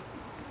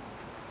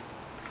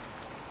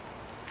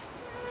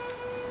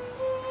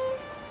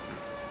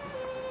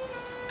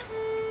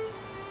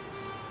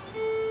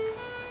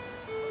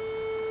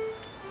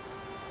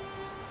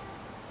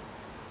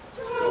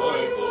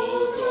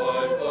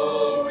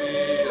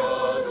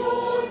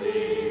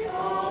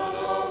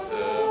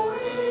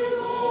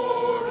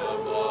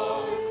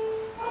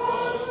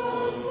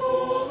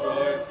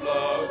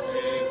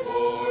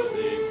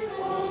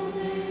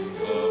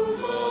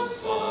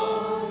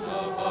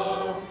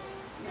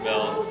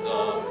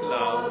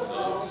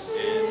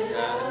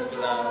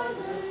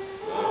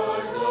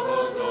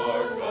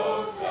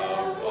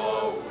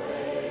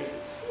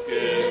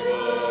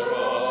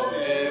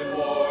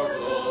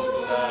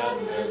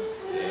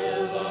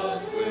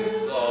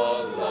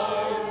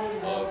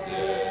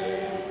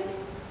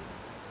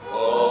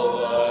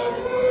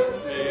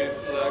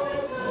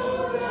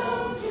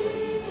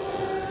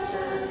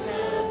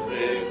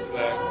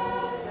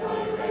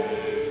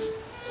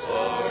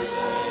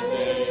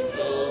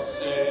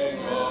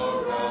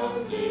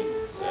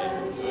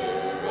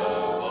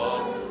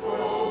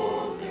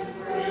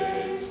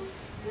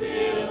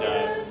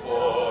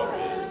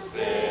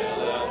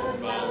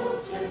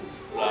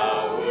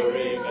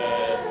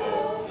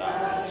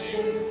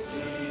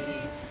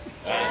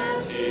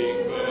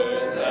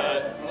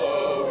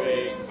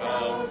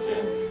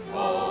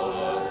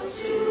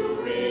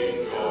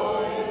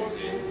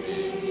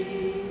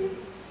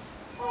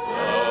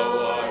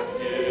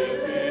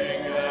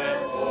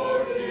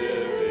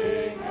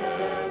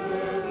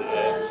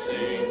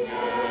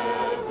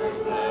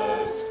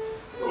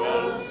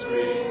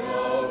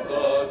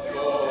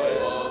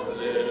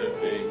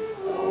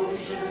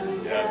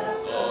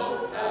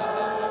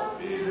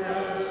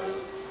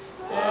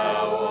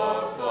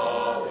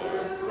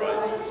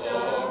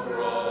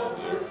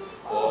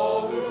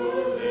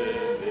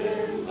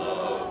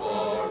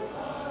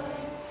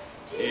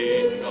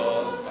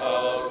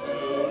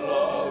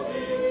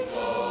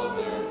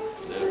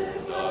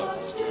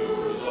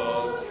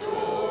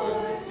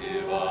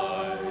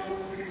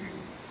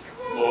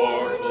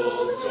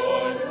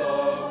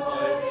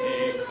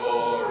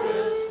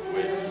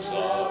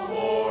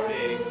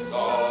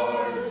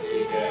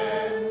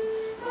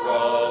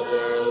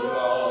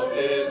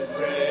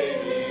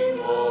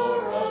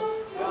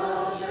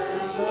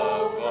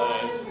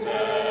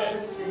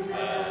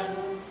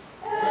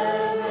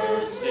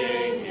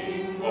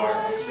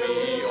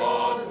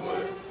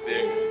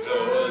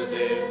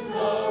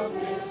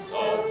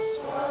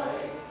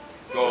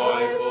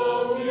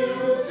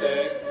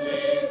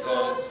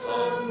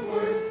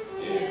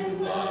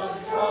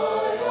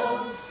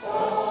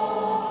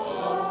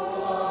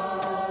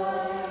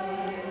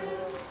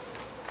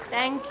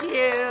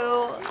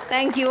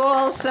 Thank you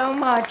all so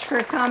much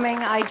for coming.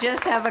 I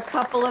just have a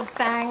couple of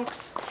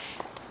thanks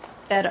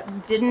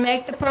that didn't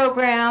make the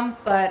program,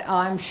 but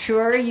I'm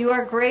sure you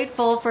are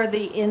grateful for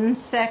the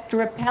insect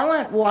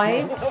repellent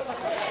wipes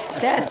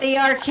that the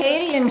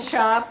Arcadian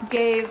shop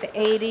gave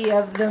 80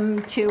 of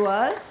them to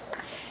us.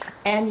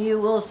 And you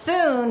will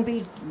soon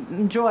be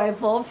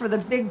joyful for the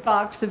big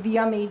box of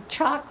yummy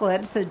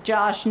chocolates that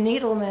Josh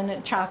Needleman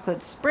at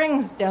Chocolate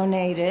Springs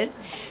donated.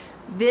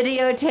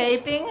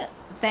 Videotaping,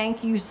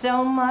 thank you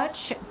so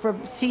much for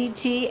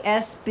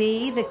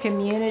CTSB, the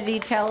community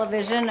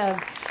television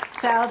of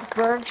South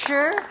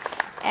Berkshire.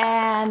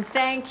 And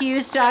thank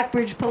you,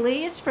 Stockbridge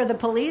Police, for the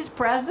police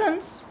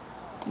presence.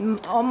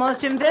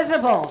 Almost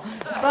invisible,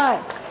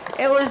 but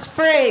it was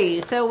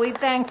free, so we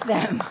thank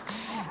them.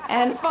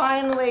 And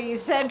finally,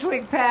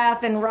 Sedgwick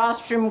Path and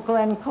Rostrum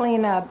Glen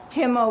Cleanup,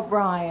 Tim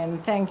O'Brien,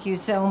 thank you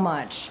so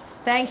much.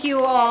 Thank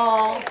you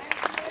all.